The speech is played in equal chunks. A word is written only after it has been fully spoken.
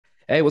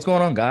Hey, what's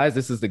going on, guys?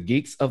 This is the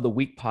Geeks of the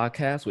Week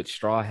podcast with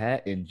Straw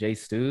Hat and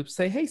Jsttobs.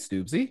 Say hey,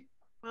 Stoobsy.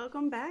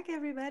 Welcome back,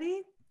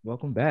 everybody.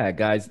 Welcome back,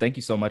 guys. Thank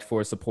you so much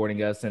for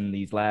supporting us in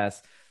these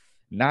last,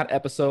 not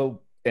episode,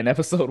 in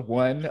episode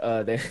one.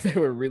 They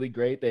were really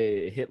great.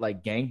 They hit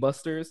like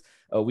gangbusters.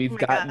 Oh We've my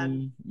God.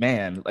 gotten,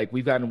 man, like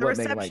we've gotten The what,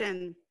 maybe like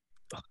reception.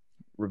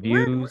 We're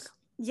reviews.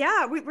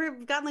 yeah, we've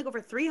gotten like over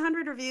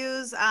 300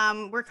 reviews.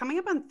 We're coming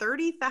up on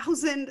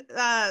 30,000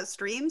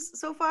 streams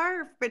so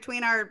far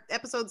between our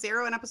episode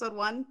 0 and episode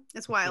 1.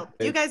 It's wild.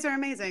 You It's guys are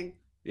amazing.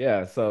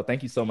 Yeah, so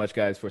thank you so much,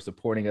 guys, for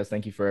supporting us.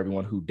 Thank you for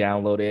everyone who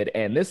downloaded.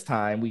 And this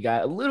time we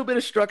got a little bit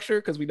of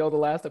structure because we know the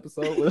last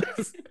episode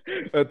was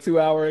a 2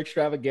 hour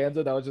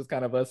extravaganza. That was just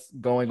kind of us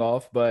going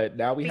off. But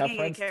now we We have can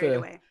get friends carried to,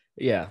 away.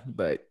 yeah,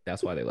 but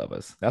that's why they love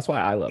us. That's why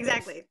I love us.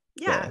 Exactly.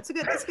 Yeah, Yeah. it's a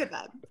good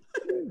vibe.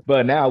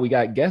 But now we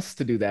got guests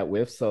to do that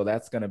with. So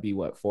that's going to be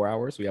what, 4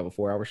 hours? We have a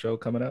 4 hour show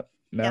coming up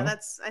Yeah, now.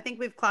 I think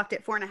we've clocked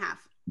it 4.5.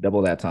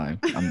 Double that time.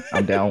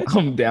 I'm down.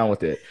 I'm down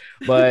with it.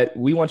 But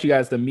we want you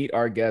guys to meet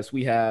our guest.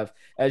 We have,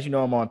 as you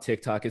know, I'm on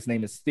TikTok. His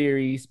name is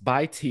Theories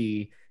by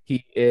T.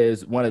 He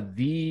is one of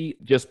the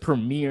just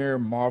premier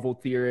Marvel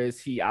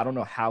theorists. I don't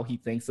know how he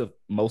thinks of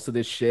most of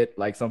this shit.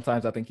 Like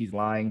sometimes I think he's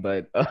lying,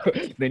 but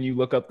then you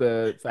look up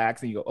the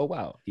facts and you go, oh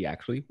wow, he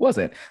actually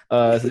wasn't.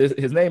 So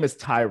his name is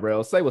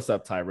Tyrell. Say what's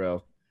up,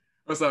 Tyrell.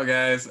 What's up,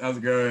 guys? How's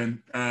it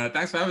going?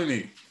 Thanks for having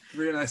me.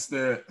 Really nice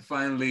to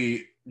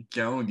finally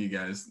get on with you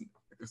guys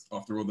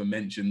after all the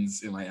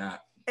mentions in my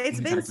app.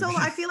 It's been so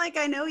I feel like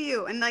I know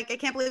you and like I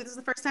can't believe this is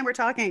the first time we're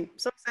talking. I'm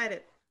so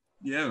excited.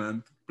 Yeah,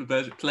 man.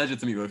 Pleasure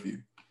to meet both of you.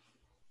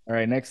 All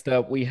right, next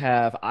up we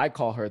have, I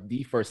call her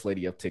the first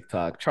lady of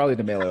TikTok. Charlie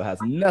D'Amelio has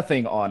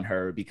nothing on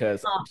her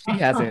because she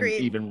hasn't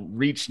Agreed. even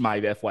reached my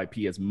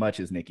FYP as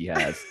much as Nikki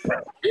has.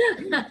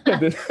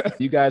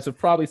 You guys have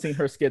probably seen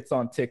her skits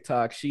on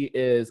TikTok. She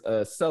is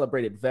a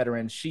celebrated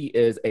veteran. She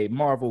is a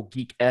Marvel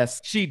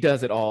geek-esque. She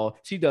does it all.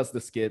 She does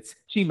the skits.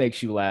 She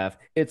makes you laugh.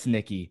 It's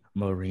Nikki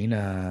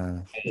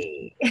Marina.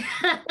 Hey.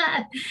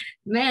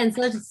 Man,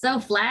 so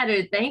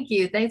flattered. Thank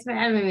you. Thanks for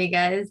having me,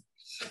 guys.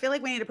 I feel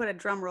like we need to put a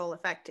drum roll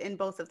effect in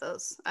both of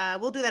those.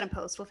 We'll do that in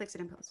post. We'll fix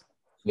it in post.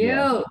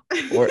 Yeah.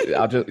 Or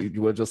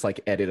we'll just like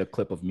edit a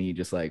clip of me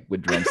just like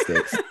with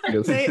drumsticks.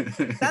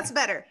 That's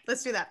better.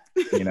 Let's do that.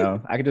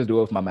 I can just do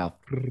it with my mouth.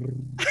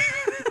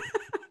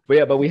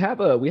 But we have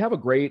a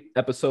great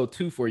episode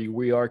 2 for you.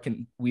 We are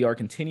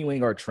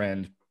continuing our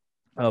trend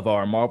of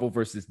our Marvel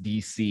versus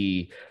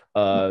DC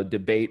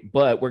debate,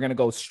 but we're going to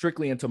go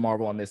strictly into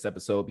Marvel on this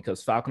episode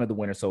because Falcon of the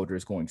Winter Soldier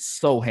is going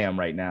so ham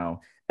right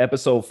now.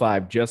 Episode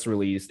 5 just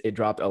released. It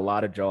dropped a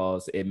lot of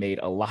jaws. It made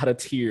a lot of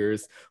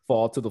tears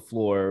fall to the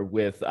floor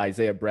with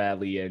Isaiah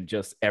Bradley and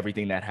just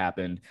everything that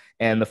happened.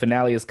 And the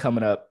finale is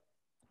coming up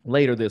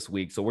later this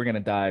week. So we're going to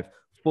dive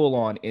full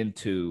on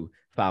into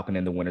Falcon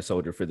and the Winter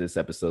Soldier for this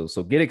episode.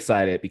 So get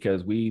excited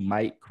because we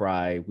might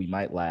cry, we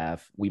might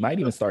laugh, we might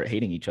even start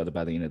hating each other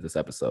by the end of this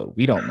episode.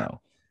 We don't know.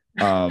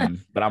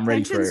 But I'm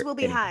ready for Tensions will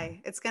be anything.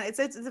 high.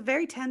 It's a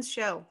very tense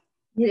show.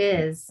 It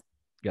is.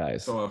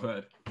 Guys. So I've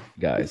heard.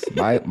 Guys,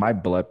 my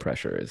blood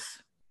pressure is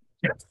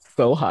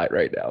so high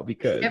right now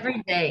because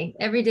every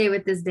day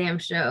with this damn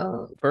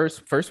show.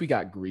 First we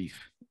got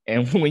grief.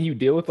 And when you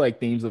deal with like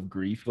themes of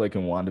grief, like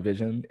in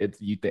WandaVision,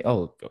 you think,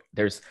 oh,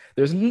 there's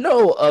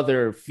no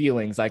other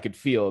feelings I could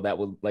feel that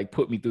would like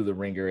put me through the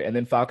ringer. And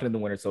then Falcon and the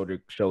Winter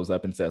Soldier shows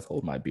up and says,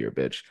 hold my beer,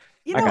 bitch.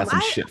 I got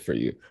some shit for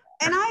you.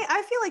 And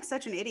I feel like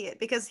such an idiot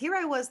because here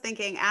I was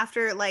thinking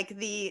after like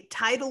the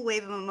tidal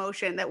wave of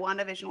emotion that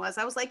WandaVision was,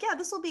 I was like, yeah,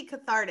 this will be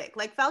cathartic.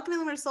 Like Falcon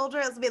and the Winter Soldier,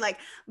 this will be like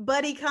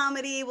buddy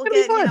comedy. We'll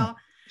get,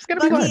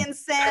 Bucky and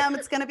Sam.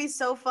 It's going to be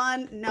so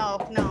fun. No.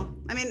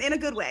 I mean, in a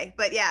good way,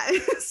 but yeah,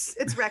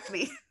 it's wrecked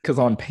me. Because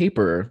on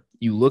paper,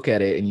 you look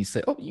at it and you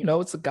say, oh,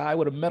 it's a guy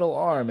with a metal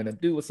arm and a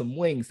dude with some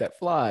wings that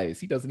flies.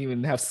 He doesn't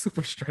even have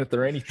super strength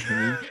or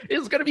anything.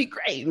 It's going to be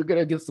great. We're going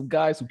to get some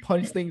guys who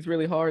punch things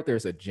really hard.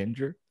 There's a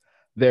ginger.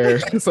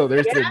 There's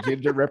the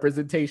ginger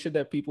representation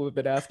that people have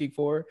been asking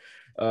for.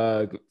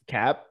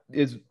 Cap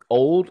is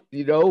old,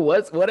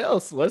 what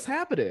else? What's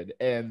happening?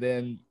 And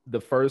then the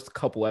first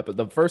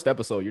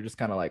episode, you're just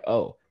kind of like,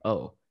 oh,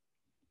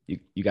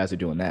 you guys are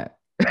doing that.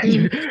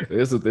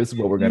 This is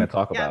what we're going to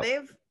talk about.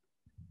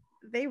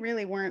 They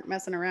really weren't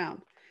messing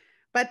around.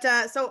 But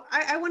so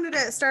I wanted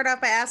to start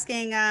off by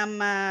asking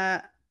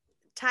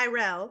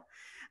Tyrell.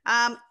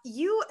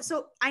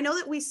 So I know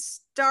that we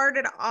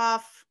started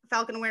off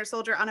Falcon and Winter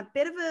Soldier on a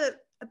bit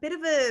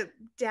of a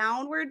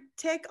downward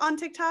tick on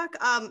TikTok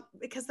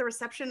because the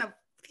reception of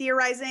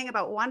theorizing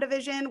about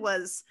WandaVision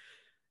was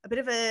a bit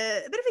of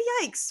a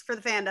yikes for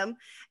the fandom.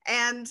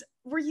 And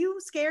were you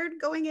scared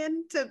going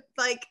in to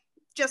like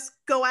just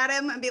go at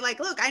him and be like,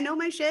 look, I know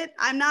my shit.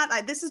 I'm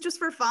not. This is just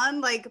for fun.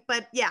 Like,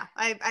 but yeah,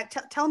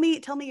 tell me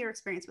your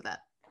experience with that.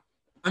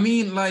 I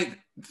mean, like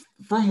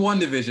from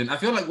WandaVision, I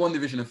feel like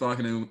WandaVision and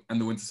Falcon and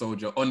the Winter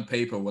Soldier on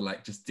paper were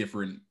like just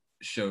different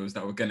shows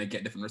that were going to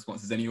get different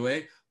responses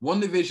anyway.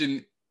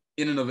 WandaVision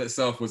in and of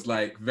itself was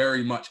like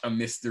very much a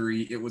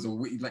mystery. It was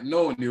like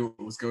no one knew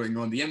what was going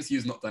on. The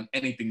MCU's not done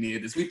anything near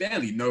this. We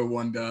barely know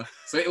Wanda.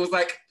 So it was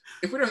like,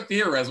 if we don't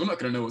theorize, we're not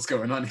going to know what's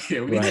going on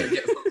here. We need to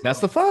get That's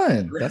the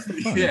fun. That's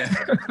the fun. Yeah.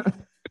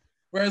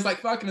 Whereas like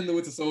Falcon and the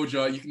Winter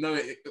Soldier, you know,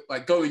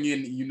 like going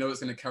in, you know, it's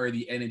going to carry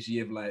the energy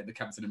of like the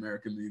Captain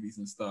America movies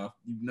and stuff.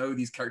 You know,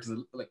 these characters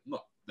are like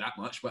not that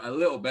much, but a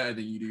little better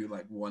than you do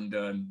like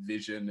Wanda and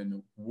Vision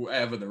and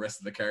whatever the rest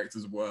of the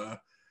characters were.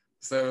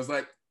 So it was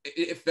like,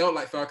 it felt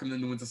like Falcon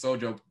and the Winter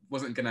Soldier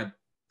wasn't going to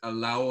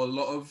allow a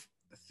lot of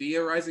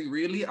theorizing,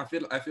 really. I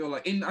feel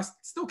like, I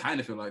still kind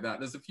of feel like that.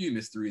 There's a few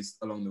mysteries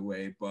along the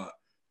way, but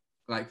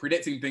like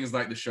predicting things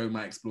like the show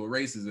might explore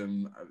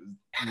racism,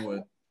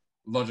 more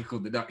logical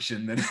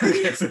deduction than I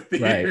guess a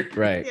theory.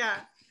 Right. Yeah.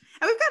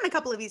 And we've gotten a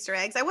couple of Easter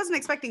eggs. I wasn't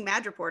expecting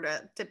Madripoor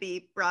to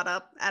be brought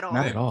up at all.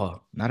 Not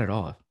at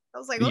all. I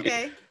was like,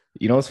 okay.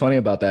 You know what's funny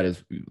about that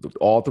is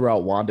all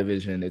throughout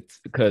WandaVision, it's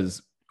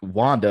because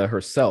Wanda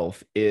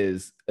herself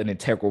is an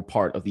integral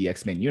part of the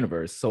X-Men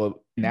universe.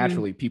 So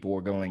naturally people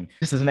were going,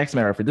 this is an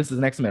X-Men reference, this is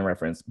an X-Men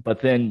reference.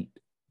 But then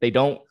they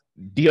don't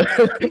deal,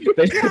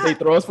 they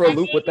throw us for a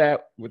loop with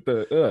that, with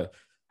the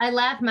I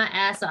laughed my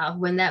ass off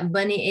when that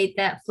bunny ate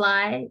that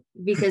fly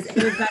because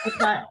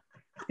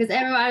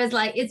everybody was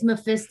like, it's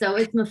Mephisto.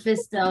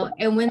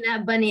 And when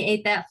that bunny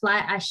ate that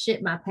fly, I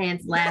shit my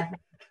pants laughing.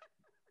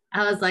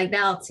 I was like,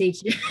 that'll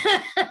teach you.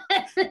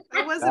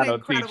 That was an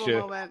incredible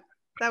moment.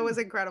 That was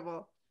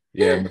incredible.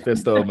 Yeah,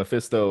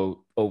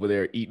 Mephisto over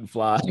there eating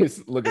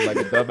flies, looking like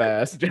a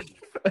dumbass.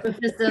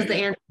 Mephisto's the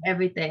answer to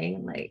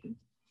everything. Like,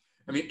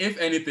 I mean, if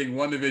anything,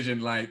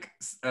 WandaVision like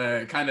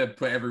kind of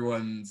put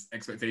everyone's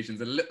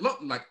expectations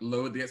not like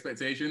lowered the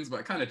expectations,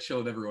 but kind of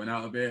chilled everyone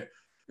out a bit.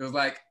 It was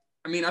like,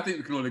 I mean, I think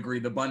we can all agree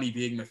the bunny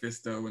being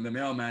Mephisto and the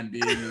mailman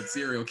being a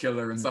serial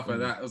killer and stuff like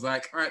that. It was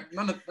like, all right,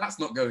 that's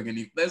not going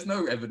anywhere. There's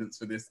no evidence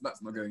for this.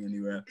 That's not going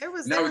anywhere. There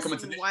was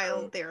some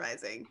wild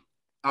theorizing.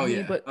 But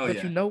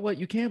you know what?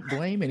 You can't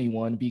blame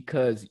anyone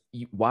because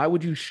why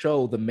would you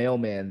show the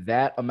mailman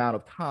that amount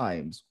of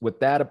times with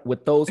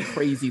those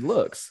crazy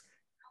looks?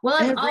 Well,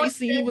 every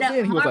scene he was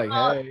in, he was like,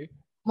 "Hey."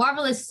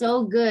 Marvel is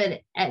so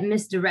good at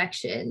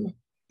misdirection.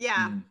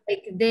 Yeah,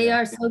 like they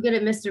are so good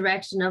at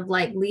misdirection of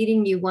like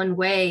leading you one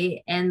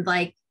way and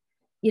like,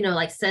 you know,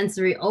 like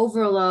sensory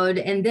overload,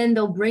 and then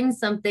they'll bring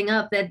something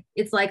up that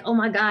it's like, oh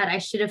my God, I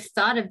should have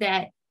thought of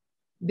that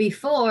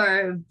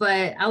before,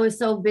 but I was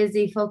so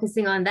busy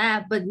focusing on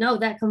that. But no,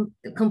 that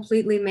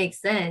completely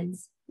makes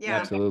sense. Yeah,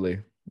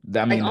 absolutely.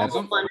 I mean, like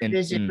all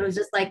WandaVision, it was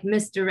just like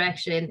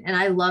misdirection, and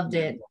I loved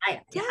it.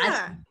 I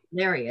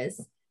hilarious.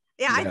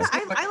 Yeah,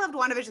 I loved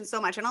WandaVision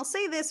so much. And I'll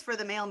say this for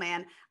the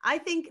mailman. I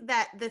think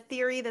that the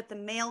theory that the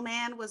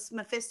mailman was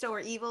Mephisto or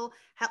evil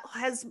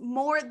has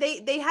more,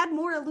 they had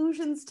more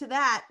allusions to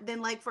that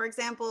than, like, for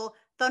example,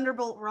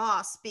 Thunderbolt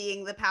Ross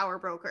being the power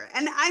broker.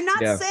 And I'm not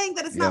saying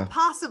that it's not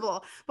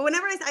possible, but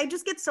whenever I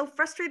just get so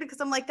frustrated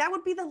because I'm like, that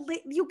would be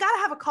you got to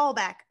have a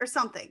callback or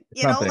something,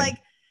 you know, like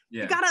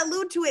you got to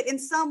allude to it in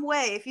some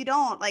way. If you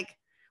don't, like,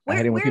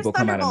 where's people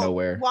come out of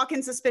nowhere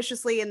walking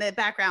suspiciously in the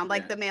background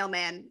like the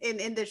mailman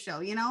in this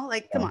show, you know,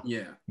 like come on.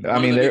 I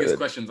mean, the biggest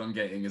questions I'm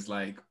getting is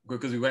like,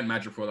 because we went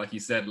Madripoor, like you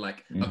said,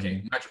 like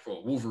okay,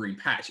 Madripoor, Wolverine,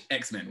 Patch,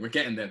 X-Men, we're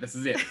getting there, this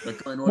is it, we're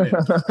going all in.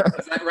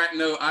 It's like, right,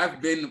 no,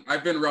 I've been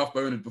Ralph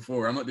Boned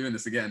before, I'm not doing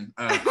this again.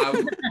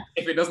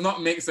 If it does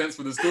not make sense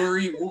for the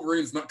story,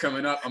 Wolverine's not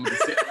coming up, I'm gonna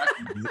sit back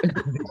and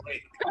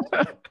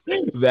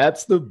wait.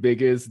 That's the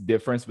biggest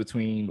difference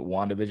between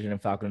WandaVision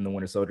and Falcon and the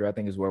Winter Soldier, I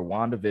think, is where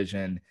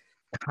WandaVision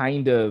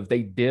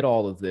they did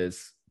all of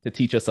this to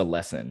teach us a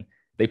lesson.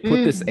 They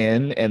put this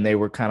in and they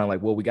were kind of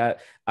like, well,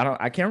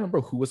 I can't remember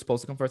who was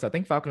supposed to come first. I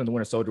think Falcon and the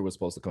Winter Soldier was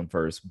supposed to come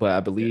first, but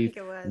I believe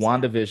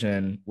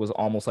WandaVision was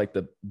almost like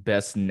the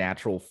best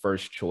natural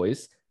first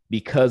choice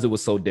because it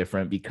was so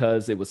different,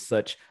 because it was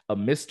such a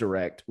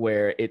misdirect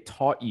where it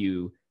taught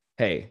you,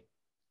 hey,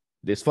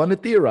 it's fun to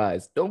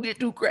theorize. Don't get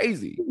too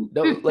crazy.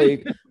 Don't,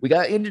 like, we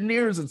got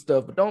engineers and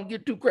stuff, but don't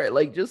get too crazy.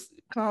 Like, just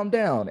calm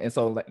down. And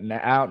so like,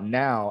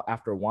 now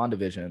after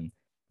WandaVision,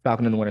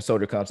 Falcon and the Winter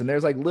Soldier comes, and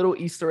there's like little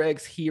Easter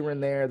eggs here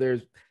and there.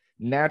 There's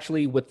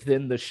naturally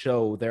within the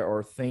show, there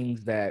are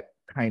things that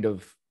kind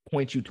of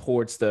point you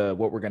towards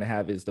what we're going to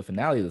have is the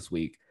finale this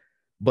week,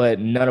 but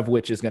none of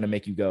which is going to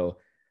make you go,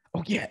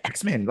 oh yeah,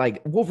 X-Men,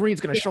 like Wolverine's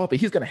going to show up and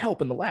he's going to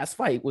help in the last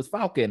fight with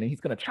Falcon and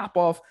he's going to chop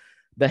off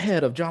the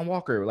head of John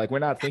Walker. Like, we're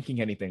not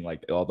thinking anything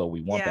like, although we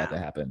want that to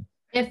happen.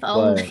 If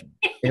only.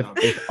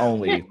 If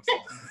only.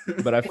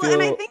 But I feel. Well,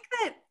 and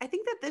I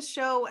think that this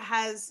show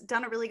has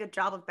done a really good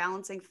job of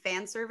balancing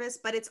fan service,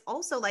 but it's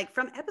also like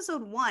from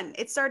episode 1,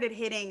 it started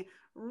hitting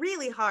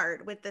really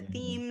hard with the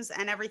themes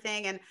and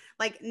everything. And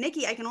like,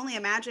 Nikki, I can only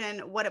imagine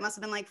what it must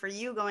have been like for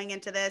you going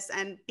into this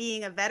and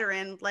being a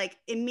veteran, like,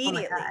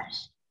 immediately. Oh my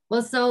gosh.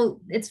 Well, so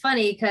it's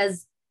funny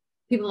because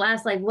people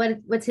ask like,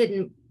 what's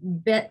hitting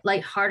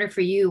like harder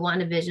for you,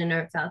 WandaVision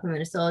or Falcon and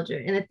Winter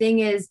Soldier? And the thing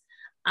is,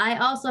 I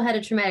also had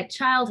a traumatic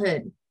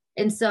childhood.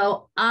 And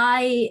so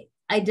I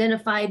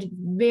identified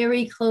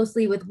very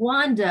closely with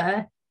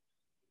Wanda,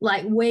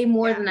 like way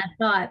more than I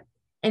thought.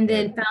 And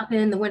then Falcon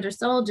and the Winter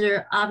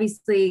Soldier,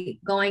 obviously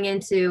going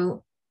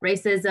into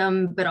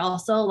racism, but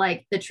also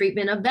like the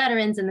treatment of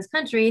veterans in this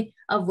country,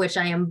 of which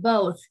I am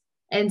both.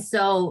 And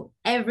so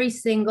every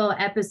single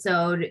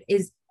episode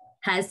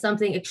has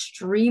something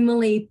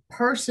extremely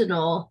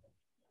personal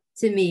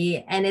to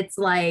me. And it's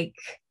like,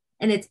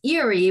 and it's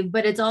eerie,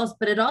 but it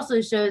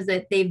also shows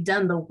that they've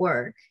done the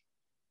work.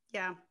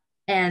 Yeah.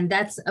 And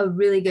that's a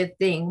really good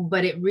thing,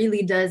 but it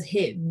really does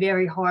hit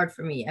very hard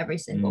for me, every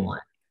single one.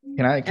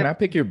 Can I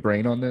pick your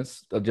brain on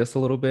this just a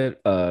little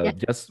bit?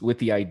 Just with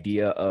the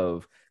idea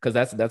of, because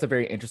that's a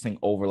very interesting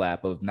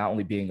overlap of not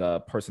only being a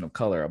person of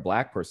color, a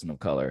Black person of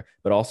color,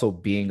 but also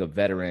being a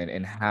veteran,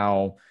 and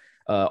how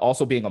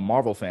also being a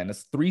Marvel fan.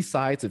 There's three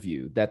sides of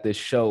you that this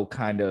show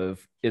kind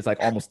of is like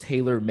almost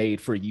tailor-made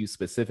for you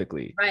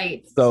specifically.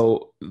 Right.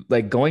 So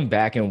like going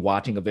back and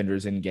watching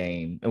Avengers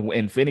Endgame,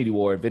 Infinity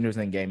War, Avengers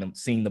Endgame, and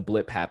seeing the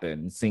blip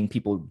happen, seeing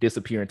people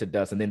disappear into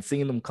dust, and then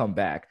seeing them come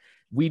back,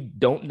 we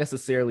don't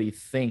necessarily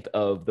think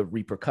of the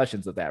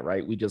repercussions of that,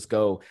 right? We just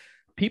go,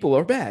 people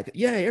are back.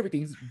 Yay,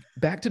 everything's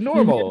back to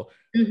normal.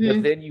 Mm-hmm.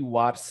 But then you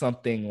watch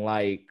something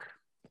like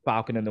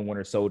Falcon and the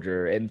Winter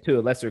Soldier, and to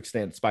a lesser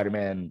extent,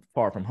 Spider-Man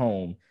Far From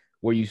Home,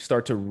 where you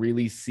start to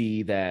really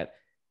see that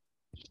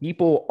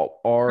people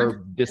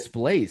are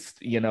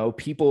displaced, and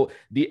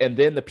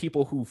then the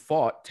people who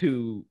fought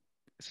to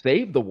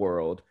save the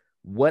world,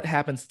 what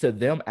happens to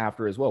them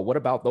after as well? What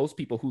about those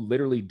people who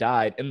literally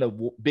died in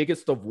the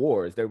biggest of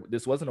wars?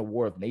 This wasn't a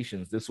war of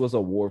nations. This was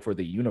a war for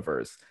the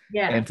universe.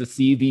 Yeah. And to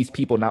see these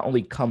people not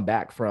only come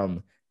back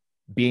from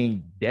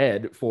being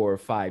dead for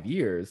 5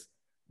 years,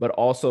 but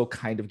also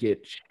kind of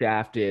get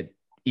shafted,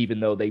 even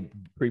though they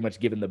pretty much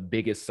given the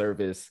biggest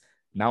service,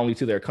 not only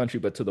to their country,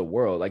 but to the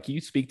world. Like, can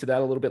you speak to that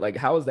a little bit? Like,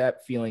 how is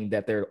that feeling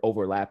that they're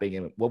overlapping?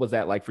 And what was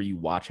that like for you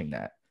watching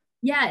that?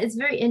 Yeah, it's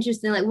very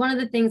interesting. Like, one of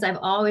the things I've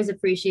always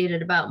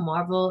appreciated about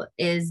Marvel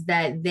is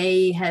that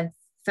they have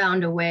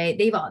found a way.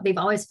 They've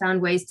always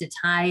found ways to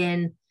tie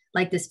in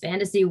like this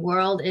fantasy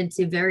world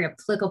into very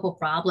applicable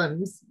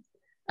problems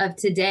of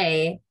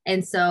today.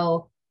 And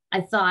so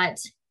I thought,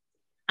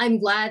 I'm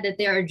glad that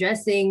they're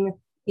addressing,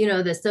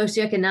 the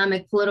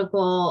socioeconomic,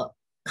 political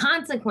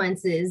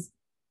consequences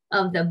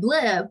of the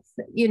blip.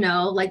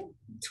 Like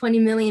 20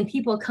 million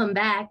people come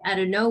back out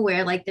of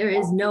nowhere. Like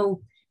there's no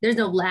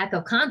lack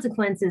of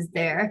consequences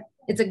there.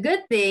 It's a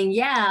good thing,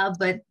 yeah,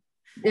 but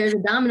there's a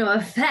domino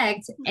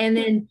effect. And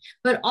then,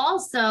 but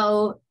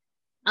also,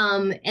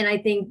 and I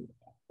think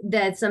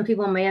that some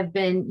people may have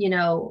been,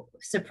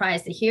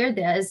 surprised to hear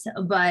this,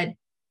 but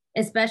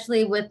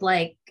especially with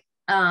like,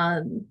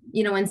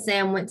 when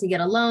Sam went to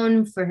get a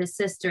loan for his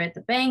sister at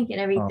the bank and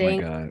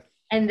everything. Oh my God.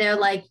 And they're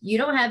like, you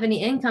don't have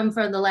any income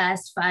for the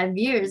last 5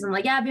 years. I'm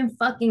like, yeah, I've been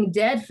fucking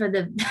dead for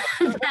the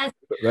past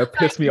that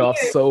pissed me off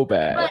so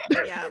bad.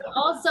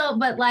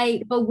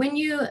 But when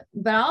you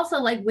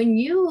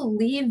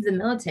leave the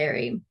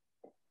military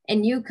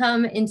and you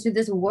come into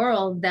this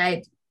world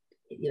that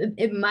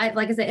it might,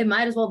 like I said, it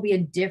might as well be a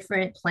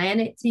different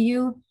planet to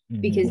you,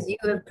 because you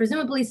have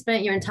presumably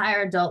spent your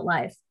entire adult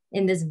life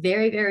in this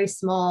very, very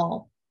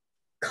small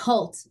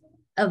cult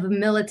of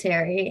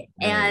military.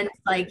 And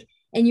like,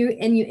 and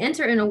you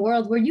enter in a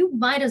world where you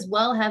might as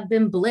well have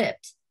been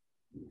blipped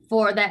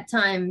for that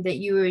time that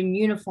you were in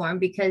uniform,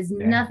 because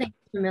nothing's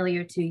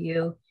familiar to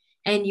you.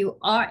 And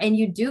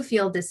you do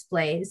feel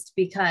displaced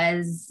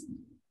because,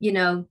 you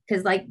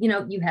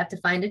have to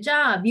find a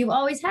job. You've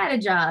always had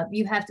a job.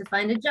 You have to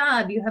find a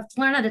job. You have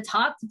to learn how to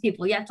talk to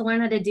people. You have to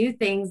learn how to do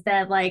things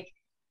that I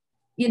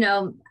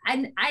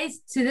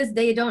to this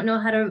day don't know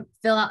how to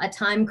fill out a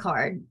time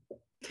card,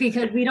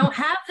 because we don't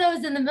have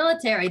those in the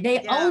military. They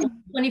own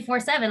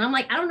 24/7. I'm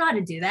like, I don't know how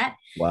to do that.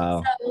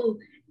 Wow. So,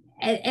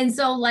 and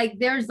so like,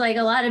 there's like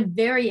a lot of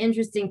very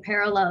interesting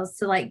parallels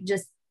to like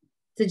just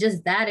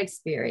that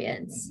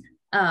experience.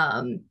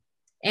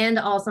 And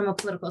also I'm a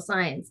political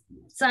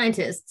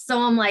scientist. So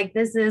I'm like,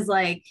 this is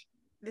like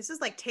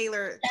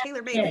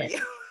tailor-made for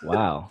you.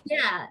 Wow.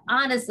 Yeah,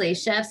 honestly,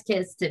 chef's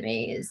kiss to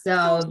me.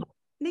 So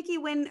Nikki,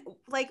 when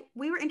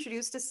we were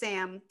introduced to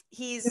Sam,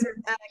 he's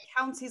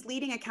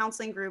leading a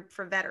counseling group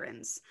for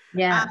veterans.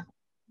 Yeah.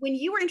 When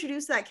you were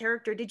introduced to that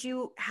character, did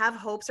you have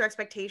hopes or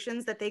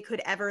expectations that they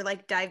could ever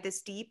dive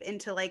this deep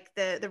into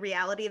the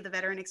reality of the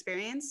veteran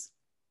experience?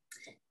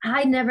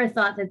 I never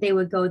thought that they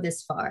would go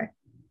this far,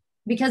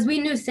 because we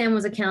knew Sam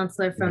was a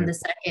counselor from the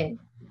second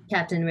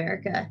Captain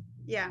America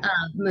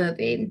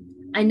movie.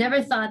 I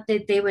never thought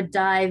that they would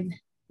dive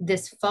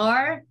this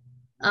far.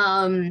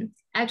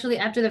 Actually,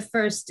 after the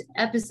first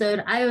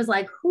episode, I was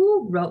like,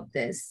 who wrote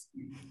this?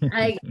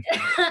 Honestly,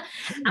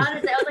 I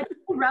was like,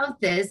 who wrote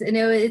this? And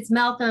it's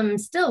Malcolm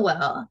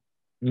Stillwell.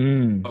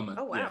 Mm.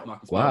 Oh, wow. Yeah,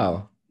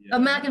 Wow. Yeah. Oh,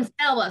 Malcolm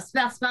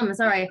Spellman,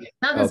 sorry.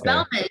 Malcolm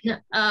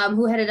Spellman,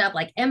 who headed up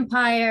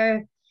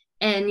Empire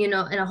and,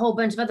 and a whole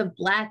bunch of other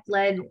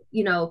Black-led,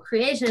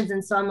 creations.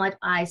 And so I'm like,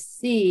 I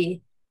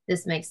see,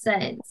 this makes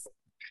sense.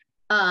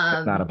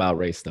 It's not about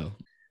race though.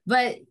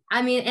 But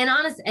I mean,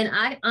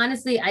 I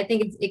honestly, I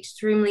think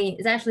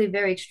it's actually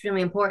very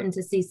extremely important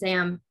to see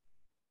Sam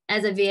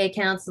as a VA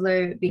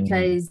counselor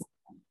because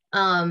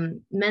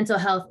mental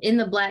health in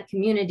the Black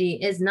community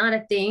is not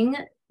a thing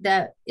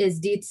that is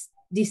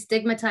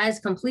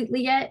destigmatized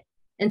completely yet.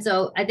 And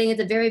so I think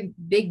it's a very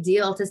big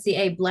deal to see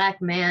a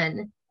Black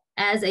man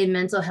as a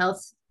mental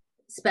health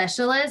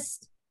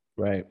specialist.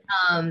 Right.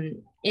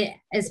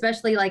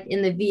 Especially like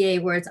in the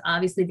VA where it's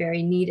obviously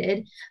very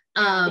needed.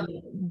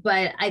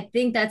 But I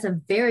think that's a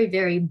very,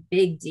 very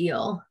big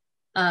deal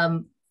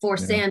for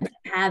Sam to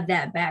have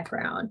that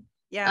background.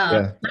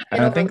 Yeah.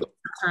 And I think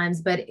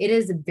sometimes, but it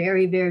is a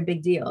very, very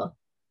big deal.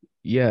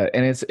 Yeah.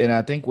 And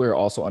I think we're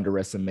also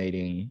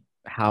underestimating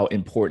how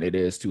important it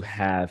is to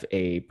have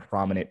a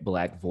prominent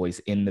Black voice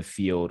in the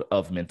field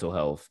of mental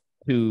health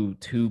to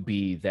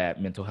be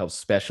that mental health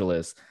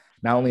specialist,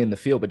 not only in the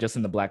field, but just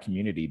in the Black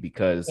community,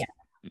 because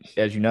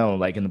as you know,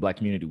 like in the Black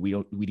community,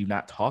 we do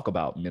not talk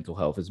about mental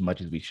health as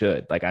much as we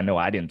should. Like, I know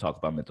I didn't talk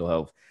about mental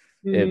health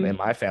in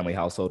my family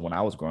household when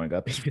I was growing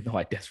up, even though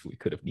I desperately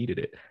could have needed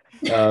it.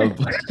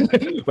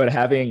 But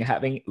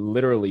having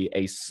literally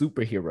a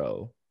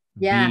superhero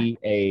be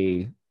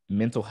a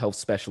mental health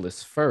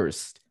specialist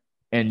first,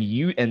 and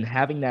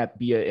having that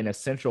be an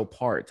essential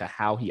part to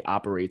how he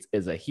operates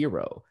as a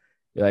hero.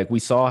 Like, we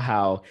saw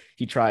how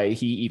he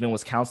even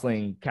was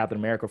counseling Captain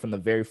America from the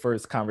very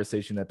first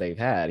conversation that they've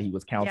had. He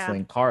was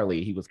counseling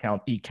Carly.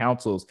 He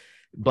counsels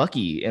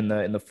Bucky in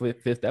the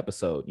fifth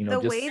episode. You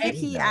know, the way that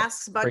he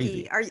asks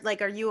Bucky, are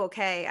you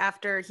okay?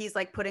 After he's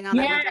like putting on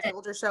that Winter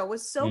Soldier show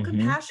was so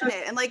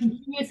compassionate and like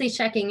continuously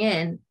checking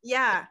in.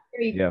 Yeah.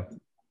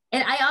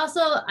 And I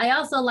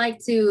also like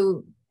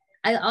to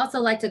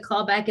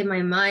call back in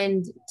my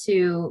mind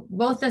to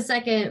both the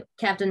second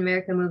Captain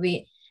America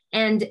movie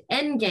and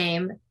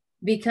Endgame,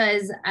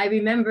 because I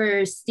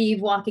remember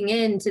Steve walking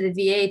into the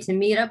VA to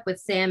meet up with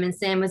Sam, and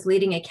Sam was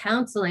leading a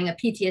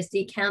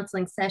PTSD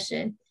counseling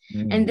session.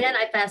 And then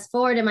I fast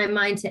forward in my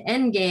mind to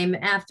Endgame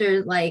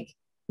after, like,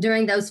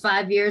 during those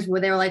 5 years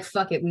where they were like,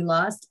 fuck it, we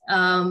lost.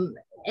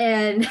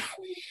 And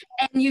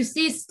you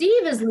see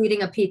Steve is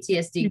leading a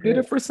PTSD group. He did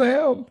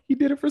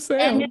it for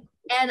Sam.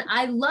 And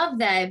I love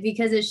that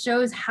because it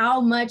shows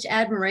how much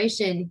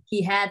admiration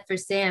he had for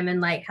Sam and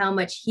like how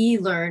much he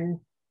learned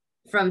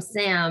from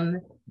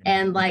Sam,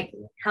 and like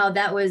how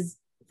that was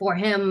for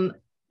him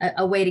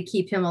a way to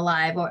keep him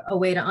alive or a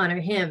way to honor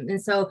him.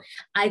 And so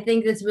I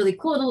think it's really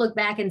cool to look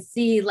back and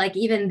see, like,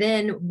 even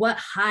then what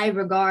high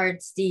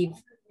regard Steve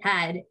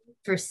had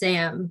for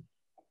Sam,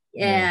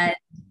 and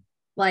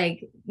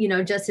like, you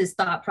know, just his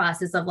thought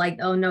process of like,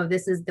 oh no,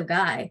 this is the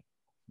guy,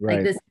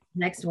 like this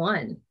next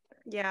one.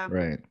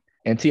 Right.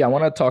 And T, I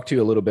want to talk to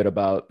you a little bit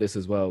about this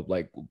as well,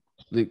 like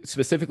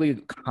specifically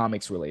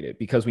comics related,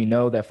 because we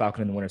know that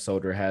Falcon and the Winter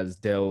Soldier has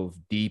delved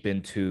deep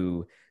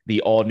into the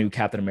all new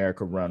Captain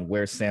America run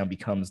where Sam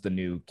becomes the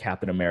new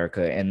Captain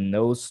America. And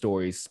those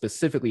stories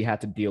specifically had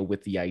to deal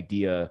with the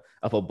idea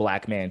of a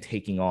Black man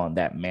taking on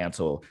that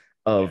mantle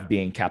of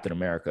being Captain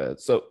America.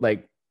 So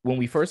like when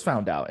we first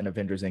found out in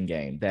Avengers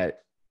Endgame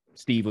that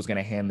Steve was going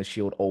to hand the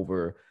shield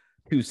over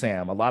to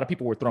Sam, a lot of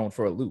people were thrown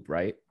for a loop,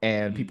 right?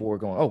 And people were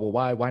going, oh,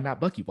 well, why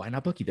not Bucky? Why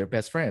not Bucky? They're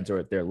best friends,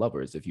 or they're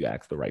lovers if you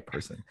ask the right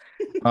person.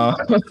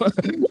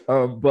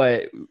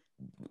 But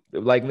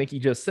like Nikki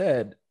just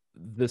said,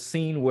 the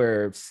scene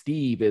where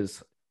Steve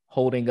is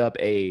holding up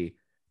a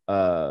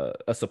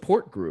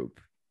support group,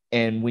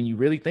 and when you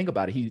really think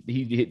about it,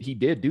 he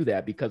did do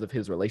that because of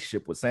his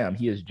relationship with Sam.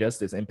 He is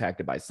just as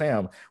impacted by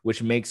Sam,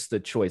 which makes the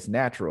choice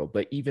natural.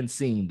 But even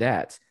seeing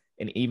that,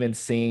 and even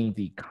seeing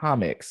the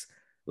comics,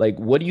 like,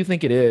 what do you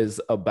think it is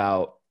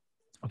about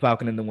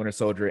Falcon and the Winter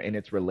Soldier and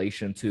its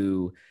relation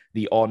to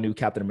the all new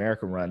Captain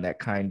America run that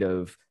kind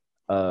of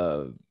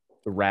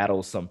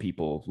rattles some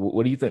people?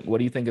 What do you think? What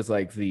do you think is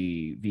like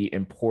the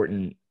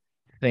important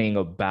thing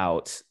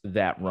about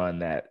that run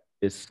that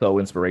is so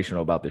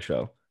inspirational about the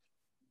show?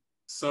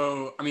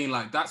 So, I mean,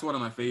 like, that's one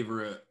of my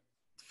favorite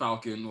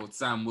Falcon or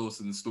Sam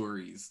Wilson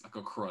stories, like,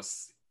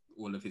 across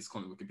all of his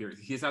comic book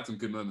appearances. He's had some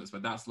good moments,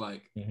 but that's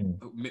like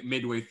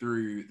midway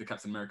through the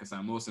Captain America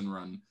Sam Wilson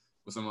run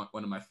was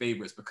one of my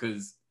favorites,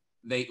 because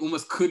they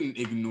almost couldn't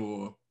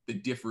ignore the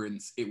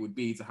difference it would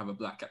be to have a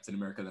Black Captain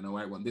America than a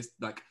white one. This,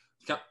 like,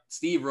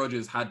 Steve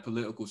Rogers had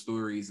political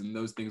stories, and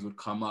those things would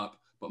come up,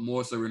 but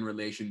more so in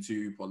relation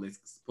to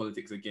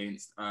politics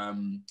against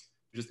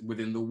just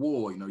within the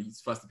war. You know, his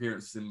first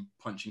appearance was him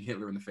punching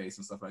Hitler in the face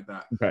and stuff like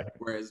that. Right.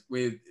 Whereas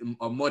with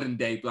a modern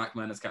day Black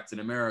man as Captain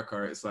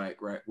America, it's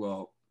like, right,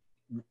 well,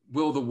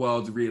 will the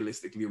world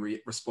realistically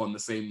respond the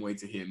same way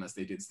to him as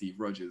they did Steve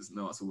Rogers?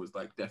 No, answer was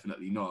like,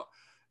 definitely not.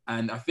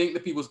 And I think the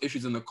people's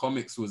issues in the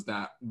comics was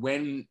that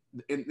when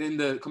in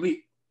the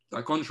complete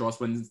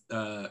contrast, when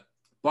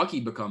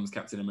Bucky becomes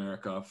Captain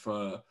America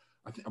for,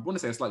 I want to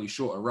say, a slightly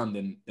shorter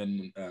run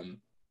than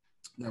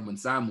when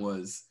Sam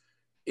was,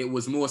 it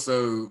was more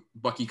so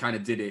Bucky kind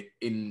of did it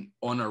in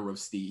honor of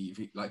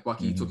Steve. Like,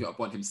 Bucky took it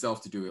upon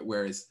himself to do it,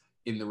 whereas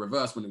in the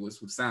reverse, when it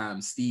was with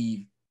Sam,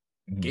 Steve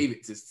gave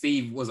it to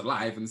Steve, was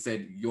alive, and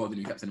said, "You're the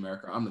new Captain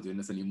America. I'm not doing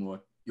this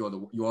anymore. You're the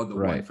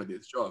one for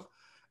this job."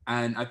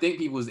 And I think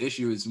people's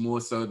issue is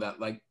more so that,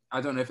 like,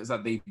 I don't know if it's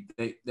that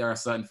there are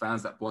certain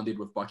fans that bonded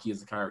with Bucky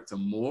as a character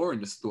more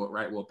and just thought,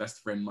 right, well,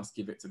 best friend must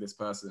give it to this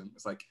person.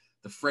 It's like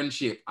the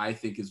friendship, I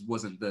think,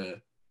 wasn't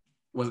the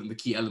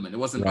key element. It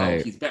wasn't, oh,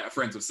 he's better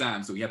friends with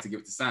Sam, so he had to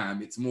give it to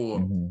Sam. It's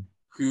more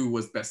who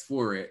was best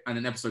for it. And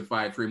in episode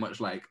 5, pretty much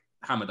like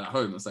hammered at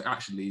home. It's like,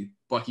 actually,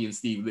 Bucky and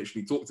Steve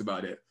literally talked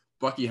about it.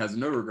 Bucky has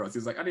no regrets.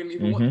 He's like, I didn't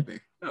even want the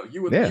thing. No,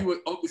 you were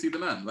obviously the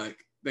man. Like,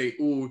 they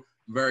all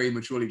very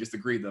maturely just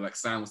agreed that like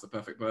Sam was the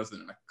perfect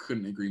person, and I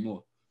couldn't agree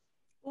more.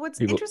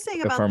 What's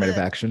interesting about affirmative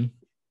action.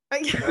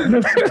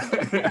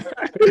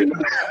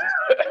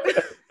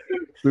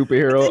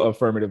 Superhero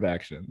affirmative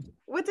action.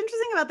 What's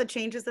interesting about the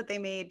changes that they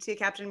made to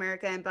Captain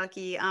America and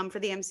Bucky for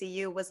the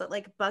MCU was that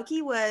like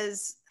Bucky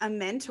was a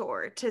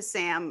mentor to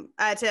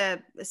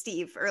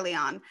Steve early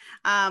on.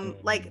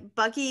 Like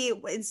Bucky,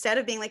 instead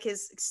of being like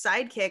his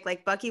sidekick,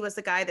 like Bucky was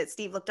the guy that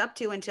Steve looked up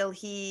to until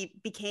he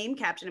became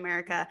Captain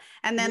America.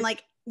 And then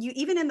like you,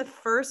 even in the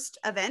first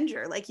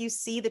Avenger, like you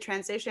see the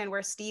transition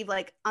where Steve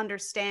like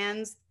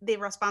understands the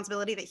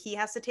responsibility that he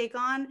has to take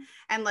on,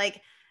 and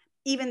like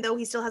even though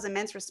he still has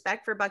immense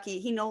respect for Bucky,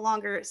 he no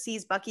longer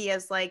sees Bucky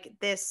as like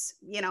this,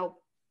 you know,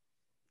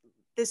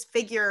 this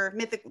figure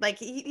mythic. Like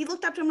he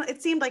looked up to him.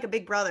 It seemed like a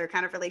big brother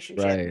kind of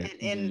relationship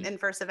in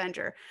First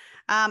Avenger.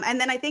 And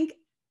then I think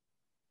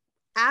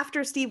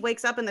after Steve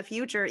wakes up in the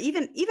future,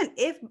 even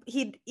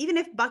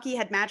if Bucky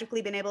had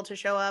magically been able to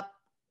show up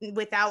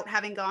without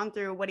having gone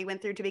through what he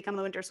went through to become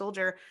the Winter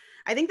Soldier,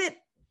 I think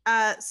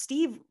that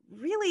Steve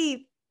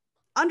really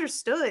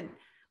understood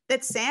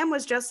that Sam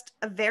was just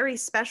a very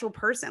special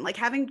person. Like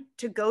having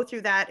to go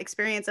through that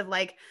experience of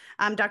like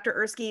Dr.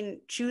 Erskine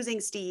choosing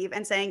Steve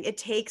and saying it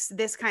takes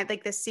this kind,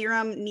 like this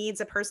serum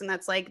needs a person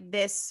that's like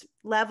this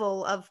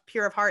level of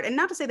pure of heart. And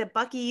not to say that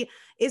Bucky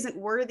isn't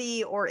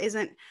worthy or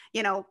isn't,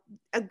 you know,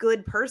 a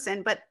good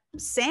person, but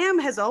Sam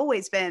has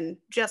always been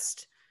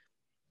just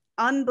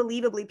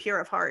unbelievably pure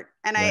of heart.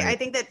 And I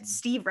think that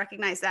Steve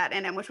recognized that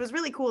in him, which was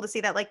really cool to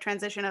see that like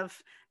transition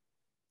of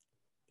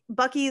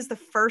Bucky is the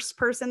first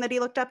person that he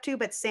looked up to,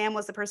 but Sam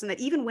was the person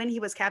that even when he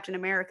was Captain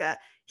America,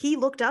 he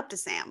looked up to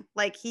Sam.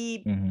 Like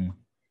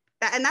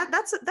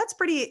that's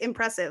pretty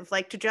impressive.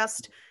 Like to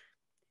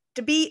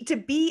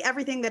be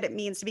everything that it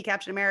means to be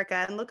Captain America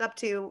and look up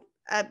to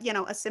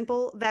a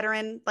simple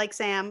veteran like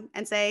Sam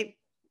and say,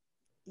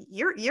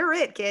 you're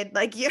it, kid.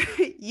 Like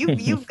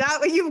you've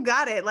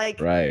got it. Like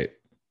right.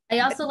 I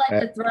also like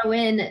to throw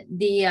in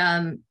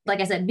the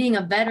like I said, being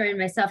a veteran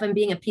myself and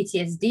being a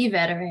PTSD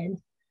veteran.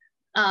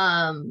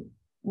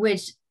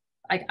 Which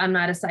I'm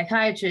not a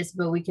psychiatrist,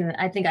 but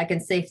I think I can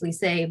safely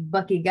say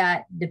Bucky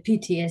got the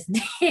PTSD.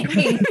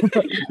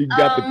 He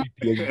got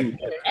the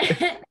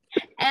PTSD.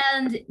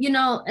 And, you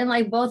know, and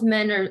like both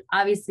men are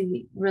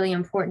obviously really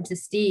important to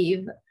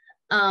Steve.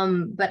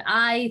 But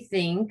I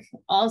think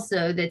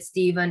also that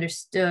Steve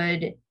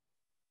understood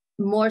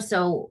more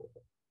so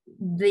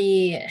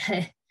the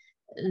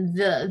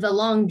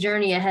long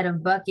journey ahead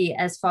of Bucky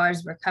as far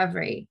as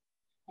recovery.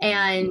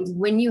 And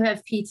when you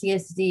have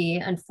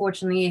PTSD,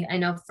 unfortunately, I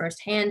know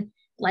firsthand,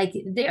 like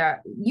you're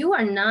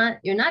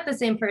not the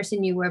same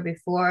person you were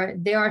before.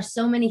 There are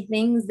so many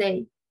things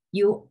that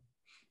you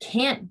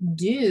can't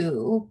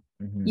do.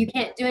 You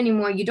can't do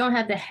anymore. You don't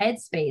have the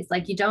headspace.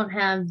 Like you don't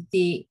have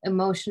the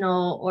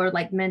emotional or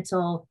like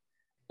mental,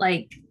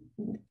 like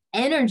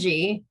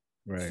energy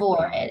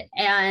for it.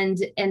 And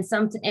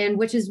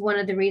which is one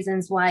of the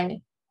reasons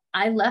why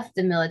I left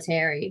the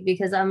military,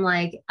 because I'm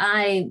like,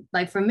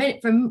 for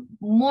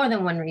more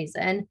than one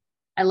reason,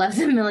 I left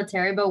the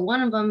military, but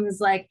one of them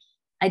is like,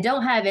 I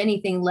don't have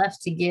anything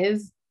left to give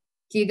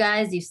to you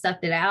guys. You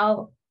sucked it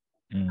out.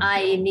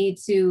 I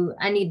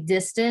need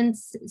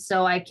distance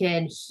so I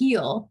can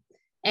heal.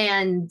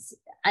 And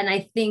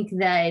I think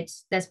I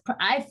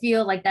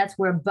feel like that's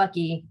where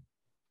Bucky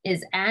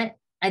is at.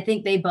 I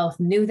think they both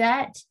knew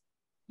that.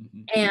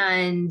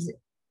 And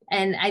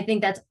I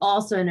think that's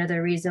also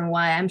another reason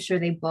why I'm sure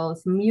they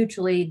both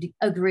mutually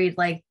agreed,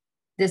 like,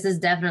 this is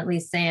definitely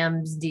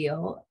Sam's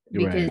deal.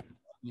 Because,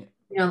 you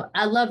know,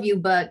 I love you,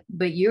 but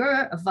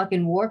you're a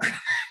fucking war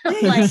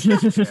criminal. like,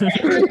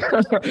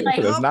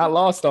 it's not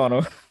lost on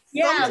him.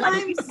 Yeah,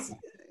 sometimes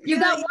you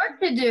got work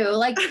to do.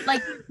 Like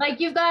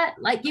you've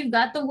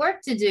got the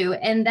work to do.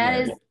 And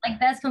that is like,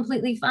 that's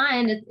completely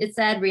fine. It's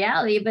sad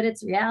reality, but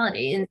it's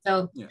reality. And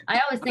so I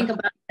always think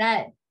about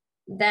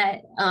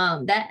that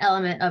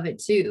element of it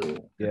too,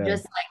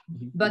 just like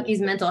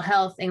Bucky's mental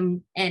health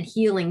and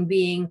healing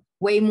being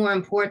way more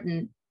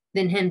important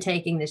than him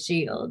taking the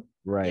shield.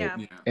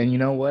 And you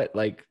know what,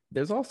 like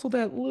there's also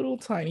that little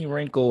tiny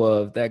wrinkle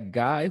of that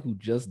guy who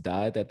just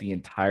died that the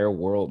entire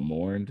world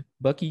mourned.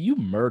 Bucky, you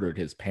murdered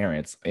his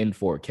parents in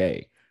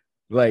 4K.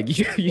 Like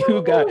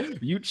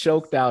you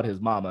choked out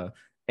his mama.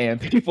 And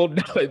people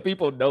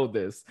know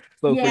this.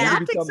 So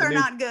optics are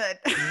not good.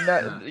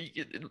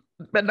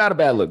 But not a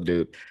bad look,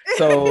 dude.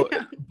 So,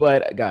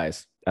 but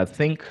guys, I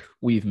think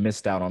we've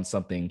missed out on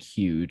something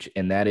huge,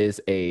 and that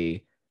is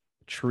a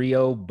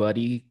trio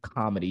buddy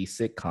comedy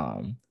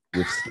sitcom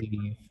with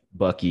Steve,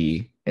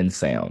 Bucky, and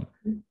Sam.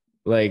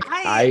 Like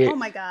Oh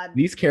my god.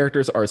 these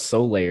characters are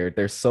so layered.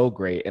 They're so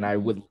great, and I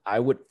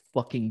would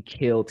fucking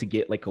kill to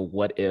get like a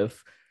what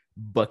if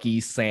Bucky,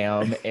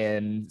 Sam,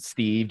 and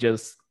Steve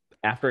just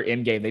after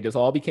Endgame, they just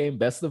all became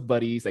best of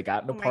buddies. They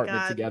got an Oh my apartment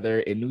god. together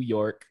in New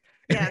York,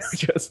 Yes.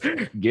 just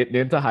getting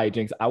into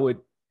hijinks. I would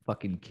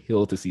fucking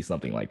kill to see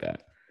something like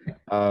that.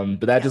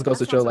 But that just goes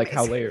to show sounds like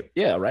how amazing. layered,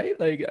 yeah, right?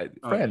 Like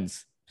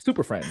friends,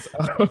 super friends.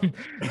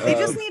 They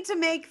just need to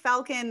make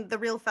Falcon the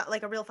real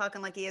like a real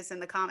Falcon like he is in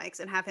the comics,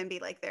 and have him be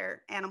like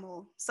their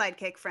animal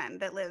sidekick friend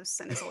that lives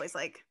and is always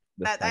like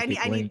the that. I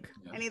psychic need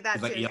Yeah. that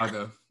It's like too.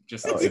 Iago.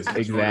 Just Oh, just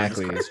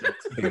exactly. just-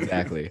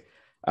 Exactly.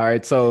 All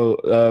right. So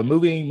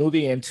moving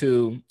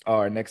into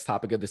our next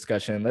topic of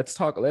discussion,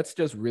 let's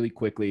just really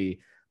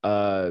quickly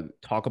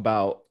talk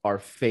about our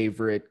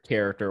favorite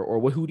character,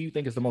 or who do you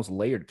think is the most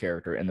layered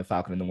character in the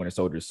Falcon and the Winter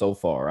Soldier so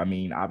far? I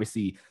mean,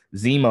 obviously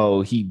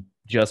Zemo, he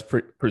just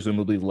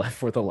presumably left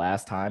for the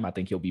last time. I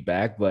think he'll be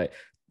back, but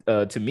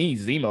to me,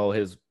 Zemo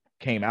has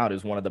came out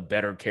as one of the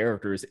better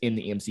characters in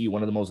the MCU,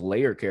 one of the most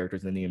layered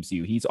characters in the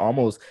MCU. He's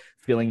almost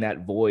filling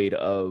that void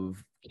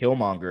of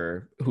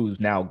Killmonger, who's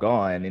now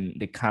gone, and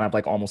they kind of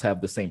like almost have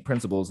the same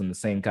principles and the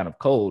same kind of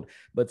code,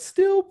 but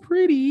still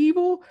pretty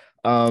evil.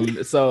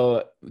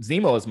 So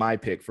Zemo is my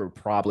pick for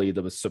probably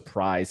the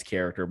surprise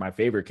character, my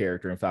favorite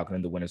character in Falcon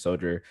and the Winter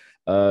Soldier.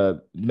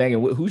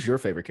 Megan, who's your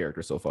favorite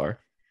character so far?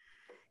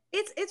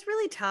 It's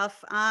really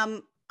tough.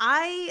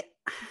 I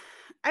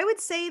would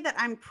say that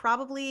I'm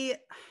probably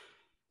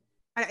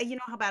you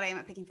know how bad I am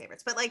at picking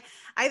favorites, but like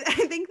I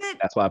think that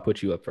That's why I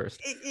put you up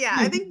first. Yeah,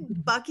 I think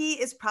Bucky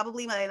is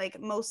probably my like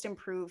most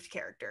improved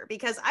character,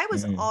 because I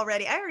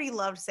already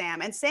loved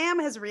Sam, and Sam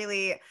has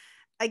really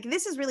like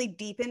this has really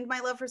deepened my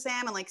love for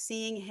Sam, and like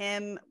seeing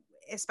him,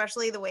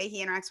 especially the way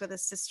he interacts with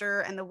his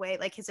sister and the way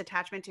like his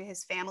attachment to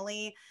his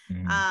family.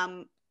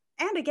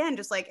 And again,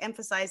 just like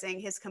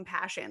emphasizing his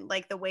compassion,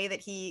 like the way that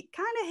he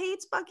kind of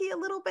hates Bucky a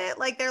little bit,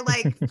 like they're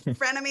like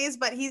frenemies,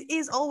 but he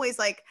is always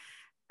like,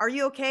 are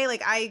you okay?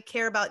 Like, I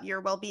care about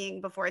your well-being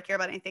before I care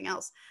about anything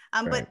else.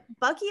 Right. But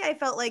Bucky, I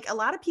felt like a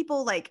lot of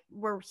people like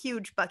were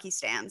huge Bucky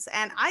stans,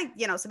 and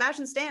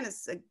Sebastian Stan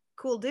is a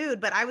cool dude,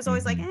 but I was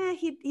always like,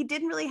 he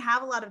didn't really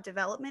have a lot of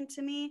development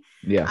to me.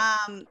 Yeah.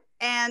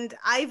 And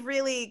I've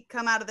really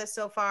come out of this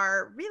so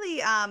far, really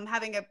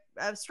having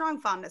a strong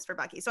fondness for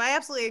Bucky. So I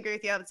absolutely agree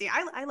with you.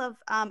 I love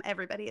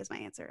everybody is my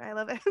answer. I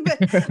love it, but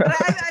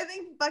I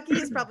think Bucky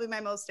is probably my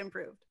most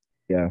improved.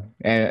 Yeah,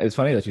 and it's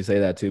funny that you say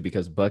that too,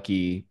 because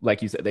Bucky,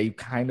 like you said, they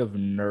kind of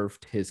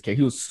nerfed his character.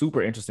 He was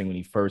super interesting when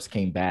he first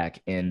came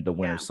back in the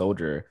Winter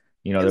Soldier.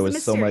 You know, there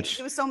was so much.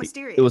 It was so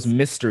mysterious. It was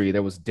mystery.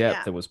 There was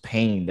depth. There was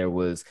pain.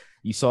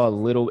 You saw a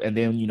little, and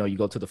then you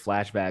go to the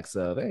flashbacks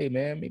of, hey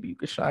man, maybe you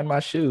could shine my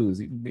shoes.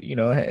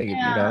 Hey,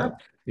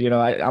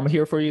 I'm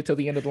here for you till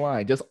the end of the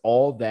line. Just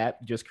all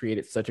that just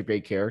created such a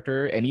great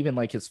character, and even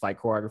like his fight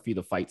choreography,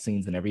 the fight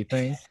scenes, and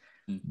everything.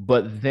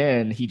 But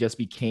then he just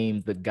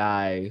became the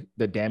guy,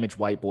 the damaged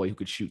white boy who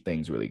could shoot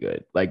things really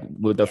good. Like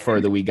with the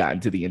further we got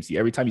into the MCU,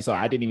 every time you saw,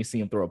 I didn't even see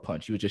him throw a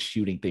punch. He was just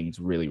shooting things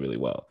really, really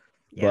well.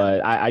 Yeah.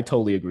 But I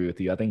totally agree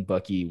with you. I think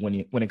Bucky,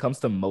 when it comes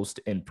to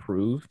most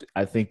improved,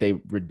 I think they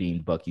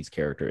redeemed Bucky's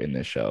character in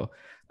this show.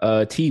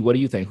 T, what do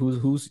you think?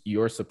 Who's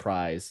your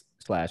surprise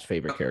 /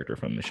 favorite character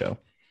from the show?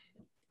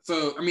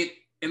 So, I mean,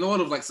 in a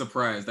lot of like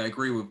surprised, I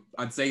agree with,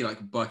 I'd say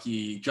like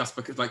Bucky, just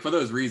because like for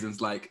those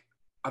reasons, like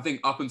I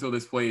think up until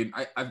this point,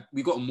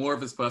 we got more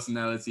of his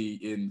personality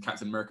in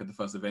Captain America: The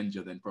First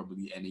Avenger than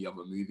probably any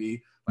other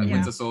movie. Like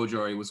Winter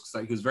Soldier, he was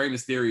very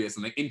mysterious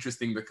and like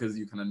interesting because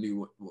you kind of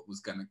knew what was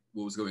going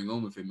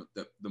on with him.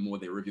 The more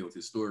they revealed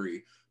his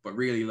story, but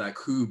really like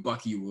who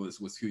Bucky was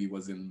who he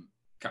was in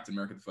Captain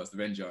America: The First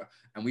Avenger,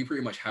 and we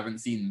pretty much haven't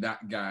seen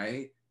that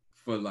guy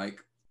for like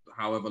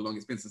however long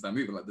it's been since that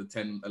movie, like the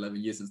 10,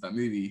 11 years since that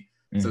movie.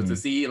 So to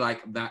see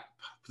like that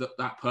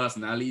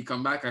personality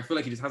come back, I feel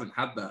like he just hasn't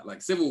had that.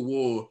 Like Civil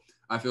War,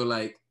 I feel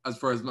like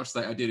for as much as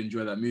I did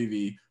enjoy that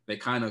movie, they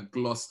kind of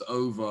glossed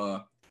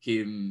over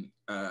him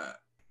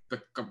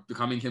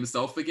becoming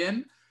himself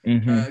again.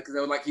 Because they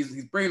were like,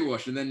 he's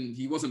brainwashed, and then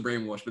he wasn't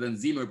brainwashed, but then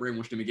Zemo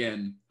brainwashed him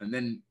again, and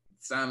then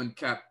Sam and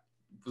Cap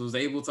was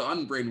able to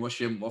unbrainwash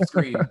him off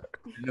screen. And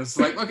it was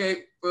like,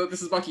 okay, well,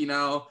 this is Bucky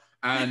now.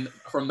 And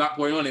from that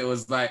point on, it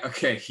was like,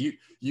 okay,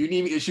 you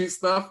need me to shoot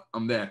stuff,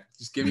 I'm there.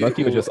 Just give me.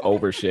 Bucky was just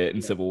over shit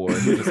in Civil War.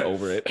 He was just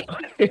over it.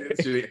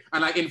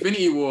 And like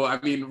Infinity War,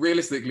 I mean,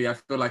 realistically, I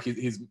feel like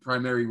his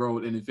primary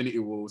role in Infinity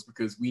War was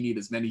because we need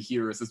as many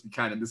heroes as we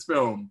can in this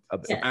film.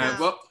 And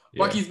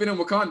Bucky's been in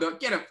Wakanda.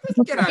 Get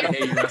out of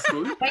here, you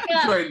rascal.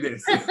 Join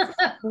this.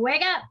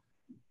 Wake up.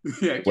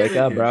 Wake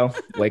up, bro.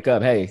 Wake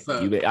up. Hey,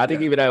 I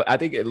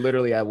think it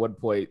literally at one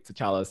point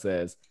T'Challa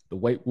says, the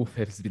White Wolf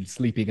has been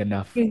sleeping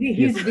enough.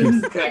 He's been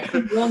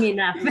long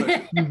enough.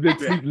 He's been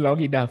sleeping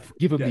long enough.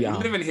 Give him the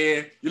arm. You're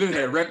living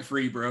here rent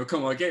free, bro.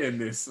 Come on, get in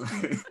this.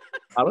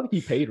 I don't think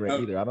he paid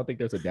rent either. I don't think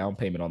there's a down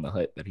payment on the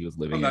hut that he was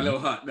living in. On that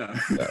little hut, no.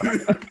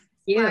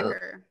 Yeah.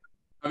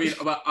 I mean,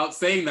 about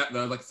saying that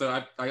though, like,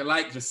 so I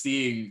like just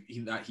seeing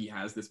that he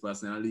has this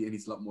personality and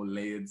he's a lot more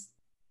layered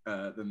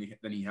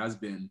than he has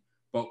been.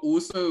 but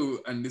also,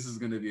 and this is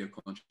going to be a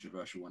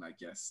controversial one, I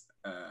guess,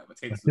 but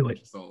take this Do with a it.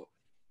 pinch of salt.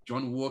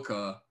 John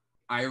Walker,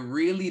 I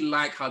really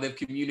like how they've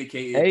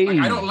communicated. Hey.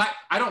 Like,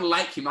 I don't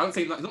like him. I would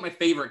say he's not my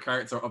favorite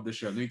character of the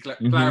show.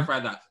 Let me clarify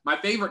that. My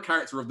favorite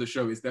character of the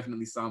show is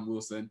definitely Sam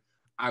Wilson.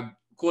 I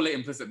call it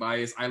implicit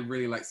bias. I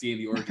really like seeing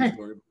the origin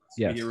story of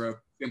a superhero.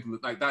 Simple,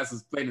 like that's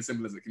as plain and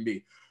simple as it can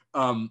be.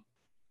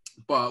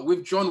 But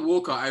with John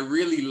Walker, I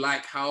really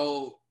like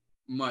how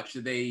much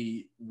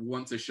they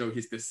want to show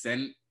his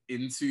descent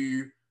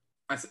into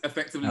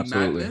effectively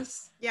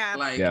madness.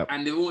 Yeah.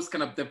 And they've always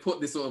they put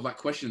this sort of like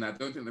question that I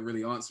don't think they're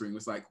really answering.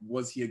 Was like,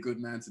 was he a good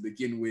man to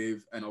begin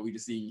with? And are we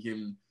just seeing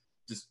him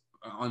just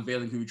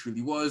unveiling who he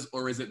truly was?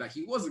 Or is it that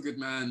he was a good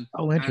man?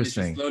 Oh,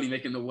 interesting. And is just slowly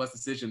making the worst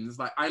decisions. It's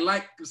like, I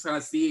like just kind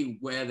of seeing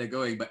where they're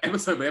going, but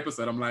episode by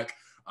episode, I'm like,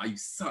 oh, you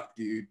suck,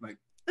 dude. Like,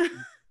 you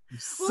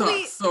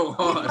suck so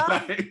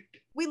hard.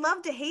 We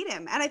love to hate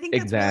him. And I think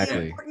that's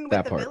really important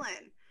with the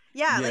villain.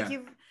 Yeah, like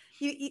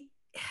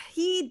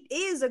he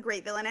is a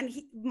great villain, and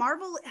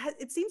Marvel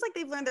it seems like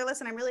they've learned their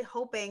lesson. I'm really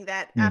hoping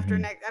that after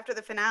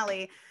the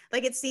finale,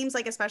 like it seems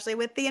like, especially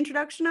with the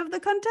introduction of the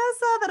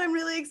Contessa, that I'm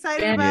really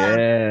excited about.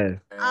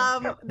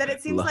 That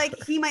it seems like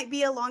he might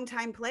be a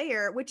longtime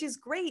player, which is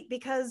great,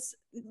 because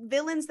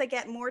villains that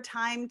get more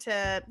time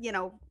to, you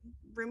know,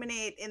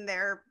 ruminate in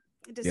their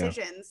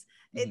decisions,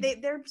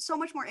 they're so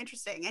much more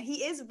interesting, and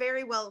he is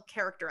very well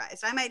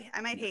characterized. I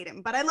might hate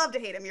him, but I love to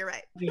hate him. You're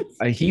right.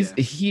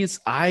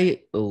 I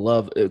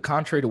love,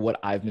 contrary to what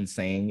I've been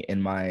saying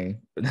in my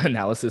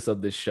analysis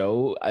of this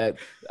show,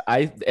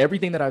 I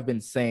everything that I've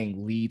been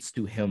saying leads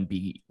to him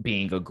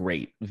being a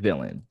great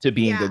villain, to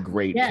being a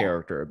great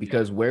character,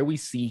 because where we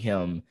see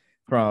him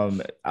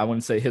from, I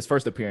wouldn't say his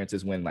first appearance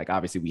is when, like,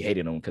 obviously we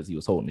hated him because he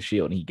was holding the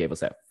shield and he gave us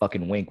that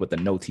fucking wink with the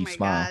no teeth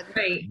smile.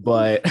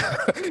 But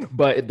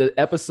the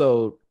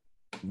episode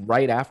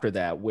right after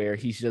that, where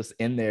he's just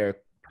in there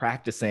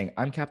practicing,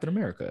 I'm Captain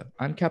America,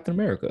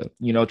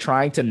 you know,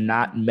 trying to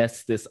not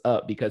mess this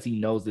up, because he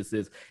knows this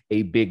is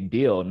a big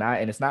deal.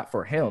 And it's not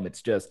for him,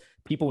 it's just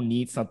people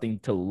need something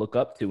to look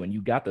up to, and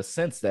you got the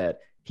sense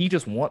that he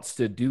just wants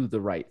to do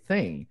the right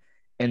thing.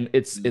 And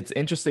it's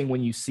interesting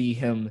when you see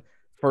him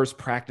first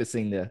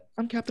practicing the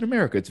I'm Captain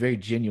America. It's very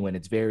genuine.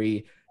 It's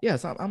very,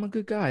 yes, I'm a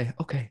good guy.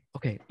 Okay.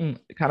 Kind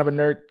of a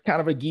nerd,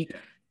 kind of a geek.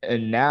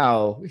 And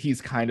now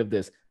he's kind of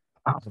this,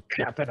 I'm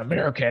Captain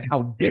America, and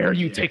how dare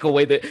you take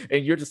away the,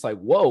 and you're just like,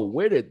 whoa,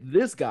 where did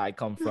this guy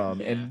come from?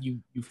 And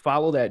you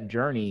follow that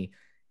journey,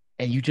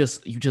 and you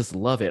just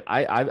love it.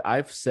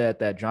 I've said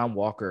that John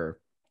Walker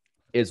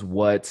is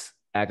what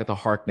Agatha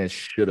Harkness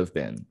should have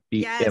been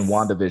in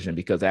WandaVision,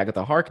 because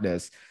Agatha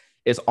Harkness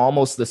is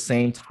almost the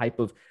same type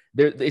of,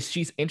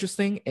 she's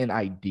interesting in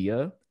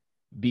idea,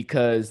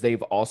 because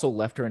they've also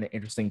left her in an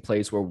interesting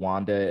place where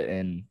Wanda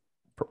and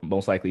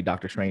most likely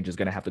Doctor Strange is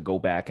going to have to go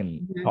back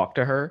and talk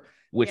to her,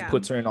 which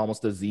puts her in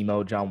almost the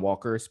Zemo John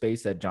Walker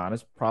space that John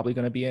is probably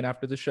going to be in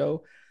after the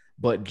show.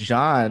 But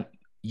John,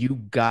 you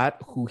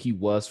got who he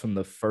was from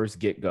the first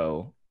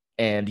get-go,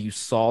 and you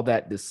saw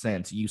that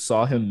descent. You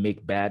saw him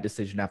make bad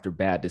decision after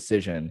bad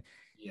decision.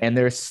 And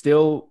there's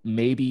still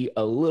maybe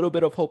a little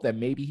bit of hope that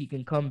maybe he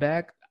can come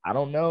back. I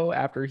don't know,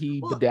 after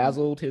he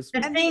bedazzled his...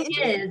 The thing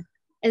is,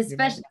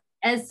 especially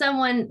as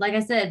someone, like I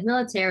said,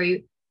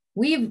 military,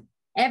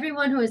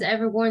 everyone who has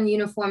ever worn the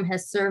uniform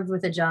has served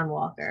with a John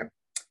Walker.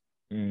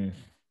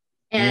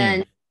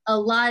 And a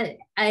lot,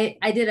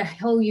 I did a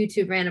whole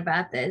YouTube rant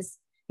about this,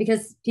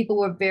 because people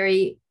were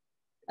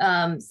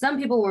some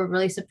people were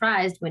really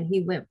surprised when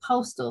he went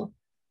postal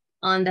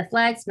on the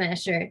Flag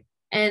Smasher.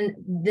 And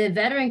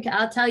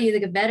I'll tell you,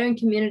 the veteran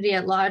community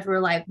at large were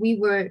like,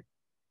 the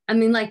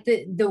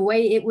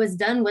way it was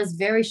done was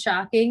very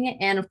shocking.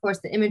 And of course,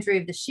 the imagery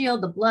of the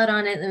shield, the blood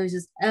on it was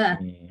just,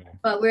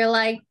 But we're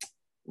like,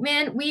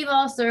 man, we've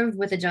all served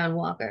with a John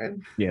Walker.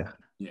 Yeah.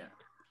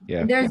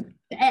 There's,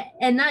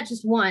 and not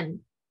just one.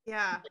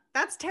 Yeah,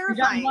 that's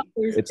terrifying.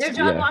 There's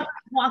John Walkers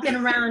walking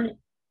around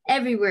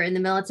everywhere in the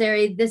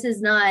military. This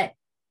is not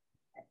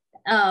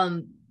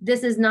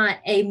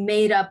a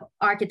made up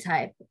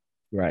archetype.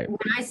 Right. When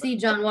I see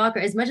John Walker,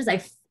 as much as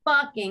I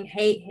fucking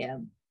hate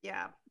him,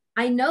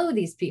 I know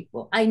these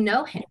people. I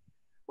know him.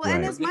 Well,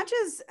 and as much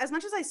as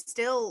I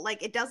still,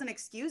 like, it doesn't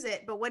excuse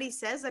it, but what he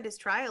says at his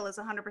trial is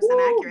 100%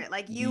 accurate.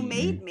 Like, you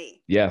made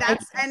me. Yeah.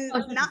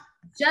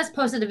 Just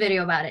posted a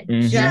video about it.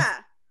 I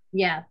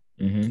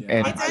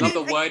love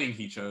the wording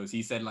he chose.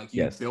 He said, like,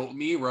 you built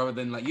me, rather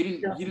than like, you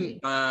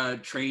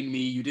didn't train me,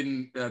 you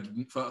didn't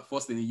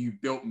force me, you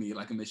built me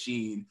like a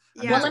machine.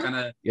 He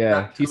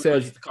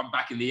says to come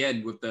back in the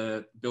end with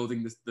the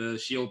building the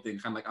shield thing,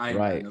 kind of like Iron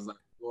Man. I was like,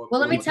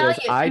 well, let me tell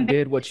you, I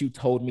did what you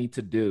told me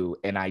to do,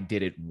 and I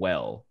did it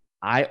well.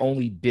 I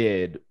only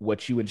did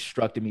what you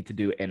instructed me to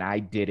do, and I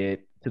did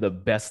it to the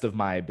best of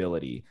my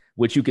ability,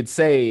 which you could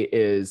say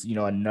is, you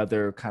know,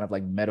 another kind of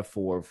like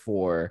metaphor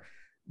for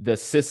the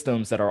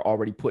systems that are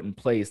already put in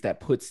place that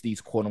puts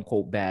these quote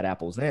unquote bad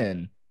apples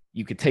in.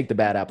 You could take the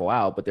bad apple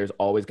out, but there's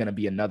always going to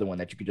be another one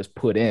that you could just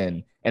put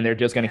in, and they're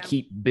just going to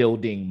keep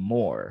building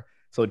more.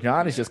 So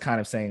John is just kind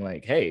of saying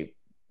like, hey,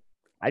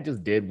 I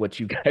just did what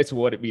you guys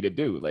wanted me to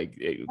do. Like,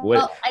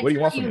 Well, what do you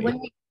want from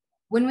me?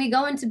 When we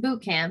go into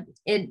boot camp,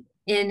 and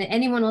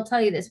anyone will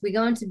tell you this, we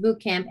go into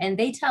boot camp and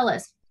they tell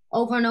us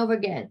over and over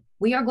again,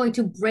 we are going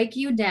to break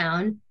you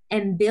down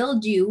and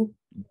build you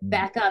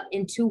back up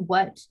into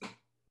what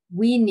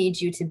we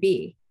need you to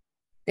be.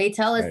 They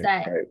tell us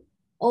that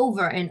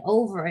over and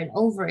over and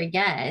over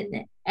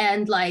again.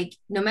 And like,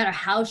 no matter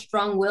how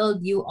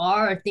strong-willed you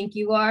are or think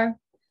you are,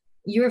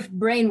 you're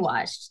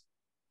brainwashed.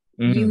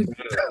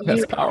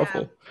 That's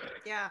powerful.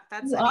 Yeah,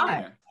 that's you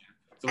are.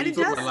 So when you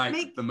talk about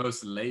like the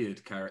most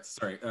layered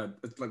character,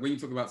 like when you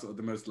talk about sort of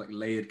the most like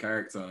layered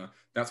character,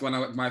 that's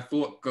when my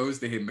thought goes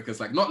to him, because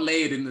like not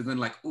layered in then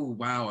like, oh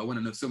wow, I want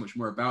to know so much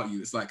more about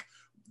you. It's like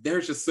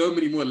there's just so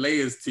many more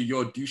layers to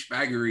your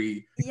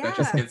douchebaggery that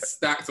just get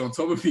stacked on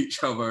top of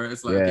each other.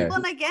 It's like, okay, well,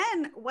 and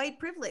again, white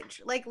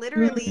privilege. Like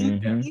literally,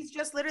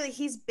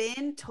 he's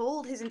been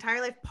told his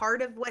entire life,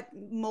 part of what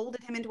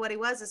molded him into what he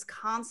was is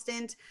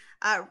constant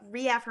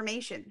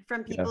reaffirmation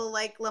from people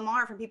like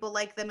Lamar, from people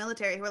like the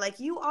military, who are like,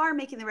 you are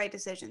making the right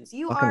decisions.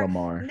 You are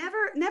Lamar.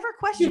 never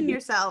question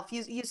yourself.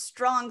 You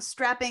strong,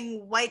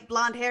 strapping, white,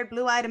 blonde-haired,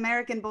 blue-eyed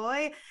American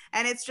boy.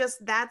 And it's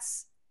just,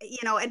 that's, you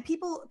know, and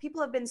people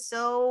have been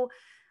so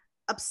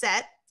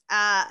upset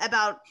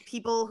about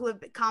people who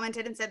have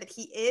commented and said that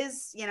he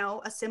is, you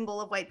know, a symbol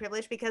of white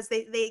privilege, because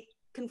they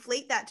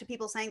conflate that to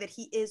people saying that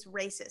he is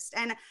racist.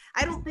 And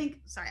I don't think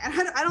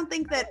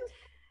that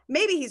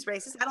maybe he's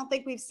racist. I don't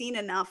think we've seen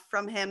enough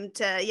from him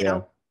to, you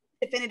know,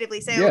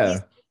 definitively say, oh,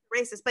 he's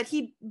racist. But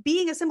he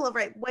being a symbol of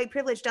white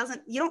privilege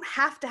you don't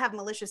have to have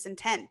malicious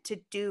intent to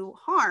do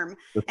harm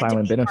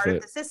and to be part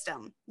of the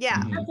system.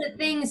 Yeah. That's the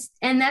things,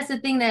 and that's the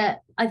thing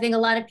that I think a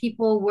lot of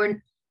people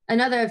were,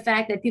 another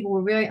fact that people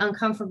were very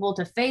uncomfortable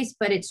to face,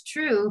 but it's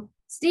true.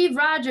 Steve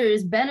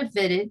Rogers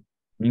benefited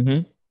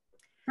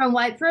from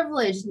white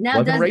privilege. Now,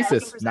 wasn't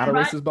racist, not a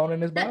racist bone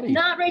in his body.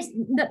 Not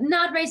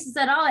racist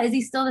at all. Is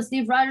he still the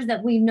Steve Rogers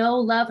that we know,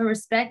 love, and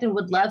respect and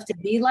would love to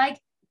be like?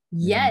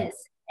 Yes.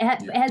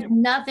 It has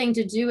nothing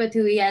to do with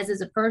who he is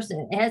as a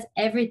person. It has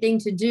everything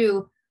to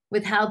do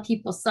with how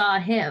people saw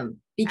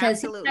him.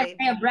 Because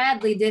Maria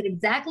Bradley did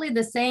exactly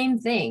the same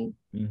thing.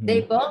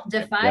 They both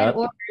defied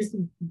orders,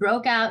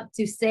 broke out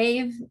to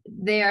save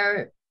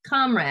their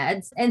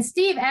comrades. And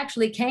Steve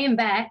actually came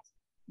back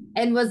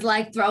and was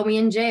like, throw me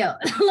in jail.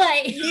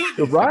 Like,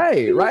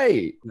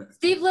 right.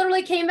 Steve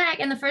literally came back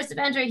in the first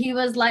Avenger. He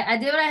was like, I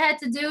did what I had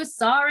to do.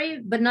 Sorry,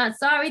 but not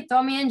sorry.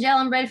 Throw me in jail.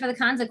 I'm ready for the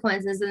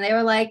consequences. And they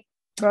were like,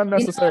 not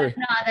necessary.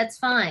 No, that's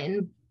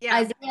fine. Yeah.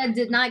 Isaiah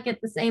did not get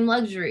the same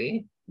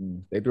luxury.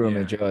 They threw him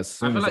in jail as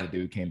soon as the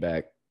dude came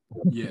back.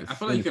 Yeah, I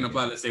feel like you can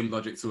apply the same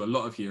logic to a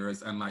lot of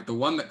heroes, and like the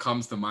one that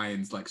comes to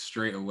mind like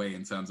straight away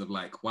in terms of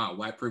like, wow,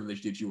 white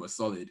privilege did you a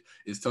solid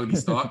is Tony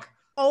Stark.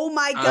 Oh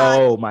my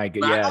god!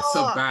 Back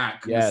to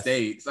back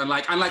mistakes, and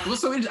like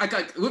what's so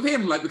interesting, with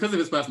him, like because of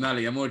his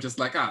personality, I'm more just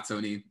like,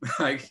 Tony,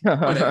 like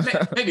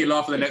make me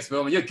laugh for the next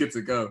film, and you're good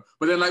to go.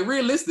 But then, like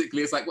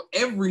realistically, it's like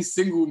every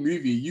single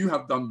movie you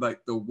have done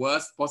like the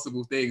worst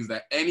possible things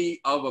that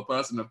any other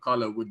person of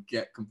color would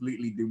get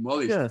completely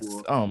demolished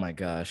for. Oh my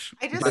gosh!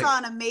 I just saw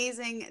an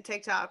amazing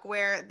TikTok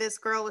where this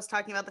girl was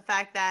talking about the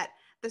fact that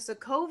the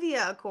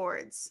Sokovia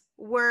Accords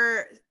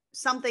were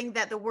something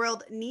that the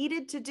world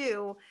needed to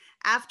do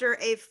after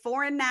a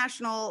foreign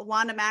national,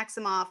 Wanda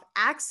Maximoff,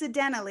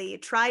 accidentally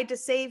tried to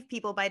save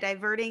people by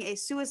diverting a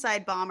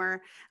suicide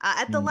bomber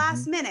at the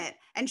last minute.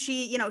 And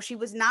she, you know, she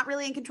was not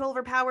really in control of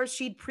her powers.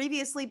 She'd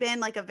previously been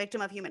like a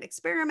victim of human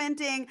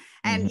experimenting.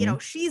 And, you know,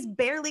 she's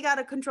barely got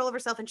a control of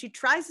herself. And she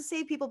tries to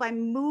save people by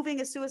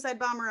moving a suicide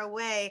bomber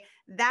away.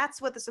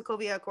 That's what the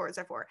Sokovia Accords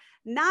are for.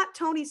 Not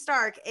Tony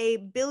Stark, a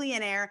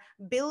billionaire,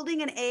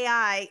 building an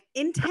AI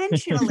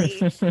intentionally.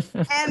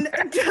 And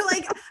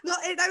like,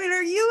 I mean,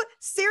 are you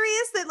serious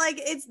that like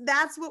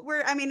that's what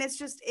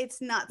it's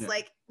nuts.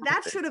 Like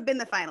that should have been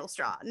the final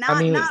straw,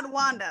 not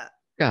Wanda.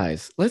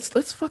 Guys, let's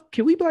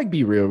can we like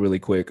be real really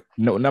quick?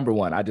 No, number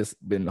one, I just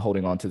been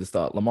holding on to this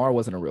thought. Lamar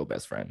wasn't a real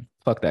best friend.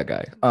 Fuck that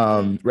guy.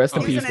 Rest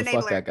in peace, but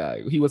fuck that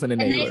guy. He was an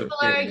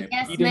enabler.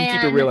 He didn't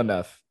keep it real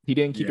enough. He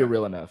didn't keep it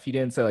real enough. He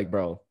didn't say like,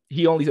 bro,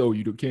 he only said, oh,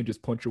 you can't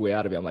just punch your way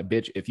out of it. I'm like,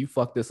 bitch, if you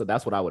fuck this up,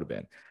 that's what I would have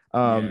been.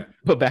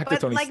 But back to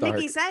Tony Stark. Like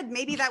Nikki said,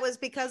 maybe that was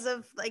because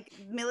of like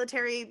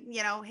military,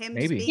 you know, him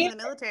just being in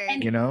the military.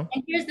 And, you know,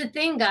 and here's the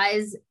thing,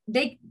 guys,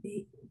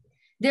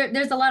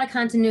 there's a lot of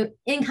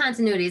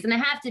incontinuities, and it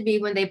have to be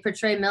when they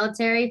portray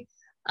military.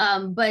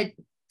 But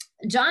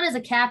John is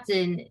a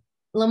captain.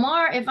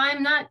 Lamar, if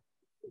I'm not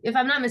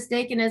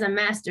mistaken, is a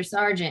master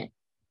sergeant.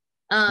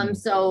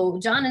 So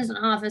John is an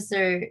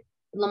officer.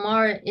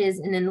 Lamar is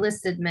an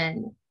enlisted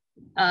man.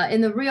 In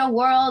the real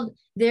world,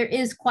 there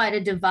is quite a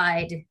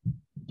divide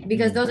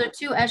because those are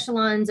two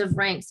echelons of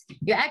ranks.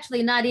 You're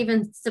actually not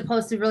even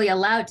supposed to really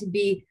allowed to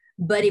be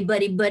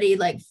buddy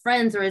like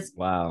friends, or it's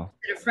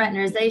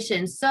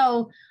fraternization.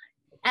 So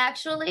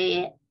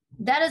actually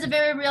that is a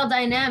very real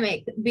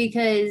dynamic,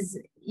 because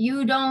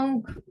you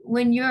don't,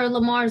 when you're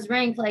Lamar's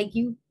rank, like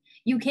you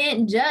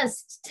can't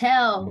just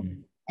tell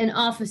an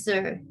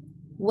officer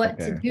what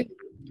to do.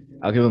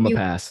 I'll give him a You-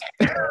 pass.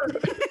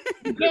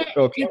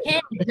 You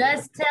can't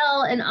just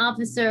tell an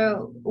officer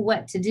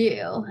what to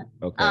do.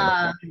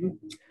 Okay.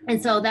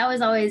 And so that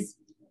was always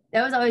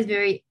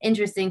very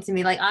interesting to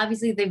me. Like,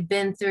 obviously they've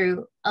been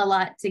through a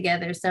lot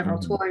together, several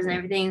tours and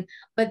everything,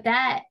 but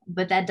that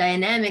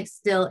dynamic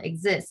still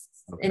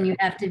exists. And you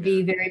have to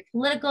be very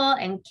political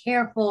and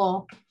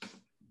careful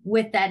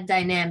with that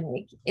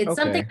dynamic. It's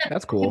something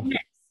that's cool.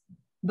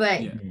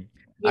 But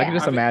I can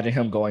just imagine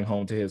him going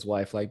home to his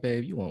wife like,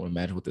 babe, you won't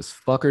imagine what this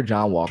fucker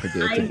John Walker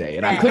did today.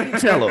 And I couldn't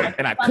tell him.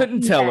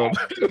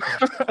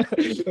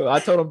 I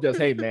told him just,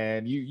 hey,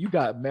 man, you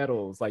got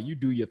medals. Like, you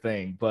do your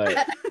thing. But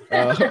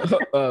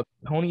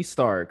Tony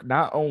Stark,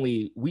 not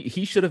only,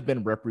 he should have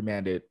been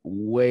reprimanded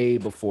way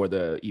before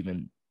the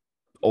even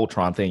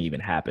Ultron thing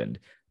even happened.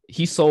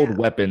 He sold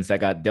weapons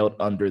that got dealt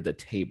under the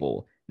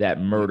table that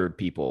murdered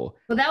people.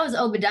 Well, that was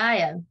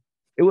Obadiah.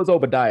 It was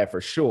Obadiah for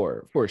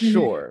sure.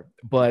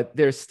 But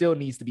there still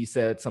needs to be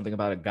said something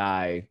about a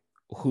guy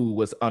who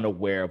was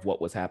unaware of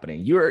what was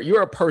happening.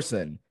 You're a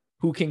person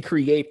who can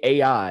create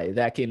AI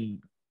that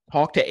can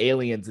talk to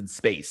aliens in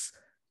space,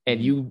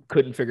 and you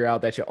couldn't figure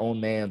out that your own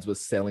man's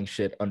was selling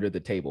shit under the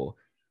table.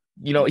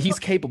 You know, he's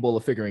capable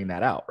of figuring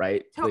that out,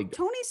 right? Tony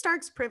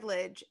Stark's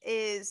privilege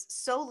is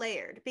so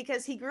layered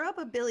because he grew up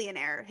a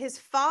billionaire. His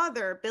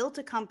father built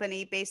a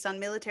company based on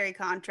military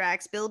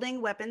contracts, building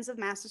weapons of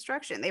mass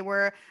destruction. They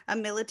were a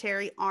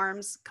military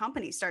arms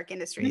company, Stark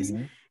Industries.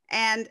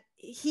 And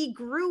he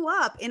grew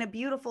up in a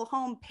beautiful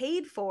home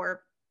paid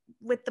for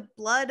with the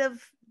blood of,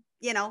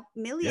 you know,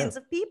 millions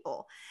of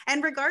people.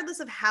 And regardless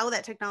of how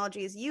that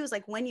technology is used,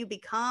 like when you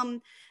become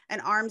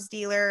an arms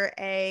dealer,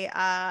 a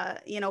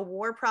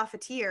war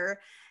profiteer,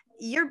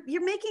 you're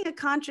making a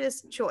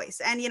conscious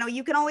choice. And, you know,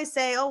 you can always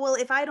say, oh, well,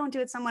 if I don't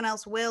do it, someone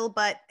else will,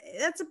 but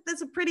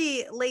that's a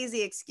pretty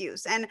lazy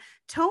excuse. And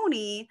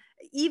Tony,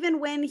 even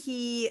when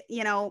he,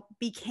 you know,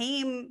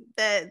 became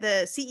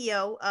the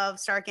CEO of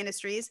Stark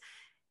Industries,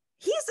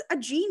 he's a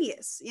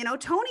genius. You know,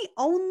 Tony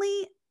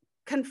only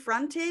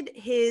confronted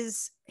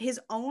his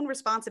own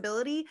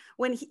responsibility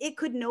when it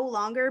could no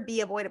longer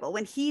be avoidable,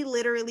 when he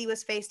literally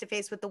was face to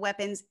face with the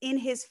weapons in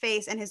his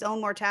face and his own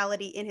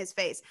mortality in his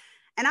face.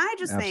 And I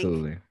just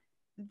think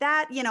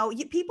that, you know,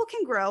 people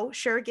can grow,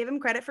 sure, give him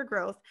credit for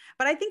growth,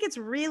 but I think it's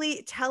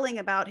really telling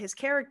about his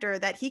character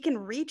that he can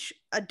reach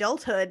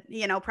adulthood,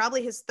 you know,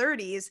 probably his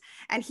 30s,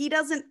 and he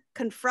doesn't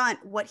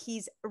confront what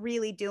he's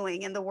really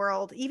doing in the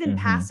world, even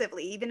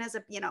passively, even as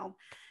a, you know,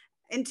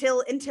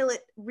 until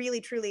it really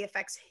truly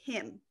affects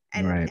him.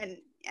 And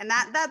and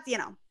that's, you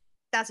know,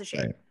 that's a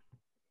shame.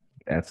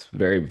 That's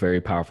very, very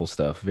powerful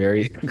stuff.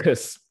 Very,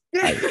 because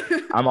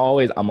I'm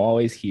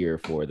always here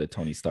for the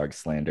Tony Stark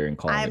slander and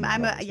calling.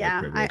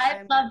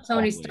 I love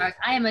Tony Stark.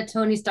 I am a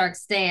Tony Stark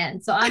stan.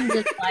 So I'm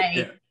just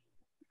like,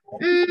 well,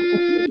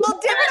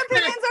 different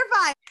opinions are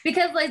fine.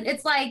 Because like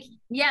it's like,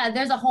 yeah,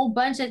 there's a whole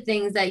bunch of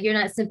things that you're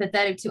not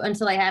sympathetic to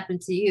until they happen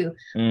to you.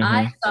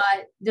 I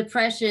thought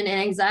depression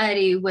and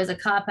anxiety was a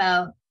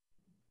cop-out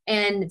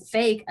and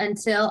fake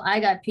until I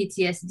got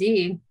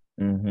PTSD.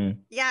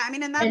 Yeah, I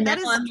mean, and that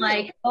is I'm true.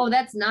 like, oh,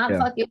 that's not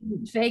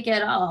fucking fake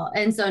at all.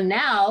 And so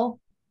now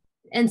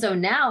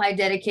I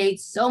dedicate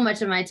so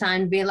much of my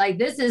time to being like,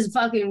 this is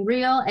fucking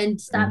real,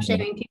 and stop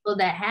shaming people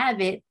that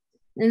have it.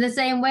 In the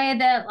same way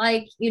that,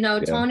 like, you know,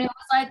 Tony was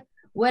like,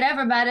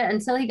 whatever about it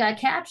until he got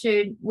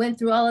captured, went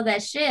through all of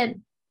that shit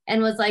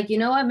and was like, you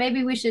know what,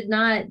 maybe we should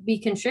not be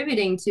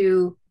contributing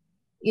to,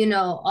 you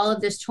know, all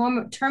of this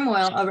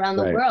turmoil around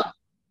the world,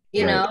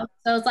 you know?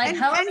 So it's like,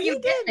 however you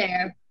get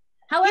there.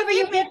 He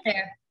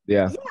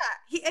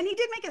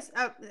did make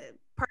a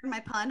pardon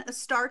my pun, a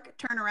Stark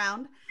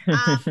turnaround.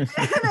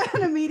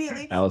 And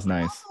immediately. That was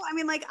nice. Also, I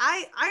mean, like,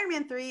 Iron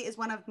Man 3 is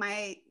one of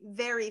my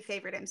very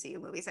favorite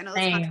MCU movies. I know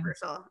that's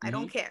controversial. I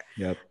don't care.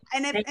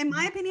 And in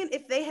my opinion,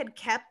 if they had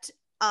kept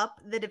up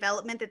the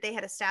development that they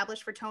had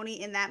established for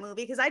Tony in that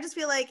movie, because I just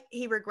feel like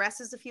he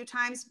regresses a few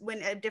times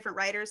when different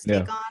writers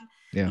take on.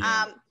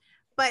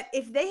 But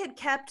if they had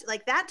kept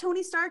like that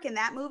Tony Stark in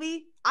that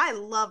movie, I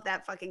love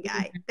that fucking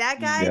guy. That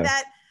guy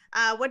that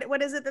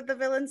what is it that the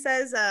villain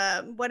says?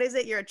 What is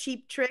it? You're a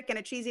cheap trick and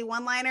a cheesy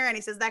one-liner, and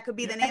he says that could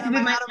be the name of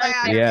my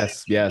autobiography.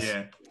 Yes.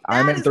 Yeah.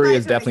 Iron Man 3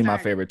 is definitely my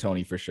favorite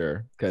Tony for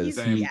sure. Because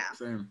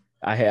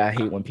I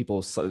hate when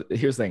people.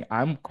 Here's the thing: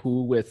 I'm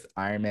cool with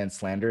Iron Man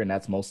slander, and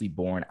that's mostly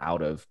born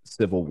out of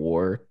Civil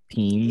War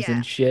teams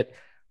and shit.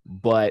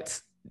 But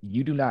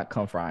you do not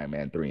come for Iron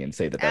Man 3 and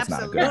say that that's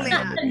not a good Iron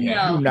Man movie.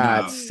 Do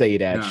not say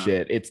that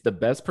shit. It's the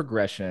best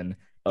progression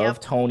of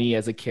Tony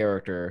as a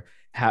character.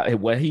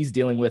 What he's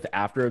dealing with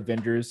after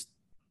Avengers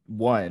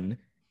 1.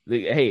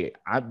 Hey,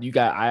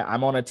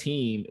 I'm on a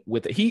team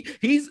with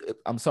he's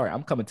I'm sorry,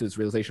 I'm coming to this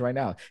realization right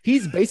now.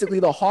 He's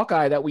basically the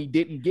Hawkeye that we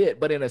didn't get,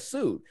 but in a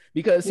suit,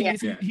 because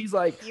he's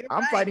like,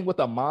 I'm fighting with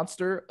a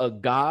monster, a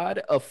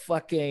god, a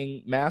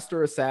fucking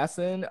master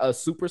assassin, a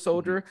super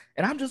soldier,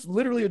 and I'm just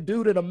literally a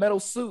dude in a metal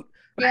suit.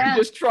 I'm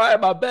just trying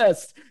my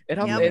best,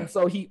 and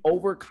so he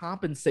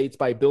overcompensates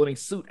by building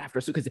suit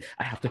after suit because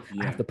I have to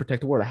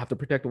protect the world. I have to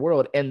protect the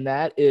world, and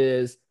that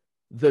is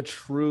the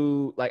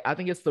true, like, I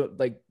think it's the,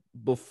 like,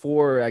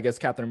 before, I guess,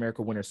 Captain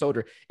America Winter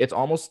Soldier, it's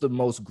almost the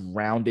most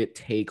grounded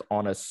take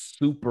on a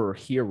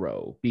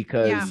superhero,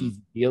 because he's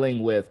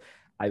dealing with,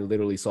 I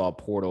literally saw a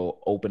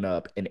portal open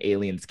up and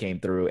aliens came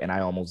through and I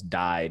almost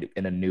died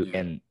in a new,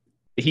 and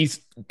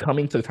he's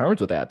coming to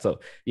terms with that. So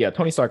yeah,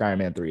 Tony Stark Iron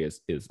Man 3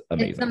 is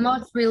amazing. It's the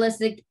most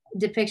realistic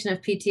depiction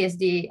of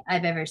PTSD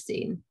I've ever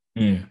seen.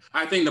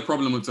 I think the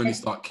problem with Tony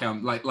Stark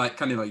like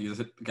kind of like you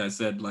guys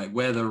said, like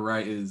where the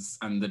writers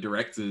and the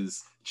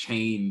directors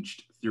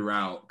changed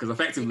throughout, because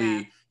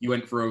effectively you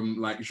went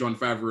from like Jon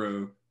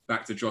Favreau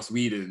back to Joss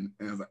Whedon,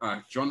 and I was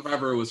like, Jon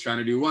Favreau was trying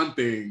to do one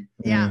thing,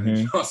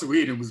 Joss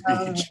Whedon was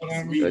being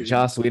Joss Whedon.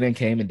 Joss Whedon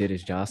came and did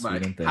his Joss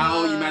Whedon thing.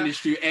 How you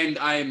managed to end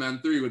Iron Man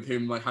 3 with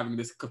him like having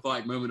this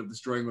cathartic moment of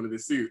destroying all of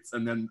his suits,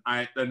 and then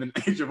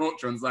Age of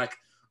Ultron's like,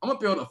 I'm gonna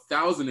build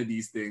 1,000 of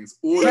these things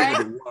all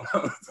over the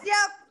world.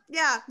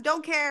 Yeah,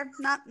 don't care.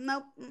 Not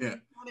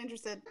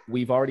interested.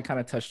 We've already kind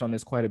of touched on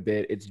this quite a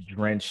bit. It's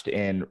drenched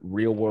in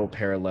real world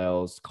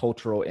parallels,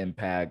 cultural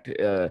impact.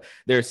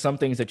 There's some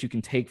things that you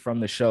can take from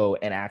the show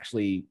and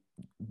actually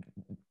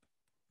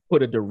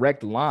put a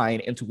direct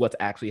line into what's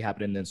actually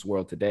happening in this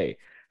world today.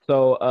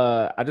 So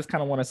I just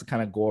kind of want us to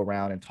kind of go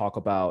around and talk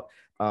about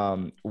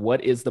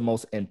what is the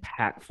most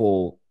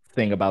impactful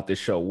thing about this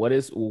show. What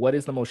is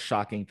the most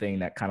shocking thing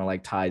that kind of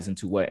like ties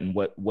into what, and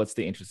what's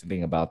the interesting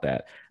thing about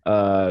that?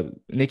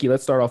 Nikki,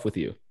 let's start off with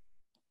you.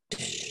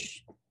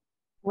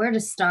 Where to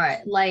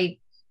start? Like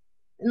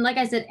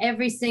I said,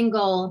 every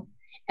single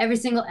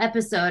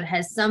episode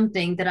has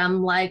something that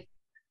I'm like,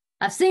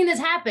 I've seen this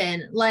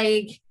happen.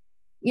 Like,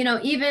 you know,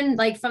 even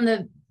like from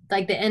the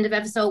end of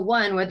episode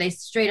 1, where they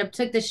straight up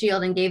took the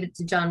shield and gave it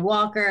to John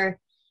Walker.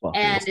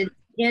 And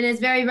it is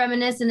very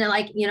reminiscent of,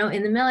 like, you know,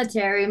 in the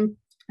military,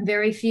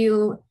 very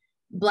few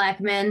Black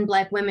men,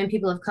 Black women,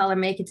 people of color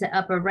make it to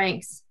upper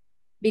ranks,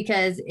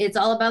 because it's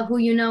all about who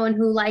you know and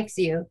who likes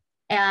you.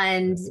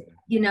 And,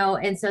 you know,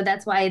 and so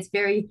that's why it's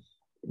very,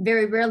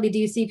 very rarely do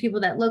you see people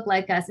that look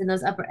like us in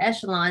those upper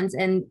echelons.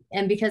 And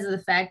because of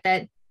the fact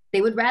that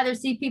they would rather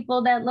see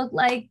people that look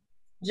like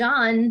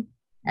John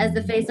as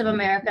the face of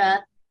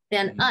America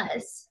than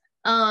us.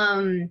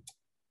 You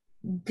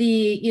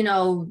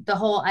know, the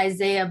whole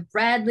Isaiah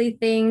Bradley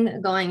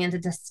thing, going into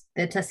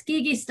the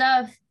Tuskegee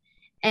stuff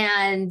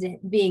and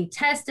being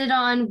tested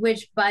on,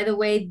 which, by the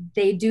way,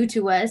 they do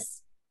to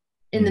us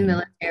in the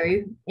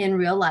military in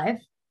real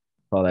life.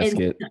 Oh, that's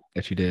good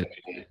that you did.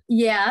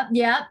 Yeah,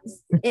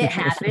 it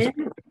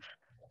happened.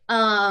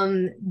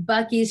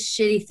 Bucky's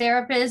shitty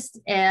therapist,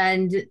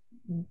 and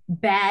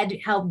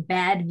how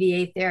bad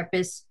VA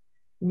therapists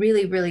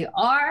really, really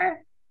are.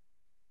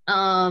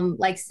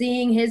 Like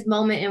seeing his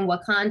moment in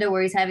Wakanda,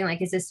 where he's having like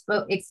his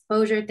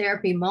exposure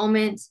therapy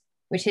moment,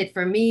 which hit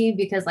for me,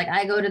 because like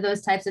I go to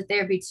those types of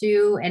therapy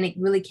too, and it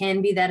really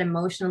can be that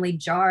emotionally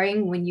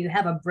jarring when you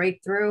have a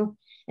breakthrough.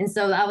 And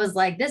so I was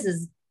like,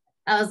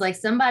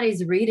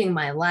 somebody's reading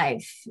my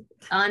life.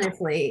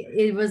 Honestly,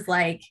 it was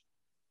like,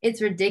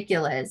 it's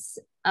ridiculous.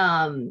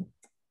 But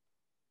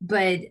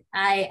and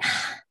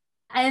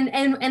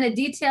a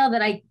detail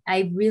that I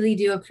really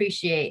do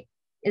appreciate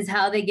is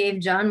how they gave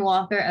John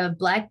Walker a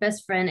Black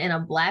best friend and a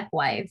Black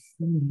wife,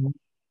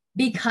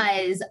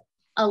 because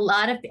a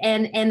lot of,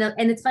 and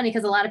it's funny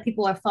because a lot of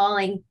people are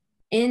falling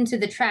into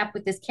the trap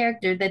with this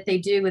character that they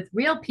do with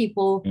real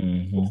people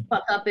who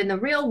fuck up in the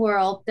real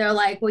world. They're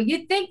like, well,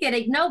 you think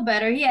you know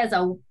better, he has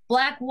a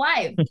Black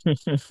wife.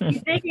 You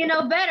think you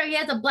know better, he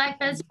has a Black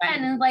best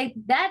friend. And like,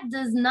 that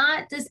does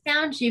not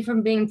discount you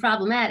from being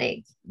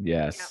problematic.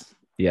 Yes,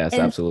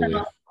 absolutely.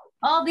 So,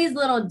 all these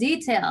little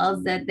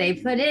details that they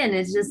put in,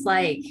 it's just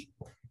like,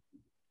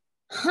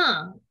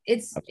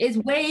 it's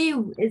way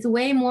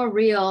more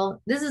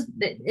real.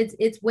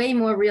 It's way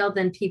more real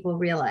than people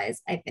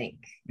realize, I think.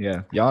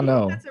 Yeah, y'all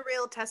know. That's a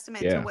real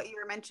testament to what you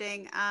were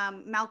mentioning.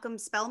 Malcolm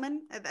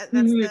Spellman.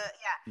 And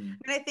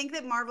I think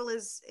that Marvel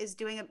is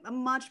doing a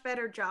much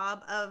better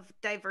job of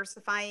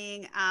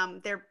diversifying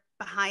their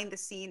behind the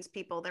scenes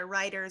people, their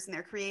writers and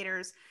their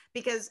creators,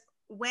 because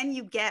when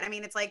you get, I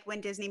mean, it's like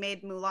when Disney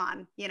made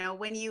Mulan, you know,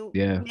 when you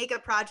make a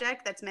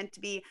project that's meant to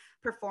be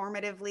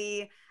performative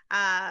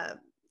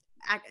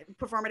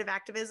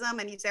activism,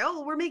 and you say,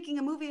 oh, we're making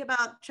a movie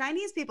about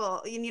Chinese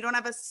people, and you don't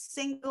have a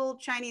single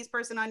Chinese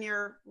person on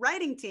your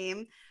writing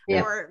team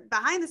or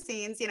behind the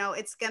scenes, you know,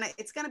 it's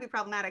gonna be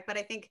problematic. But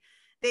I think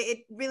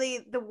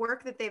the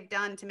work that they've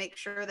done to make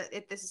sure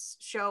that this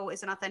show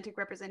is an authentic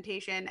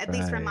representation, at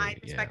least from my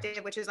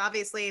perspective, which is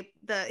obviously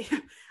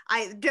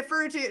I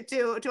defer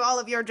to all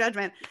of your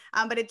judgment,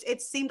 but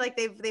it seemed like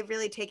they've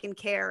really taken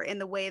care in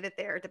the way that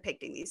they're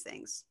depicting these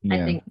things.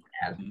 I think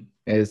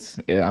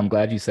I'm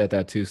glad you said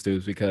that too,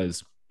 Stoops,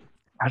 because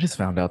I just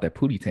found out that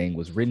Pootie Tang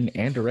was written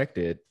and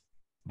directed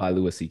by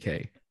Louis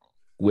C.K.,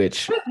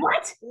 which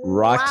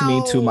rocked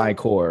me to my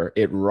core.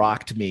 It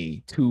rocked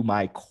me to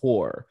my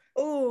core.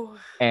 Oh,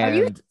 are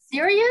you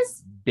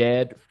serious?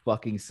 Dead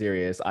fucking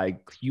serious. I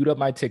queued up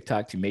my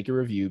TikTok to make a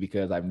review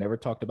because I've never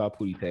talked about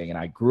Pootie Tang, and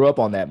I grew up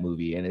on that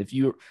movie. And if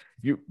you're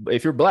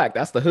Black,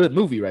 that's the hood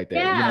movie right there.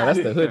 You know,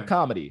 that's the hood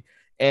comedy.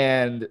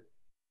 And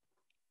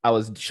I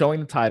was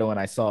showing the title and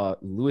I saw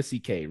Louis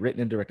C.K.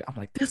 written and directed. I'm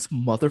like, this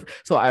mother.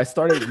 So I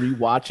started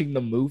rewatching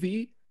the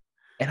movie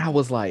and I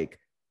was like,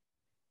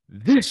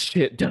 this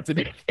shit doesn't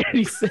make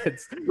any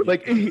sense.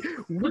 Like,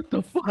 what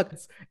the fuck?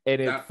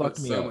 And it that fucked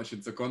puts me so up. much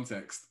into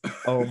context.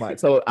 Oh my.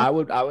 So I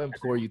would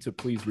implore you to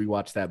please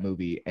rewatch that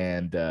movie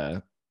and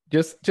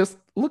just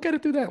look at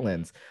it through that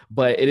lens.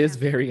 But it is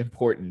very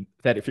important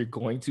that if you're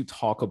going to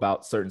talk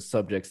about certain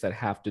subjects that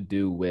have to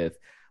do with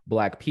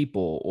Black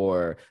people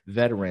or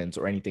veterans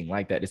or anything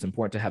like that, it's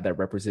important to have that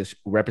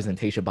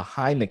representation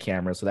behind the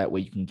camera so that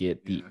way you can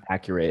get the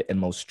accurate and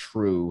most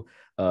true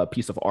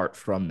piece of art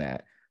from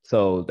that.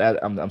 So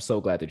that I'm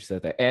so glad that you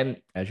said that. And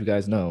as you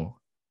guys know,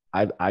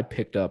 I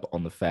picked up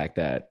on the fact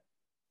that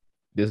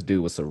this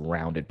dude was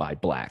surrounded by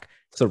black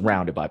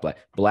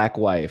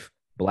wife,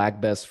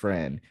 black best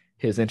friend.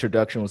 His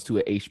introduction was to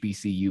a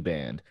HBCU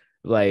band.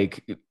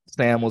 Like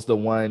Sam was the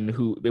one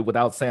who,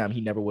 without Sam,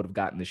 he never would have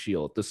gotten the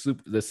shield.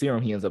 The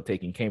serum he ends up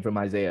taking came from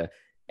Isaiah.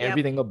 Yep.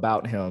 Everything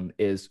about him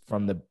is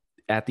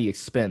at the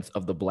expense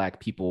of the Black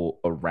people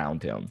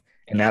around him.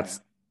 And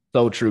that's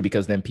so true,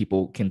 because then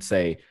people can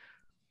say,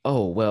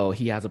 oh, well,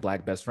 he has a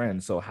Black best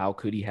friend, so how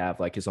could he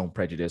have like his own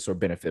prejudice or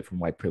benefit from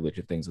white privilege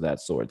and things of that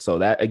sort? So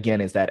that,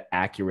 again, is that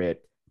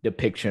accurate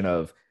depiction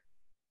of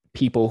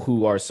people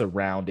who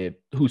surround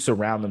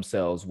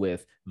themselves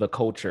with the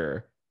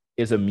culture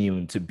is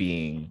immune to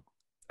being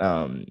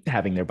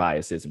having their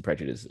biases and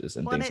prejudices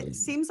and things. And it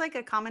seems like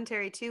a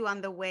commentary too on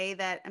the way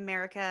that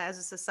America as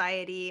a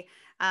society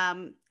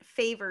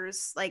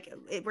favors, like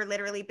we're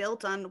literally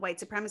built on white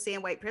supremacy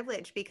and white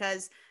privilege,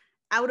 because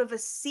out of a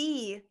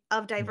sea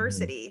of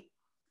diversity,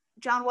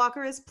 John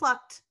Walker is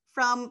plucked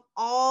from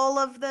all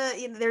of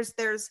the,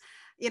 there's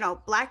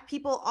Black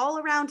people all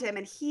around him,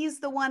 and he's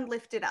the one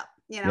lifted up.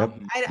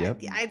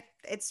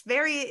 It's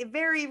very,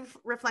 very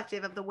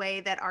reflective of the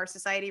way that our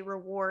society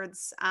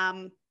rewards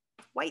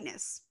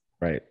whiteness.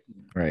 Right.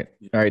 All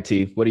right,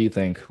 T, what do you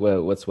think?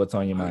 What's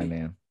on your mind,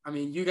 man? I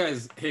mean, you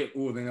guys hit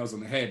all the nails on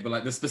the head, but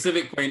like the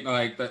specific point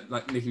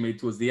that Nikki made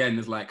towards the end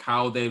is like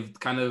how they've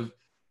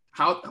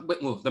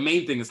the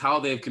main thing is how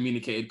they've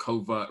communicated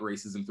covert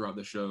racism throughout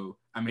the show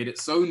and made it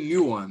so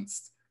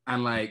nuanced.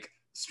 And like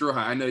Straw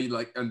Hat, I know you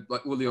like, and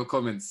like all your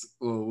comments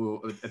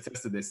will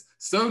attest to this,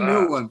 so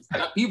nuanced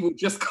that people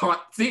just can't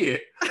see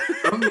it.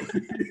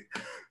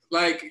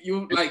 Like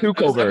you, like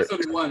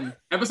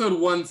episode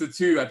 1 to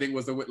 2, I think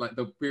was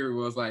the period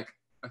where I was like,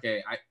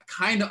 okay, I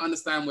kind of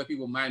understand where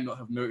people might not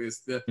have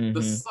noticed the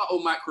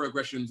subtle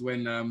microaggressions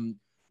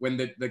when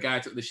the guy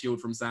took the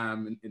shield from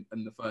Sam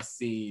in the first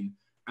scene.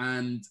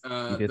 And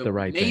he did the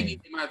right thing. He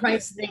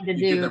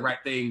did the right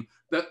thing.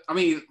 I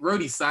mean,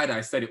 Rhodey's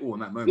side-eye said it all in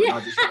that moment. Yeah. I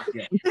was just like,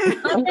 yeah.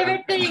 My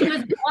favorite thing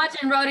was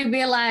watching Rhodey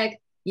be like,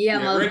 he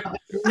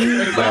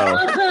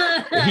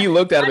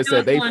looked at him and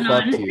said, they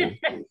fucked you.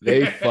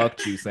 They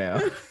fucked you,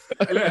 Sam.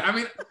 I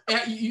mean,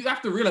 you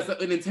have to realize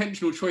that an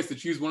intentional choice to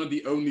choose one of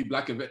the only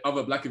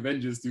other Black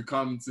Avengers to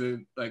come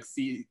to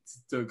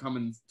come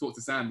and talk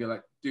to Sam, be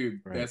like, dude,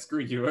 they're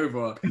screwing you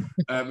over.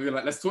 We're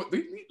like, let's talk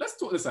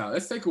this out.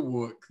 Let's take a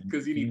walk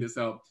because you need this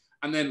help.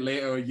 And then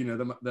later,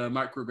 the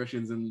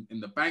microaggressions in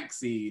the bank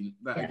scene,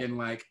 that again,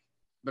 like,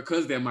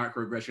 because they're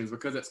microaggressions,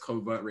 because it's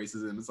covert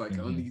racism, it's like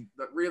only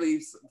really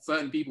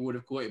certain people would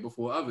have caught it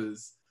before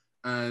others.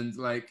 And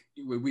like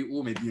we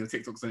all made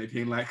TikToks on it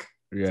being like,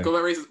 it's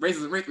covert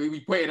racism. We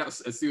pointed out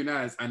as soon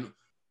as, and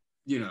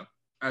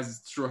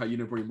as Straw Hat,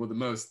 probably more than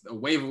most, a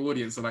wave of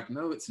audience are like,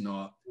 no, it's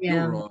not. Yeah.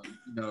 You're wrong.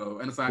 No,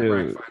 and it's like,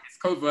 right, fine, it's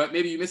covert.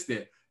 Maybe you missed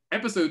it.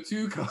 Episode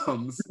 2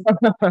 comes,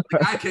 the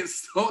guy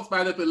gets stopped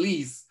by the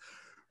police.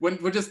 When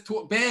we're just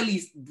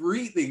barely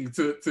breathing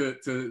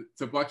to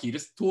Bucky,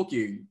 just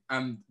talking,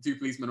 and 2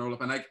 policemen roll up,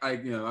 and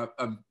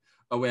I'm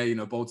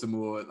aware,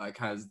 Baltimore like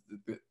has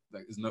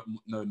is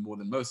known more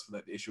than most for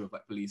the issue of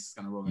like police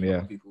kind of rolling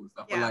up on people and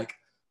stuff. But like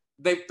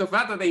the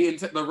fact that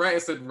the writer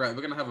said, right,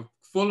 we're gonna have a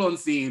full-on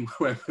scene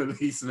where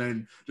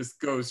policemen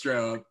just go straight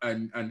up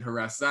and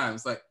harass Sam.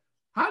 It's like,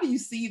 how do you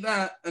see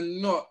that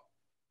and not?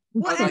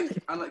 Well,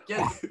 I'm like,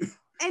 yeah.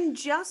 And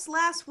just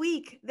last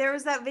week, there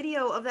was that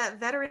video of that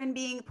veteran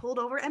being pulled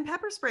over and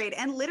pepper sprayed.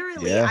 And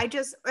literally,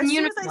 as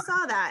soon as I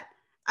saw that,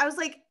 I was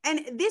like, and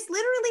this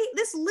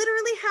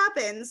literally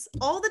happens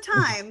all the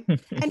time.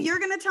 And you're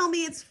going to tell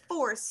me it's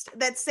forced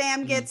that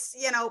Sam gets,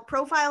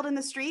 profiled in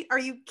the street? Are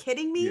you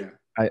kidding me? Yeah.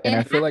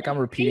 I feel like I'm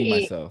repeating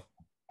myself.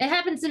 It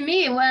happened to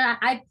me when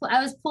I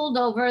was pulled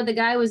over. The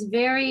guy was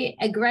very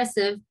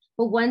aggressive,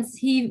 but once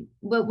he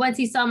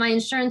saw my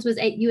insurance was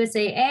at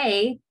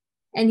USAA,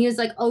 and he was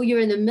like, oh, you're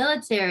in the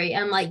military.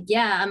 I'm like,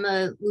 yeah, I'm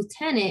a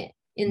lieutenant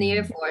in the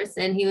Air Force.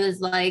 And he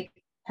was like,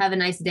 have a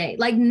nice day.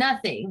 Like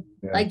nothing,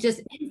 like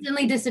just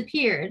instantly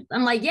disappeared.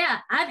 I'm like, yeah,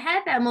 I've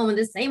had that moment,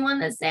 the same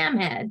one that Sam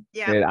had.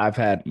 Yeah, I've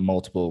had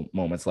multiple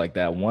moments like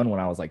that. One when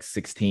I was like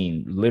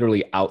 16,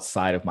 literally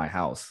outside of my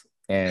house.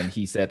 And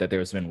he said that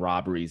there's been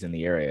robberies in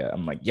the area.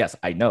 I'm like, yes,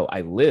 I know.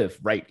 I live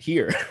right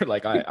here.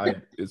 Like I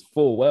it's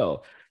full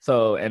well.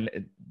 So,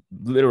 and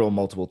literal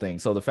multiple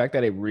things. So the fact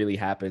that it really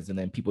happens and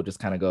then people just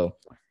kind of go,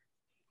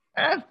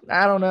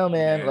 I don't know,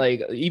 man. Yeah.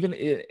 Like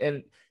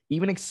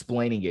even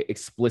explaining it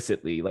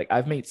explicitly. Like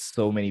I've made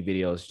so many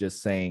videos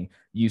just saying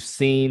you've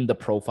seen the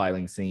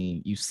profiling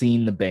scene, you've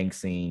seen the bank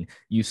scene,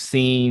 you've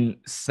seen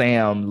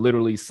Sam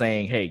literally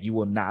saying, "Hey, you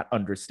will not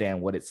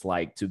understand what it's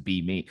like to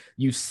be me."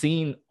 You've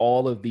seen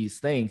all of these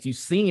things. You've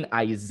seen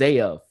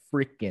Isaiah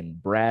freaking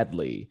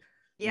Bradley,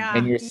 Yeah.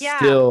 and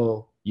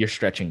you're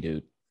stretching,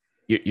 dude.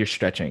 You're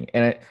stretching,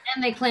 and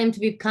And they claim to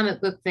be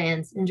comic book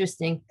fans.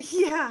 Interesting.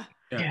 Yeah.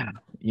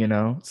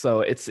 yeah,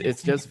 so it's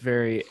just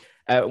very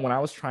when I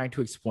was trying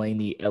to explain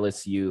the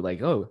LSU,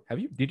 like, oh,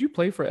 did you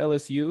play for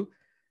LSU?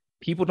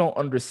 People don't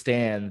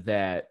understand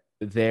that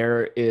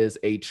there is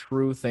a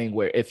true thing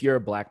where if you're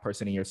a black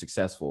person and you're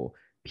successful,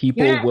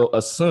 people will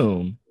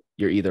assume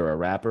you're either a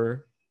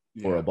rapper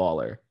or a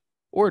baller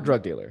or a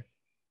drug dealer.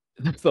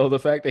 So the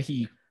fact that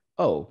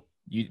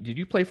did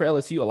you play for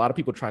LSU? A lot of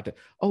people tried to,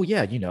 oh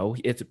yeah,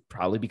 it's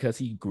probably because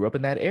he grew up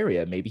in that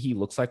area. Maybe he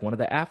looks like one of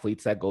the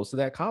athletes that goes to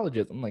that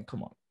colleges. I'm like,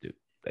 come on, dude.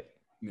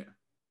 Yeah.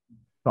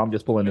 So I'm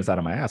just pulling this out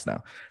of my ass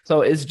now.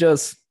 So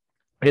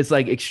it's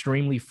like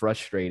extremely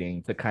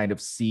frustrating to kind of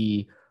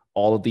see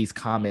all of these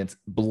comments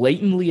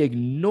blatantly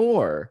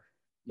ignore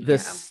the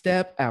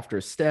step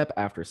after step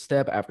after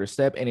step after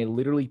step. And it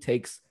literally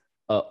takes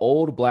an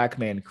old black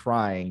man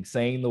crying,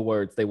 saying the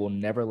words, "They will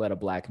never let a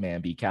black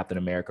man be Captain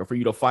America," for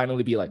you to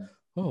finally be like,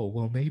 oh,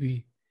 well,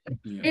 maybe.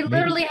 They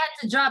literally had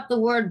to drop the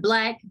word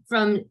black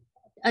from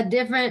a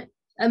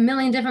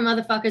million different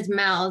motherfuckers'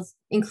 mouths,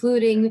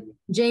 including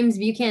James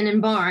Buchanan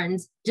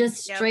Barnes,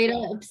 just straight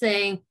up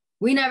saying,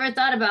 "We never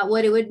thought about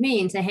what it would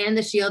mean to hand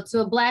the shield to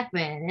a black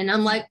man." And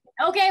I'm like,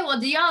 okay, well,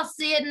 do y'all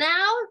see it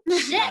now?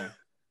 Shit.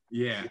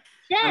 Yeah.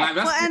 And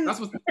like, that's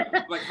what's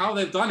like how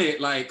they've done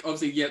it. Like,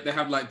 obviously, they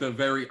have like the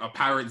very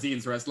apparent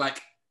scenes where it's like,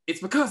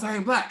 it's because I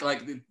am black.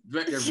 Like,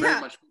 they're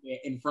very much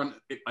in front,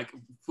 like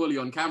fully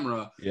on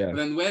camera. Yeah. But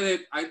then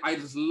I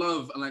just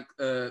love, and like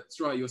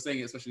Stuart, you were saying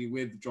it, especially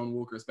with John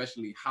Walker,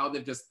 especially how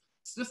they've just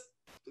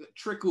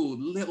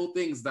trickled little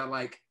things that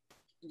like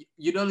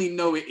you'd only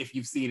know it if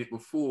you've seen it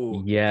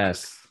before.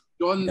 Yes.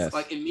 John's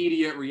like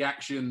immediate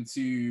reaction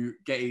to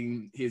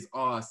getting his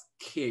ass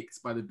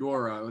kicked by the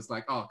Dora was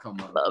like, oh,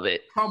 come on. Love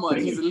it. Come on.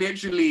 He's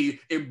literally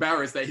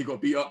embarrassed that he got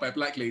beat up by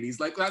black ladies.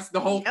 Like, that's the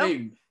whole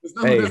thing. There's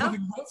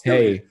nothing else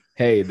to it.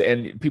 Hey,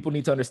 and people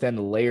need to understand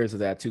the layers of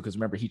that too, because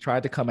remember, he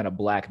tried to come at a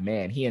black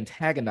man. He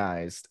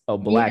antagonized a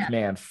black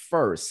man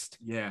first.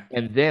 Yeah.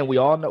 And then we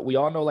all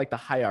know like the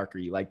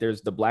hierarchy. Like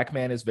there's the black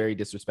man is very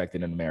disrespected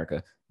in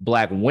America.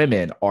 Black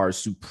women are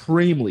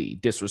supremely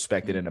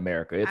disrespected in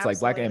America. It's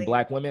Absolutely. like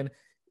black women,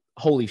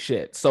 holy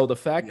shit. So the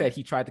fact that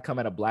he tried to come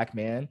at a black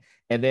man,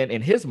 and then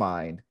in his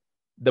mind,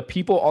 the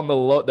people on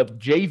the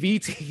JV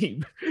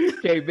team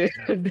came in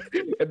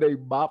and they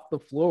mopped the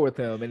floor with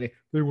him, and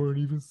they weren't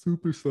even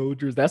super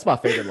soldiers. That's my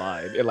favorite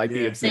line in like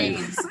the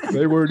MCU.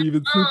 They weren't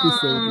even super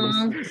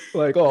soldiers.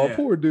 Like, oh,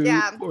 poor dude.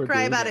 Yeah, poor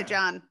cry dude. about it,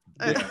 John.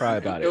 Cry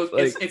about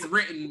it. It's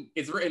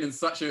written in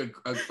such a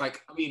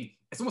like, I mean,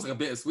 it's almost like a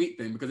bittersweet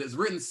thing because it's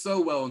written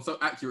so well and so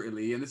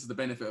accurately, and this is the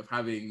benefit of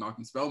having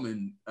Malcolm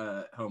Spellman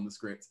helm the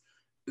script,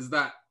 is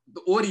that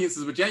the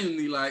audiences were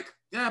genuinely like,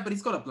 yeah, but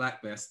he's got a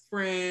black best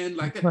friend.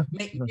 Like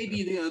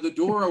maybe the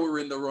Dora were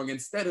in the wrong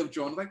instead of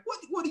John. Like,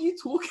 what are you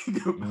talking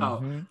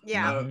about? Mm-hmm.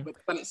 Yeah. But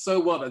done it so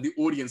well that the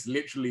audience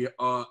literally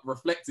are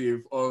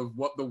reflective of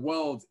what the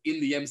world in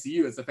the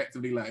MCU is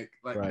effectively like.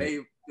 Like they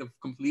have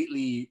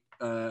completely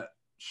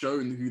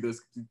shown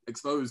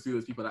exposed who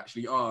those people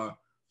actually are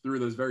through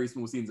those very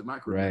small scenes of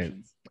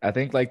microaggressions. I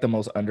think like the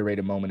most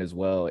underrated moment as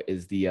well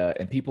is the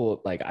and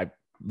people like I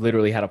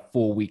literally had a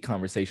full week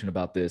conversation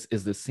about this,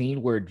 is the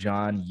scene where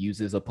John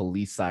uses a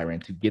police siren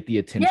to get the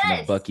attention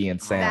of Bucky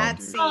and Sam.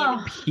 That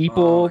scene.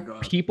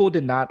 People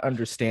did not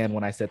understand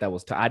when I said that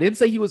was I didn't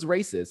say he was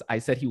racist. I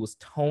said he was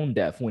tone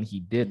deaf when he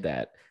did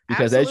that,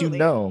 because as you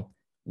know,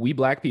 we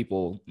black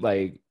people,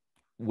 like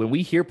when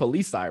we hear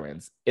police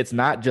sirens, it's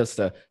not just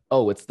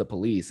it's the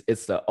police.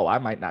 It's I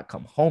might not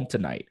come home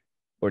tonight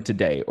or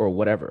today or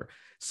whatever.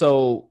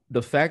 So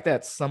the fact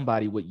that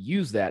somebody would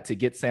use that to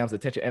get Sam's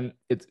attention,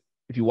 and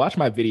if you watch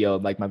my video,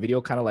 like my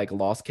video kind of like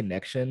lost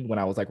connection when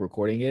I was like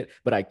recording it,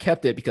 but I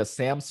kept it because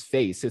Sam's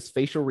face, his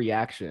facial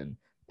reaction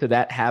to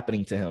that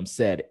happening to him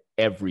said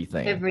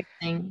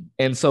everything.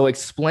 And so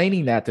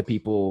explaining that to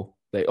people,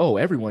 like, oh,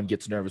 everyone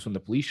gets nervous when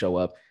the police show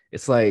up.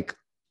 It's like,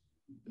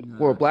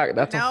 for a black,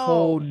 that's a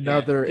whole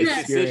nother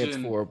experience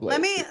for a black.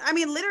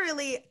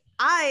 Literally,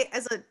 I,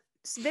 as a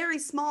very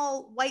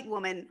small white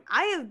woman,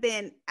 I have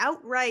been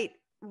outright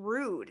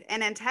rude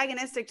and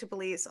antagonistic to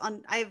police.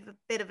 I have a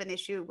bit of an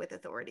issue with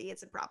authority.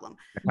 It's a problem.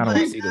 I kind of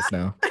want to see this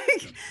now.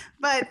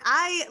 But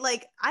I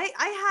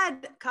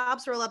had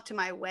cops roll up to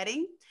my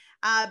wedding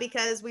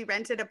because we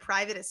rented a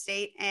private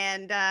estate,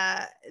 and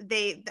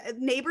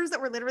neighbors that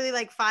were literally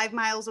like 5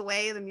 miles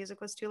away, the music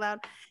was too loud.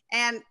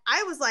 And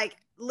I was like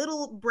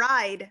little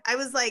bride. I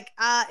was like,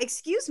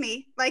 excuse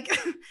me, like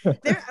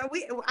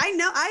I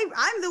know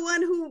I'm the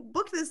one who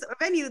booked this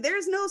venue.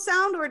 There's no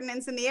sound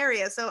ordinance in the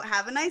area, so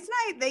have a nice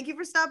night. Thank you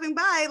for stopping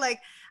by. Like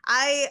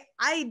I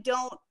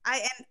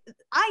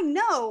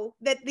know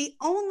that the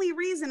only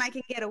reason I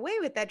can get away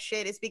with that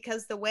shit is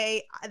because the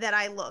way that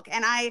I look.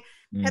 And I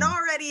had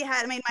already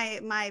had, I mean,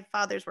 my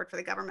father's worked for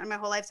the government my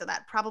whole life, so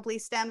that probably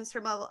stems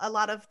from a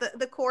lot of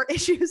the core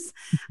issues.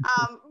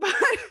 But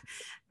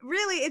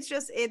really, it's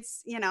just,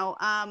 it's, you know,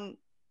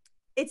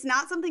 it's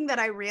not something that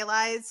I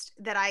realized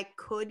that I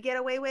could get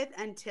away with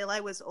until I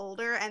was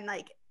older. And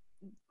like,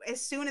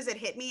 as soon as it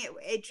hit me,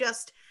 it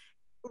just,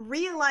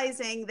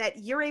 realizing that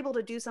you're able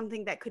to do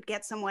something that could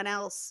get someone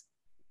else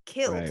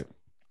killed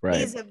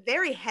is a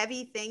very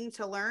heavy thing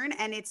to learn,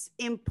 and it's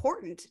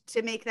important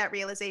to make that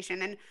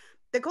realization. And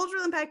the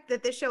cultural impact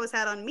that this show has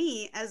had on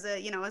me as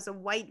a, you know, as a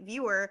white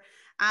viewer,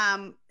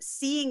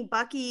 seeing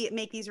Bucky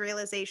make these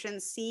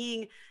realizations,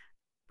 seeing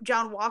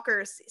John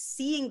Walker,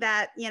 seeing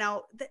that, you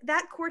know,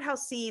 that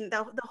courthouse scene,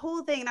 the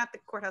whole thing, not the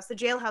courthouse, the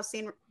jailhouse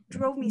scene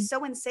drove me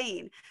so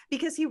insane,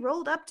 because he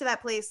rolled up to that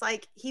place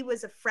like he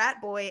was a frat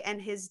boy and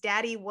his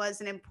daddy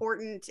was an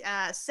important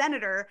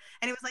senator,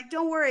 and he was like,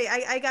 don't worry,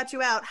 I got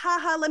you out,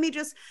 haha, let me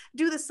just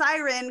do the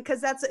siren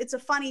because it's a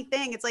funny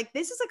thing. It's like,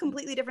 this is a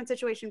completely different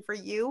situation for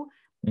you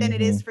than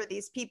it is for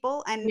these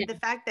people, and the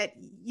fact that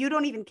you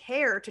don't even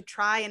care to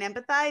try and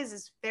empathize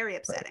is very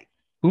upsetting.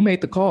 Who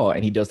made the call?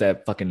 And he does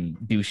that fucking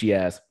douchey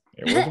ass,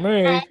 it was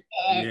me.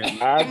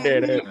 I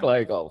did it.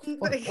 Like, oh,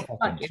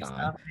 fuck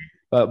John.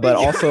 But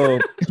also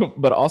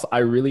I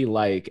really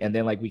like, and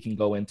then like we can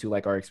go into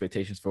like our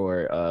expectations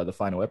for the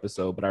final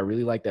episode, but I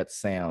really like that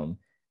Sam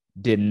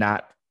did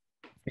not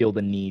feel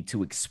the need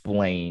to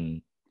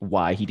explain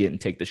why he didn't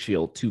take the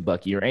shield to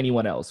Bucky or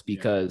anyone else,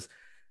 because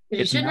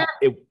he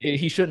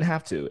shouldn't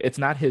have to. It's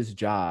not his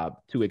job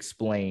to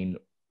explain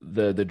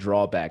the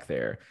drawback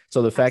there.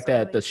 So the fact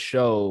that the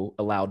show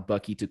allowed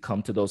Bucky to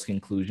come to those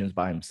conclusions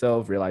by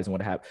himself, realizing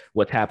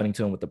what's happening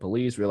to him with the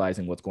police,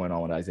 realizing what's going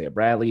on with Isaiah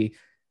Bradley,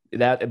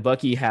 that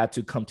Bucky had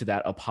to come to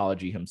that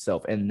apology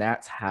himself. And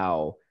that's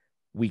how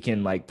we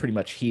can like pretty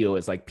much heal,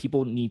 is like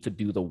people need to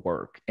do the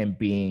work, and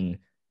being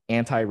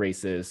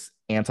anti-racist,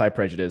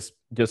 anti-prejudice,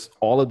 just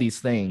all of these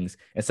things,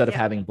 instead of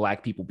having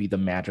Black people be the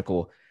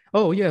magical,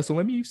 oh yeah, so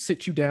let me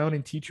sit you down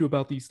and teach you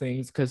about these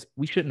things, because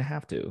we shouldn't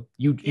have to.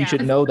 You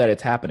should know that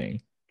it's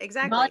happening.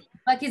 Exactly.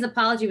 Bucky's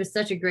apology was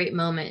such a great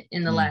moment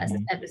in the last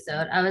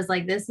episode. I was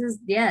like, this is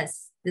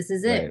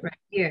it right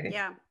here.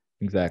 Yeah.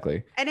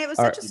 Exactly. And it was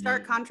such a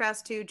stark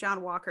contrast to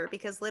John Walker,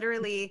 because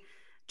literally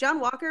John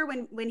Walker,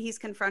 when he's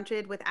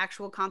confronted with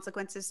actual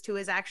consequences to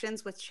his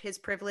actions, which his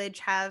privilege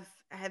have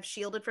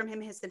shielded from him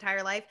his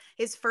entire life,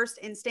 his first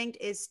instinct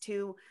is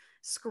to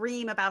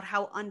scream about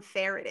how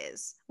unfair it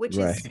is, which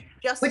is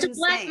just insane. A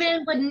Black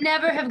man would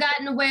never have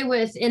gotten away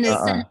with in a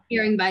Senate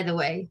hearing, by the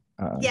way.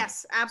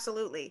 Yes,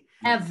 absolutely.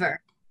 Ever.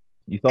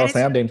 You saw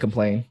Sam didn't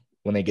complain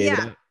when they gave it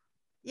up.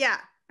 Yeah.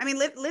 I mean,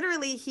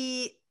 literally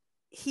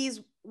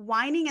he's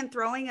whining and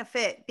throwing a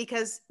fit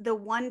because the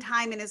one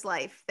time in his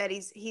life that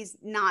he's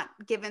not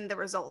given the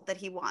result that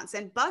he wants.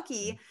 And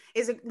Bucky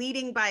is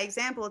leading by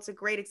example. It's a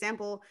great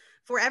example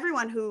for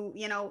everyone who,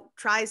 you know,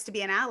 tries to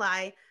be an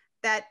ally,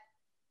 that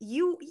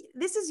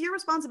this is your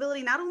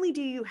responsibility. Not only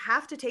do you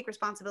have to take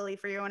responsibility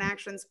for your own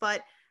actions,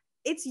 but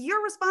it's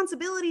your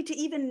responsibility to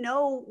even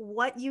know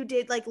what you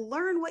did, like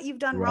learn what you've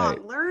done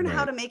wrong, learn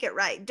how to make it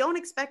right. Don't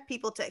expect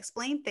people to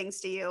explain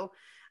things to you.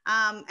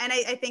 And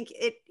I think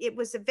it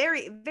was a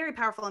very, very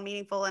powerful and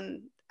meaningful.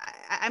 And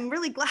I'm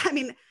really glad. I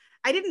mean,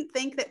 I didn't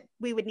think that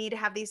we would need to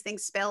have these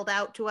things spelled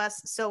out to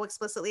us so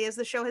explicitly as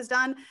the show has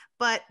done,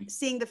 but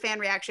seeing the fan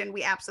reaction,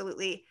 we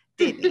absolutely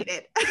did need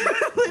it.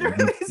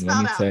 Literally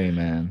let me tell you,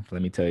 man.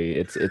 Let me tell you,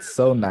 it's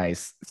so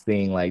nice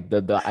seeing like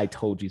the I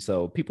told you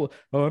so. People,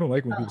 I don't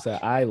like when people say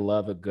I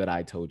love a good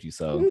I told you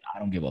so. I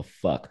don't give a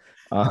fuck.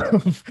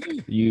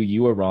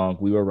 You were wrong.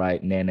 We were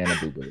right. Nana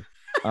boo boo.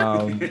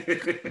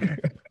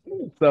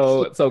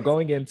 So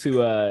going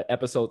into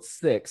episode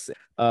 6,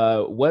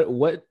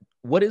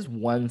 what is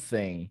one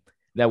thing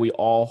that we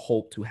all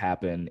hope to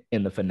happen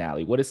in the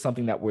finale? What is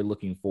something that we're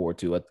looking forward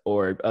to,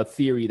 or a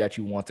theory that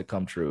you want to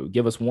come true?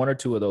 Give us one or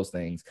two of those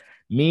things.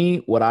 Me,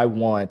 what I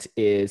want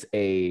is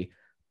a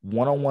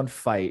one-on-one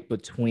fight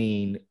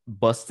between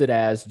busted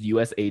ass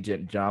U.S.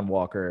 agent John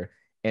Walker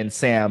and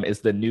Sam is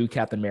the new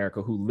Captain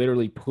America, who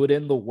literally put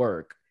in the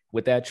work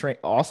with that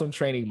awesome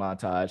training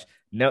montage,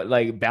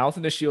 like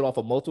bouncing the shield off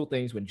of multiple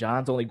things when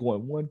John's only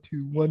going 1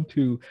 2 1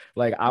 2.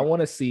 Like, I want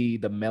to see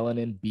the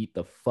melanin beat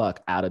the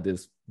fuck out of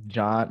this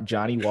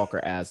Johnny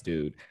Walker ass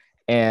dude.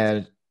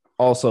 And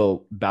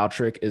also,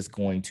 Baltrick is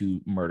going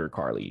to murder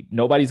Carly.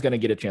 Nobody's going to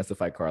get a chance to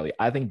fight Carly.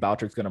 I think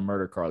Baltrick's going to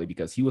murder Carly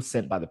because he was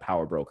sent by the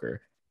power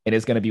broker, and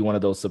it's going to be one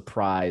of those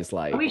surprise,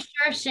 like, are we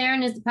sure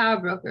Sharon is the power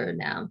broker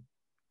now?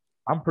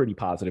 I'm pretty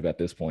positive at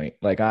this point.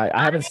 Like, I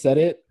haven't said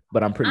it,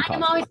 but I'm pretty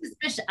positive. I'm always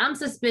suspicious. I'm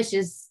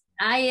suspicious.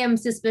 I am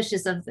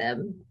suspicious of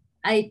them.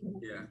 It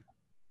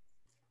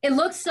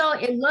looks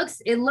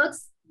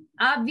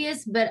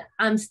obvious, but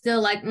I'm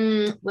still like,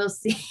 we'll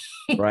see.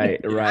 Right.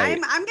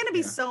 I'm gonna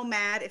be so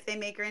mad if they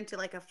make her into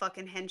like a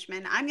fucking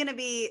henchman. I'm gonna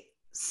be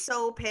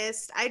so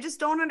pissed. I just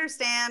don't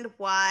understand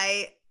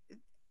why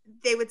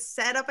they would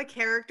set up a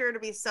character to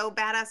be so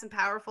badass and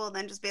powerful and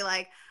then just be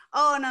like,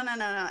 oh no.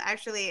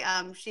 Actually,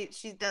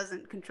 she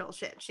doesn't control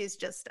shit. She's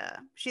just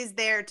she's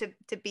there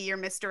to be your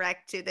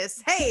misdirect to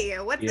this. Hey,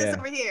 what's this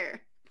over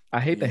here? I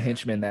hate the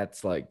henchman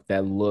that's like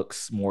that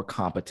looks more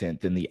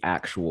competent than the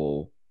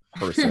actual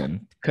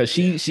person, because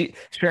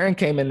Sharon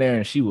came in there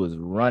and she was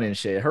running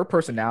shit. Her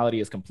personality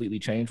is completely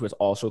changed, which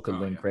also could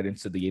lend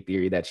credence to the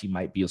theory that she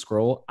might be a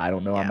Skrull. I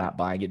don't know. I'm not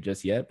buying it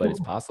just yet, but it's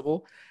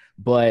possible.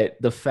 But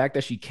the fact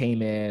that she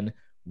came in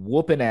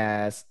whooping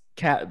ass,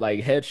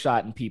 like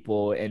headshotting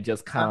people, and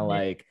just kind of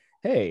like,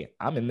 hey,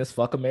 I'm in this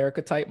fuck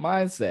America type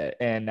mindset,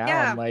 and now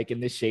I'm like in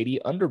this shady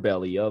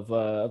underbelly of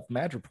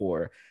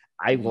Madripoor.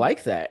 I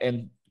like that,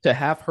 and to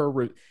have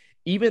her,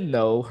 even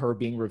though her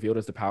being revealed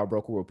as the power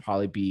broker will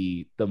probably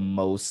be the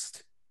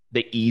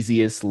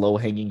easiest low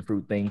hanging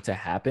fruit thing to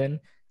happen,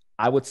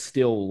 I would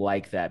still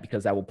like that,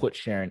 because that will put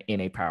Sharon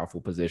in a powerful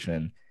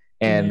position.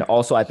 And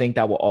also, I think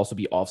that will also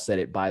be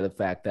offsetted by the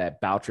fact that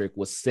Boutrick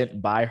was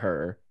sent by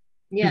her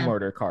to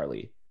murder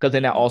Carly. Because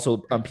then that also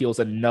peels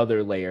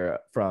another layer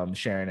from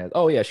Sharon as,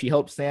 oh yeah, she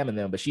helped Sam and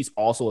them, but she's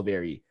also a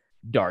very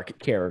dark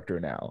character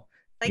now.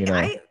 Like,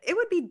 it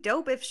would be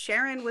dope if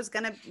Sharon was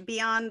gonna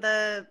be on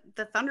the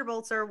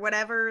Thunderbolts or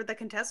whatever the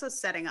Contessa's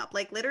setting up.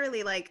 Like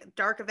literally, like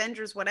Dark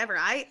Avengers, whatever.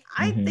 I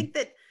think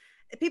that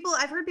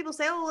I've heard people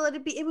say, oh, well,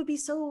 it would be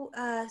so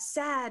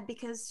sad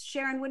because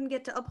Sharon wouldn't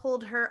get to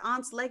uphold her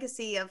aunt's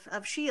legacy of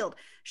S.H.I.E.L.D.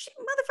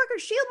 Motherfucker,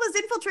 S.H.I.E.L.D. was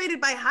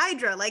infiltrated by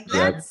Hydra. Like,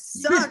 that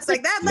sucks.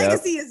 Like, that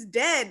legacy is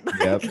dead.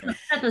 Like,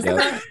 and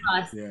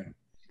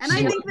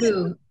I think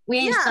that we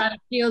ain't started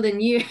S.H.I.E.L.D.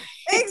 in years.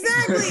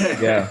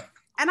 Exactly. Yeah.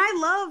 And I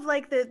love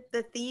like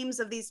the themes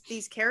of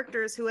these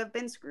characters who have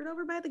been screwed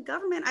over by the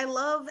government. I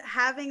love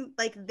having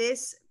like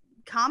this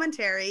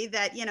commentary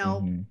that, you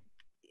know,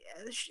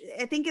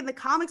 I think in the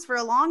comics for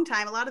a long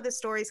time, a lot of the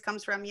stories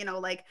comes from, you know,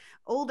 like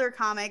older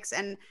comics.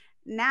 And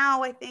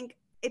now I think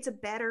it's a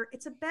better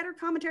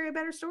commentary, a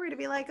better story to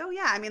be like, oh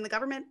yeah, I mean, the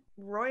government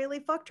royally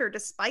fucked her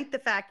despite the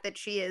fact that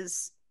she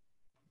is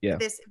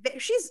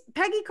she's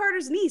Peggy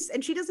Carter's niece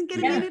and she doesn't get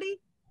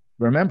immunity.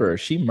 Remember,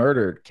 she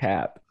murdered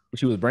Cap.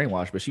 She was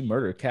brainwashed, but she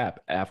murdered Cap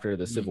after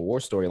the Civil War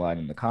storyline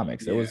in the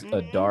comics. It was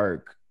a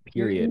dark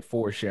period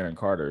for Sharon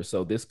Carter.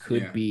 So this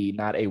could be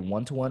not a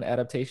one-to-one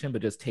adaptation,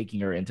 but just taking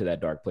her into that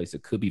dark place.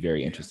 It could be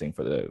very interesting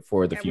for the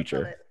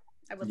future.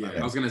 I would love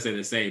it. I was gonna say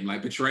the same.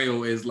 Like,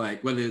 betrayal is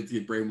like, whether it's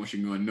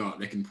brainwashing or not,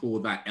 they can pull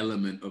that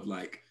element of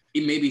like,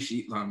 maybe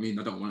I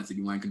don't want it to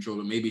be mind controlled,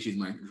 but maybe she's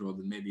mind controlled,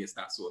 and maybe it's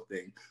that sort of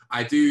thing.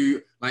 I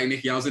do like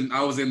Nikki. I was in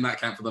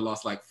that camp for the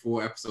last like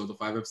 4 episodes or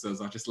 5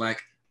 episodes. I was just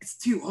like, it's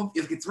too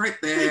obvious. It's right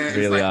there. It's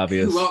really like,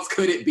 obvious. Who else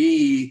could it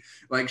be?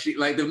 Like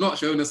they've not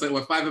shown us. Like,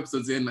 we're 5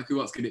 episodes in. Like, who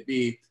else could it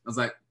be? I was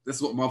like, this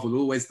is what Marvel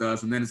always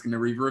does, and then it's gonna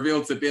be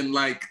revealed to being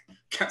like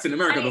Captain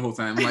America the whole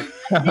time. Like,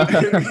 and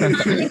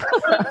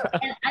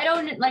I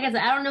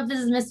don't know if this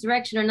is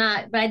misdirection or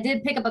not, but I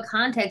did pick up a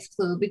context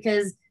clue,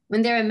 because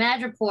when they're in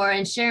Madripoor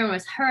and Sharon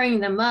was hurrying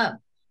them up,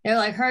 they're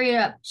like, hurry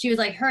up. She was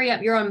like, hurry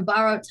up, you're on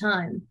borrowed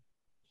time.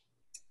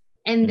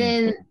 And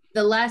then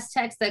the last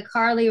text that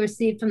Carly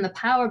received from the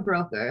power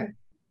broker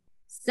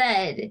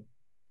said,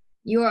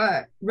 you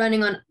are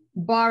running on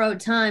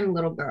borrowed time,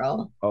 little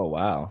girl. Oh,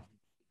 wow.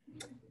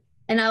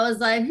 And I was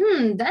like,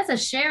 that's a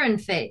Sharon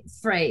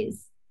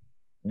phrase.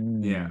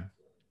 Yeah.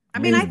 I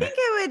mean, I think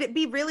it would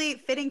be really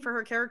fitting for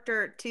her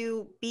character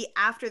to be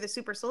after the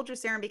super soldier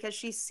serum, because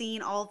she's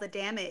seen all the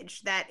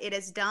damage that it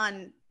has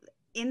done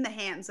in the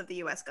hands of the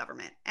US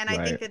government. And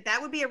I think that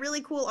would be a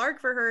really cool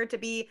arc for her to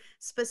be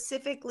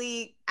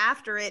specifically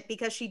after it,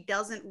 because she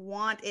doesn't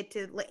want it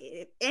to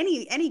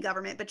any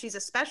government, but she's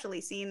especially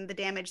seen the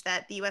damage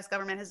that the US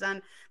government has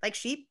done. Like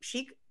she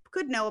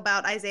could know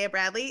about Isaiah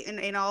Bradley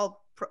in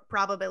all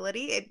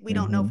probability. We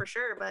don't know for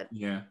sure, but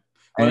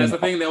well, that's the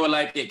thing. They were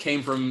like, it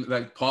came from,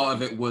 like, part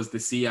of it was the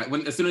CIA.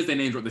 As soon as they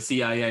named dropped the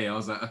CIA, I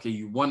was like, okay,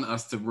 you want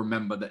us to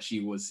remember that she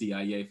was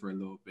CIA for a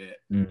little bit.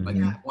 Like,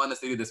 you want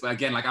us to do this. But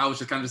again, like, I was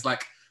just kind of just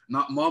like,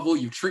 not Marvel,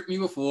 you've tricked me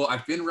before.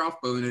 I've been Ralph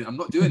Boner. I'm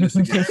not doing this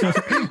again.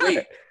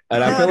 Wait.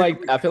 And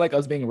I feel like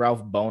us being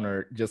Ralph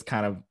Boner just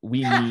kind of,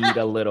 we need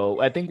a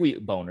little, I think we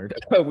bonered.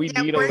 We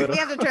need a little. We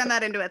have to turn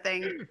that into a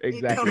thing.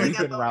 Exactly. We've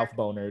been Ralph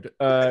Bonered.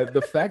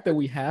 The fact that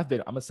we have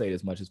been, I'm going to say it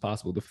as much as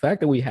possible. The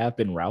fact that we have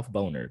been Ralph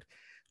Bonered,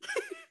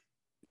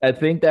 I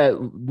think that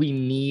we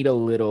need a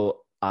little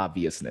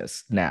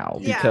obviousness now,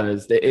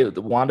 because the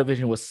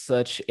WandaVision was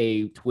such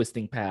a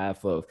twisting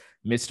path of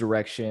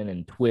misdirection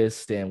and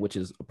twist, and which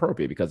is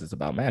appropriate because it's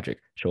about magic,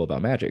 show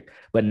about magic.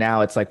 But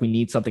now it's like we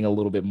need something a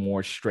little bit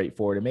more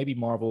straightforward, and maybe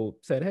Marvel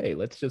said, hey,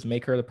 let's just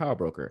make her the power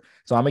broker.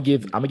 So I'm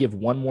gonna give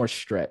one more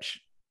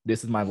stretch.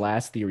 This is my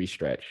last theory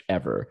stretch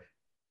ever.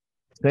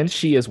 Since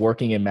she is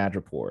working in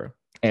Madripoor,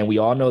 and we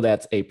all know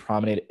that's a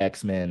prominent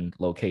X-Men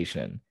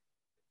location,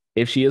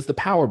 if she is the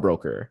power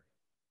broker,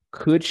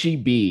 could she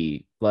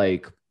be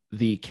like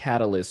the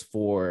catalyst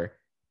for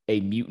a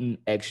mutant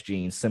X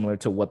gene similar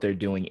to what they're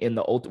doing in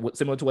the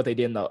similar to what they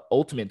did in the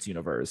Ultimates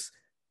universe.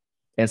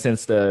 And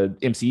since the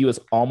MCU is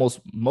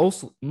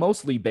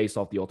mostly based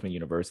off the Ultimate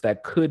Universe,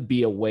 that could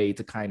be a way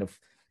to kind of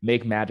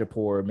make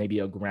Madripoor maybe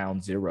a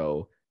ground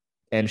zero.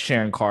 And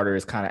Sharon Carter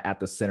is kind of at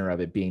the center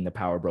of it, being the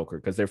power broker,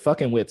 because they're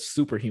fucking with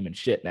superhuman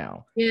shit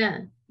now.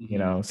 Yeah. You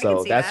know,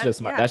 so that's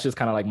just that's just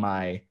kind of like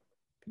my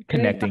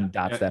connecting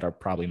dots that are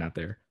probably not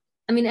there.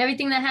 I mean,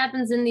 everything that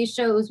happens in these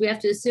shows, we have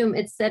to assume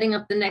it's setting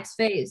up the next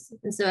phase.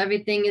 And so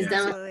everything is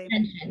done with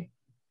attention.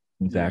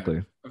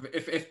 Exactly.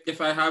 Yeah.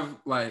 If I have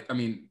like, I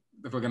mean,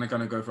 if we're gonna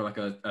kind of go for like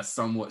a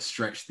somewhat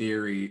stretched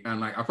theory, and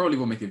like I probably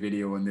will make a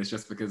video on this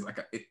just because like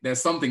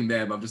there's something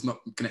there, but I've just not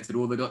connected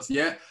all the dots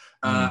yet.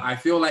 I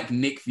feel like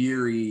Nick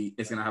Fury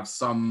is gonna have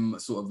some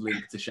sort of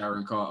link to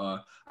Sharon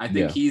Carter. I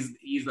think he's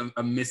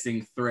a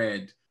missing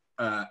thread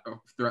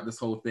throughout this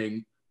whole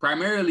thing,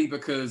 primarily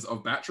because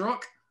of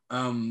Batroc.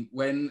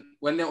 When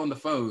they're on the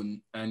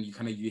phone and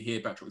you hear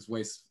Batroc's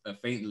voice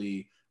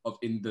faintly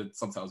in the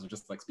subtitles, of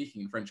just like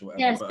speaking in French or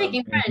whatever. Yeah,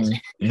 speaking French.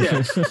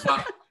 Yeah.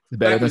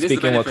 Better than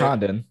speaking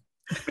Wakandan.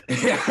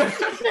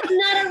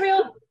 Not a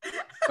real,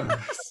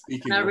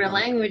 not a real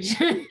language.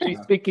 She's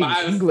speaking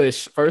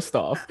English first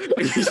off.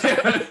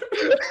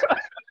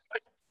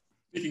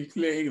 Speaking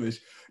clear English.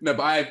 No,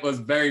 but I was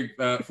very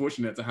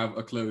fortunate to have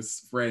a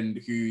close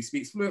friend who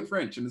speaks fluent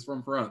French and is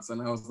from France.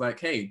 And I was like,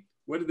 hey,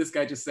 what did this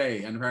guy just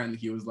say? And apparently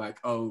he was like,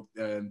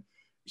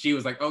 she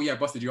was like, oh yeah,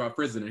 busted you out of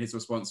prison. And his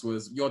response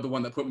was, you're the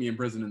one that put me in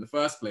prison in the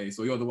first place,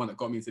 or you're the one that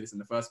got me into this in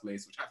the first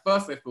place. Which at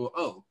first I thought,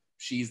 oh,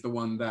 she's the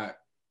one that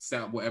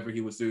set up whatever he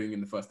was doing in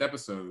the first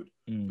episode.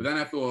 But then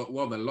I thought,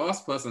 well, the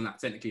last person that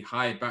technically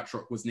hired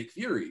Batroc was Nick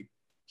Fury.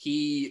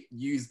 He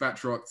used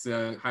Batroc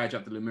to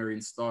hijack the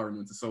Lemurian Star and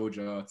Winter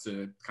Soldier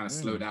to kind of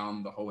slow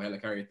down the whole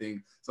helicarrier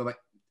thing. So like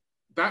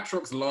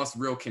Batroc's last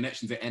real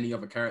connection to any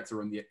other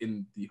character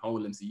in the whole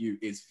MCU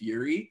is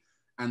Fury.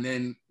 And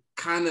then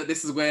kind of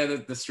this is where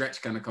the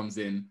stretch kind of comes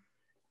in.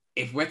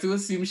 If we're to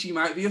assume she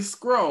might be a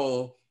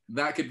Skrull,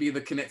 that could be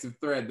the connective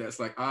thread that's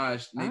like,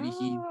 maybe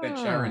he sent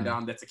Sharon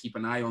down there to keep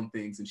an eye on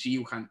things, and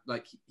she kind of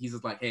like, he's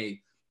just like, hey,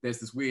 there's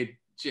this weird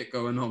shit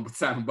going on with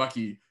Sam and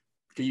Bucky.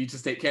 Can you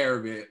just take care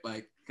of it?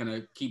 Like, kind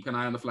of keep an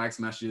eye on the flag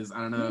smashes. I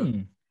don't know. Well,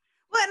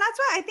 and that's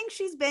why I think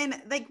she's been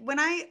like, when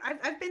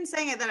I've been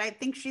saying it, that I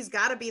think she's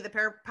got to be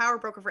the power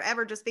broker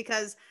forever, just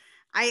because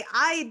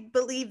I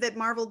believe that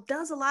Marvel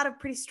does a lot of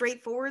pretty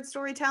straightforward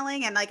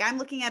storytelling, and like I'm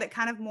looking at it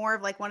kind of more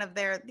of like one of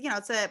their,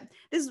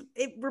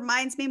 it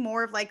reminds me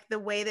more of like the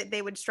way that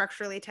they would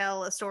structurally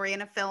tell a story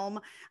in a film,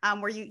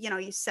 where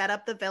you set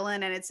up the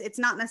villain, and it's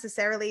not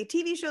necessarily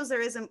TV shows. There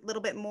is a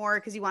little bit more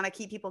because you want to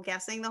keep people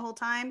guessing the whole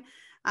time.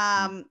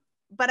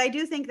 But I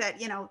do think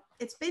that,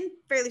 it's been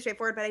fairly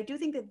straightforward, but I do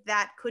think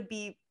that could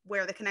be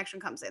where the connection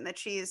comes in, that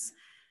she's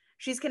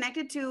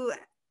connected to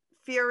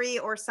Fury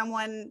or some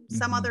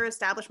other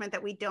establishment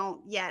that we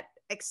don't yet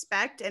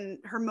expect, and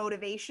her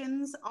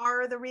motivations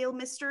are the real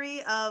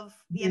mystery of,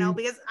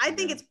 because I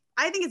think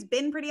it's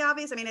been pretty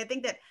obvious. I mean, I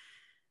think that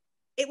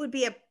it would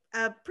be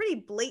a pretty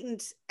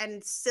blatant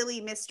and silly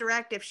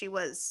misdirect if she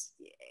was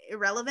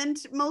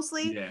irrelevant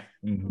mostly.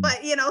 But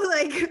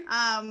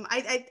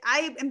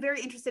I am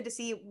very interested to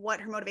see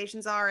what her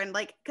motivations are, and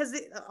like, because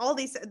all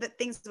the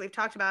things that we've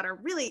talked about are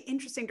really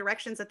interesting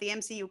directions that the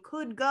MCU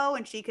could go,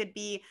 and she could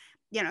be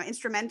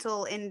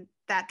instrumental in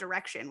that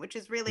direction, which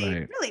is really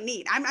really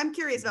neat. I'm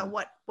curious about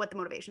what the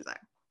motivations are.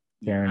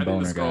 Karen I think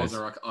Boner, the Skrulls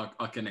guys. are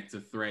a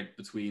connective thread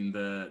between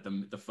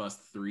the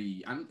first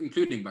three, and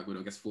including Black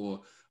Widow, I guess,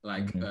 four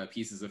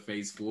pieces of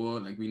Phase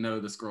 4. Like, we know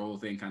the Skrull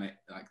thing kind of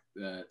like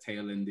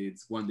tail ended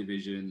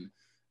WandaVision,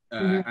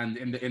 and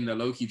in the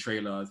Loki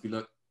trailer,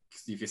 if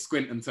you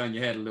squint and turn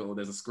your head a little,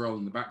 there's a Skrull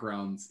in the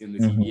background in the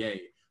TVA.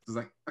 So it's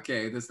like,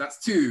 okay,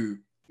 that's two,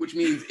 which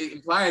means it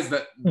implies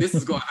that this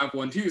has got to have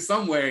one too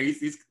somewhere.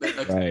 He's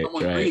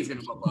someone's brain's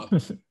gonna pop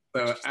up.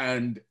 So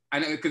and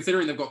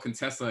considering they've got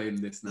Contessa in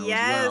this now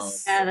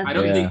as well, I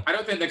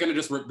don't think they're gonna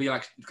just be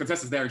like,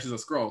 Contessa's there and she's a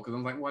Skrull, because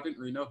I'm like, well, I didn't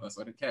really know her,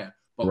 so I didn't care.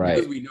 But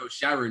because we know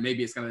Sharon,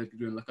 maybe it's kind of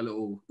doing like a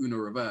little Uno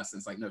reverse, and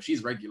it's like, no,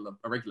 she's a regular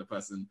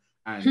person,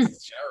 and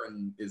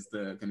Sharon is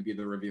going to be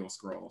the reveal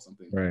Skrull or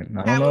something. Right.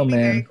 I don't know,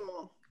 man.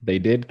 Cool. They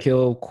did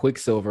kill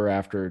Quicksilver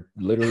after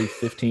literally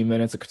 15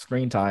 minutes of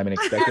screen time and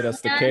expected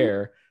us to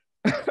care.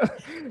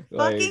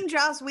 Fucking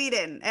Joss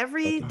Whedon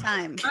every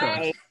time.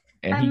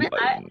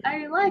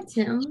 I liked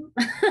him.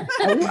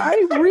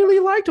 I really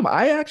liked him.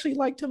 I actually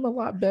liked him a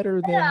lot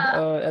better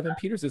than Evan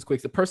Peters'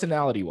 Quicksilver,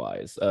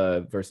 personality-wise,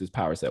 versus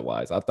power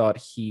set-wise. I thought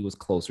he was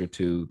closer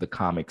to the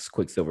comics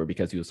Quicksilver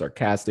because he was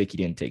sarcastic. He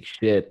didn't take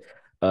shit.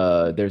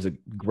 There's a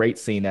great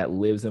scene that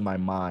lives in my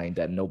mind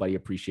that nobody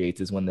appreciates,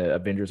 is when the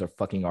Avengers are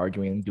fucking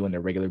arguing, doing their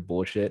regular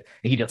bullshit,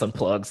 and he just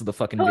unplugs the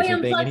fucking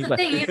vision thing, and he's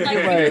like,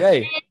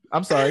 hey,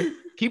 I'm sorry.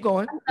 Keep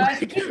going.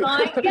 Keep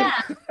going.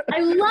 Yeah,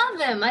 I love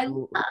him. I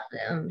love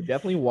him.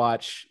 Definitely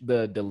watch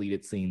the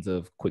deleted scenes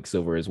of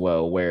Quicksilver as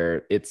well,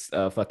 where it's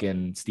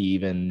fucking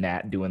Steve and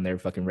Nat doing their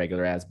fucking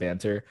regular ass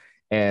banter,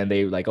 and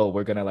they like, oh,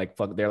 we're gonna like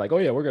fuck. They're like, oh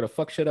yeah, we're gonna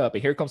fuck shit up.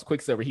 And here comes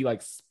Quicksilver. He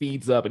like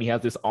speeds up, and he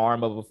has this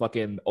arm of a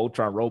fucking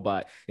Ultron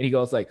robot, and he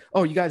goes like,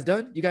 oh, you guys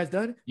done? You guys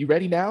done? You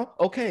ready now?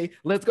 Okay,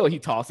 let's go. He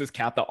tosses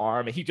Cap the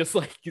arm, and he just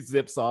like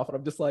zips off, and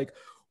I'm just like,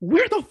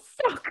 where the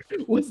fuck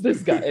was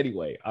this guy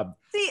anyway?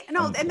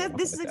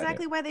 This is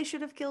exactly why they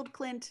should have killed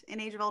Clint in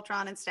Age of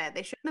Ultron instead.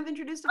 They shouldn't have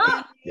introduced a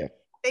family. Yeah.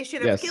 They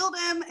should have killed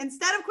him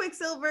instead of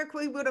Quicksilver.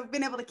 We would have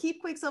been able to keep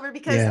Quicksilver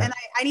because, and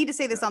I need to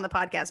say this on the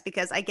podcast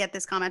because I get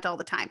this comment all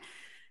the time.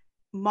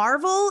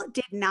 Marvel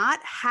did not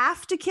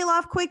have to kill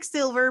off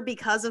Quicksilver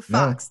because of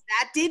Fox.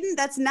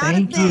 That's not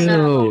a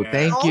thing.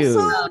 Thank you.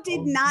 Also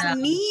did not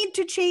need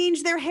to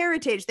change their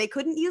heritage. They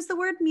couldn't use the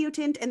word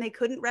mutant and they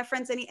couldn't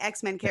reference any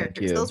X-Men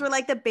characters. Those were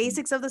like the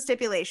basics of the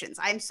stipulations.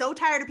 I'm so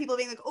tired of people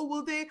being like, oh,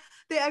 well, they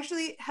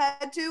actually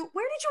had to.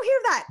 Where did you hear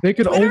that? They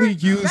could only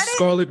use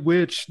Scarlet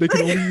Witch. They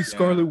could only use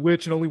Scarlet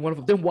Witch and only one of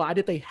them. Then why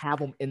did they have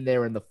them in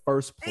there in the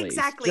first place?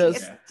 Exactly.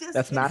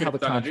 That's not how the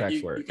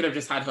contracts work. You could have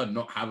just had her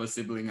not have a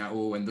sibling at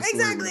all and the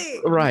story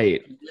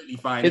right. Completely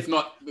fine. If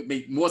not, it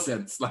make more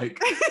sense. Like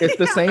it's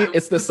the same.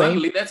 It's the same.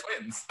 They're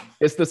twins.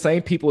 It's the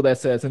same people that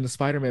says in the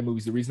Spider-Man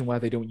movies the reason why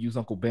they don't use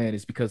Uncle Ben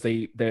is because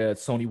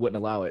Sony wouldn't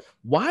allow it.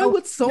 Why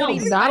would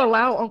Sony not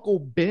allow Uncle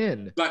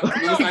Ben? Like the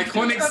most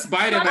iconic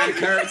Spider-Man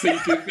character you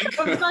can think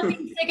of. I'm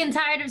fucking sick and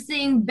tired of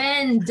seeing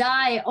Ben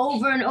die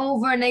over and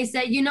over, and they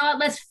said, you know what?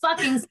 Let's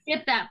fucking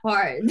skip that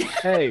part.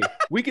 Hey,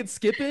 we could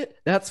skip it.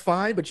 That's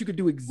fine, but you could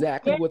do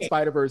exactly what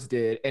Spider-Verse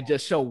did and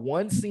just show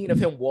one scene of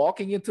him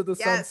walking into the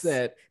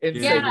sunset and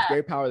say, "With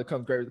great power that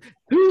comes great."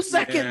 2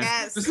 seconds.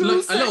 Yes. Just a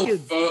little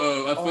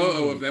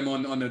photo of them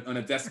on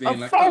a desk being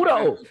like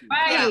photo.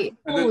 Right.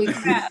 Holy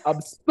crap.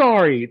 I'm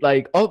sorry.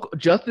 Like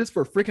justice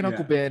for freaking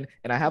Uncle Ben.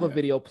 And I have a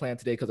video planned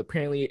today because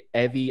apparently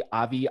Avi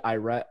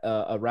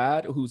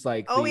Arad, who's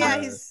like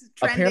he's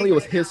apparently it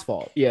was his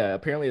fault. Yeah,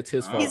 apparently it's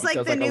his fault. He's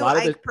like the new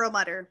Ike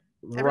Perlmutter.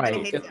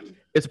 Everybody hates him.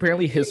 It's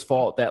apparently his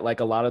fault that like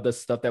a lot of the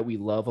stuff that we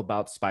love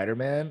about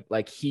Spider-Man,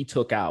 like he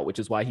took out, which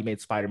is why he made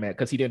Spider-Man,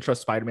 because he didn't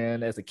trust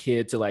Spider-Man as a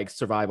kid to like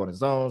survive on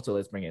his own. So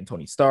let's bring in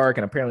Tony Stark.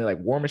 And apparently like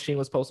War Machine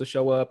was supposed to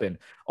show up and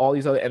all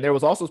these other, and there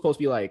was also supposed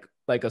to be like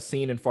a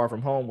scene in Far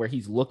From Home where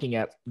he's looking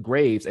at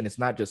graves and it's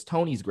not just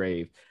Tony's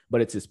grave,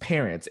 but it's his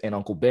parents and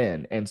Uncle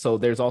Ben. And so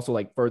there's also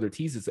like further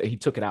teases that he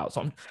took it out.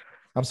 So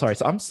I'm sorry.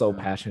 So I'm so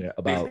passionate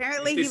about.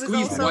 Apparently, he was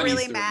also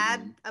really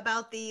mad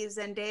about the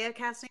Zendaya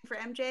casting for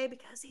MJ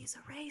because he's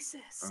a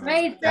racist.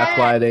 Right. That's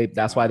why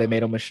they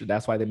made him.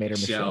 That's why they made her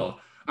Michelle.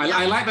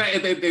 I like that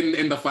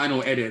in the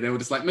final edit they were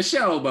just like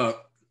Michelle,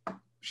 but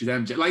she's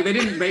MJ. Like they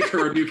didn't make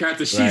her a new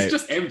character. She's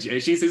just MJ.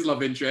 She's his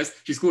love interest.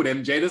 She's called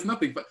MJ. There's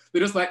nothing. But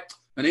they're just like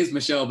her name's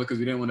Michelle because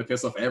we didn't want to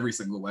piss off every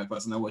single white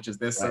person that watches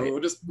this. So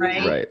we'll just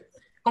right.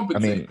 I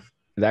mean,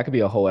 that could be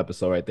a whole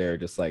episode right there.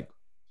 Just like.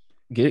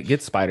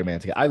 Get Spider-Man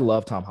together. I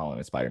love Tom Holland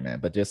and Spider-Man,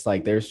 but just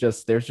like there's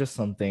just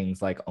some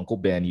things like Uncle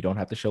Ben. You don't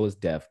have to show his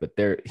death, but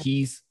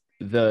he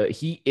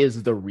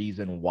is the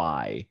reason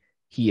why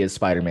he is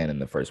Spider-Man in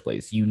the first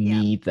place. You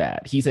need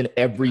that. He's in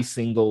every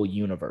single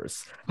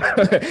universe,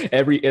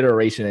 every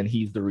iteration, and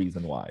he's the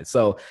reason why.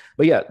 So,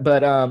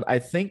 but I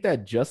think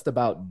that just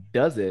about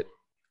does it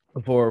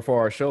for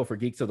our show for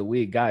Geeks of the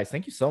Week. Guys,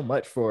 thank you so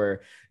much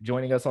for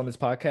joining us on this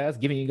podcast,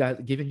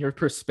 giving your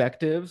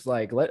perspectives.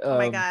 Like oh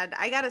my god,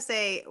 I gotta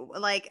say,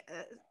 like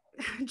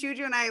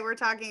Juju and I were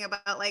talking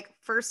about like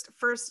first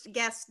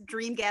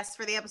dream guests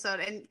for the episode,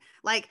 and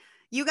like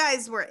you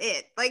guys were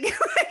it. Like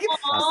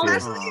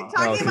especially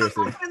talking about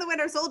Falcon and the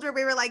Winter Soldier,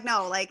 we were like,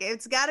 no, like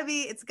it's gotta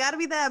be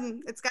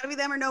them. It's gotta be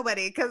them or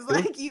nobody. Because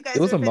like you guys.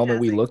 It was a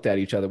moment we looked at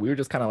each other. We were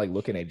just kind of like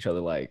looking at each other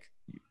like.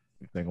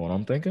 You think what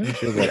I'm thinking?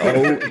 She was like,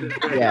 "Oh,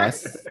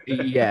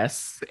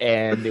 yes,"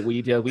 and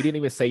we didn't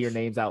even say your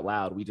names out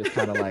loud. We just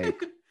kind of like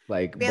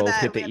both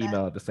hit the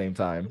email at the same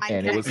time,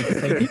 and it was the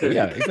same people.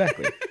 Yeah,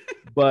 exactly.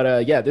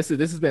 But this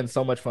has been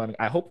so much fun.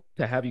 I hope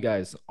to have you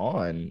guys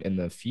on in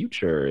the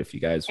future if you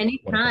guys want to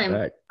come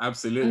back.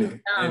 Absolutely,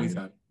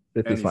 anytime.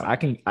 This is fun. I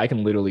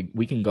can literally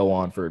we can go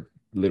on for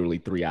literally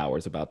 3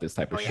 hours about this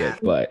type of shit,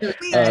 but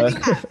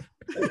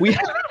we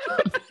have.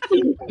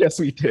 Yes,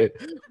 we did.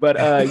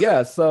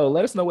 But so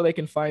let us know where they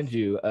can find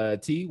you.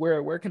 T,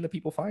 where can the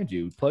people find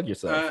you? Plug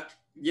yourself.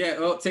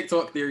 Well,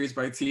 TikTok Theories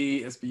by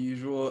T, as per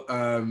usual.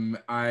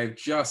 I've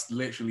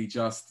literally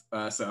just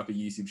set up a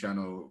YouTube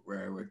channel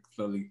where I'm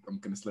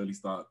going to slowly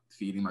start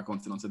feeding my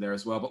content onto there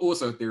as well. But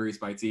also Theories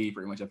by T,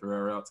 pretty much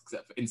everywhere else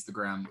except for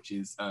Instagram, which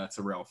is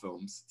Tyrell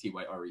Films,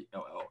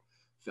 Tyrell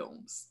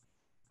Films.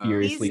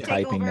 Furiously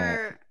typing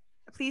that.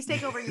 Please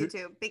take over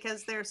YouTube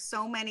because there's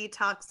so many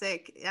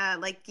toxic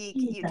like geek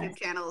YouTube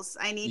channels.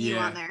 I need you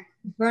on there.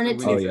 Burn it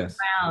to the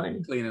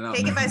ground. Clean it up.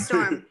 Take it by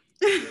storm.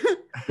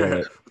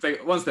 We'll take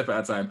it one step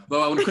at a time.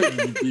 Though I want to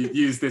quickly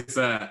use this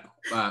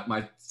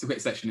my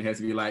quick section here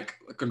to be like,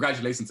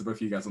 congratulations to both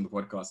of you guys on the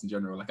podcast in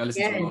general. Like I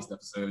listened to the last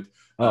episode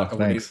a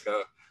couple of days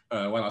ago. When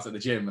I was at the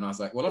gym, and I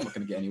was like, well, I'm not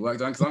going to get any work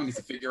done because I need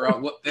to figure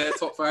out what their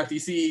top 5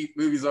 DC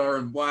movies are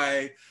and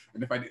why,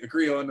 and if I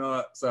agree or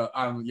not. So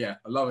I'm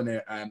loving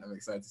it, and I'm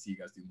excited to see you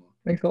guys do more.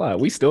 Thanks a lot.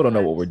 We still don't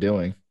know what we're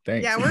doing.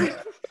 Thanks. Yeah,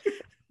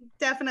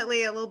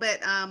 definitely a little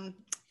bit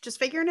just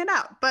figuring it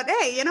out. But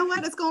hey, you know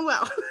what? It's going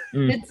well.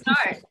 Good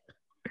start.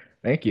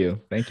 Thank you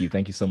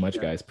so much,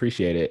 guys.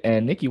 Appreciate it.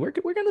 And Nikki, where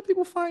can the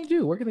people find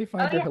you? Where can they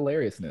find your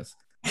hilariousness?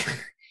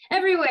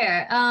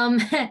 Everywhere.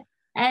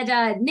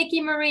 At Nikki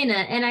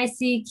Marina,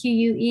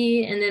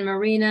 NICQUE, and then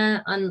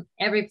Marina on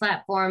every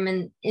platform,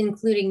 and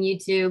including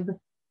YouTube.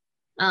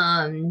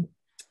 I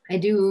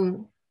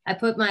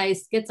put my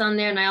skits on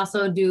there, and I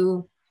also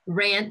do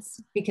rants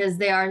because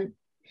there are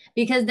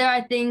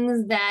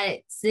things that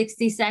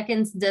 60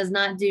 seconds does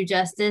not do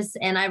justice,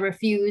 and I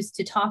refuse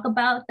to talk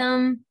about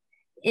them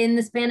in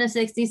the span of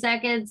 60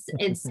 seconds.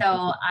 And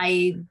so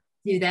I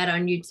do that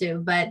on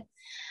YouTube. But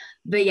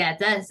yeah,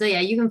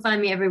 you can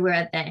find me everywhere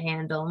at that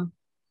handle.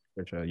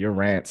 Your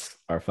rants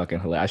are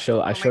fucking hilarious.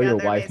 I show your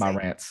wife my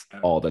rants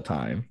all the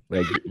time.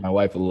 Like, my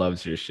wife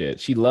loves your shit.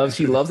 She loves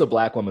a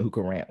black woman who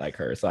can rant like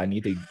her. So I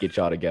need to get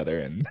y'all together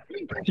and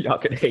y'all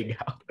can hang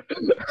out.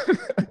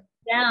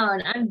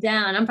 I'm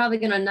down. I'm probably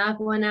gonna knock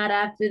one out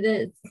after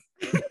this.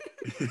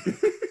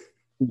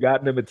 We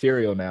got the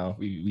material now.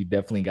 We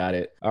definitely got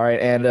it. All right.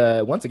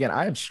 And once again,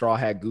 I am Straw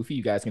Hat Goofy.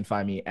 You guys can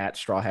find me at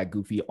Straw Hat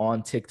Goofy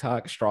on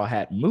TikTok, Straw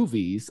Hat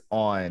Movies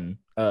on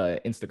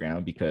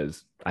Instagram,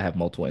 because I have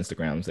multiple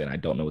Instagrams and I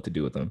don't know what to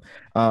do with them.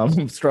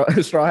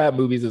 Straw Hat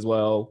Movies as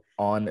well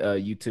on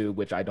YouTube,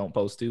 which I don't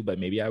post to, but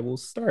maybe I will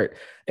start.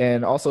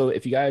 And also,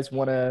 if you guys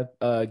want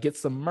to get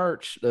some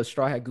merch, the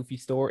Straw Hat Goofy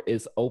store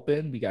is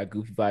open. We got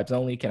Goofy Vibes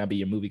Only, Can I Be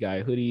Your Movie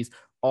Guy hoodies,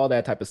 all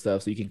that type of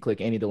stuff. So you can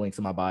click any of the links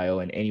in my bio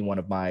and any one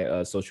of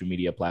my social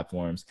media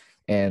platforms.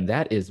 And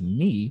that is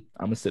me.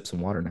 I'm gonna sip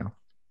some water now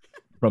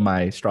from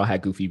my Straw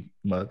Hat Goofy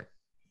mug.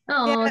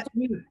 Oh,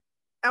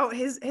 Oh,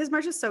 his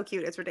merch is so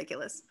cute. It's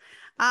ridiculous.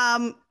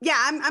 I'm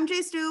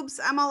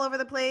Jsttobs. I'm all over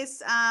the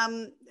place.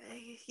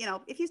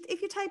 If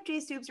you type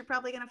Jsttobs, you're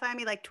probably gonna find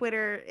me. Like,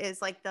 Twitter is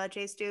like the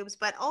Jsttobs.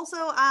 But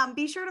also,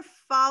 be sure to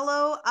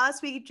follow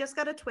us. We just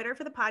got a Twitter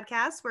for the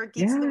podcast. We're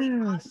Geeks of the Week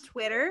on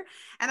Twitter,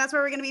 and that's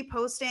where we're gonna be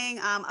posting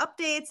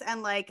updates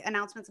and like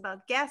announcements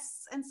about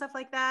guests and stuff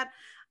like that.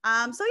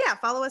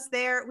 Follow us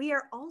there. We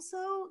are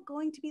also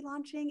going to be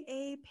launching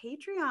a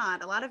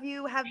Patreon. A lot of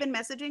you have been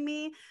messaging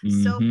me,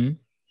 so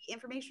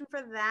information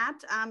for that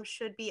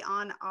should be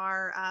on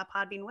our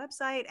Podbean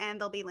website, and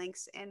there'll be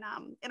links in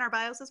our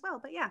bios as well.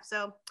 But yeah,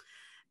 so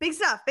big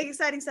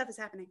exciting stuff is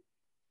happening.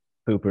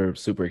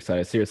 Super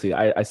excited. Seriously,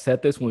 I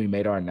said this when we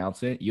made our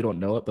announcement. You don't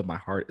know it, but my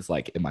heart is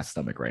like in my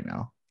stomach right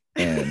now.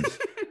 And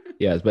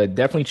yes, but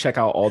definitely check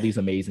out all these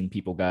amazing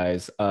people,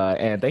 guys.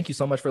 And thank you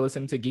so much for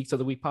listening to Geeks of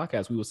the Week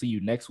podcast. We will see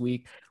you next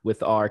week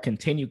with our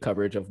continued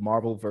coverage of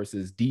Marvel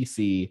versus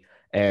DC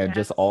and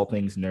just all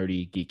things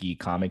nerdy, geeky,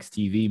 comics,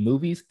 TV,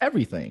 movies,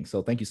 everything.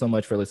 So thank you so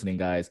much for listening,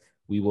 guys.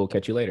 We will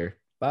catch you later.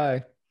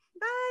 Bye.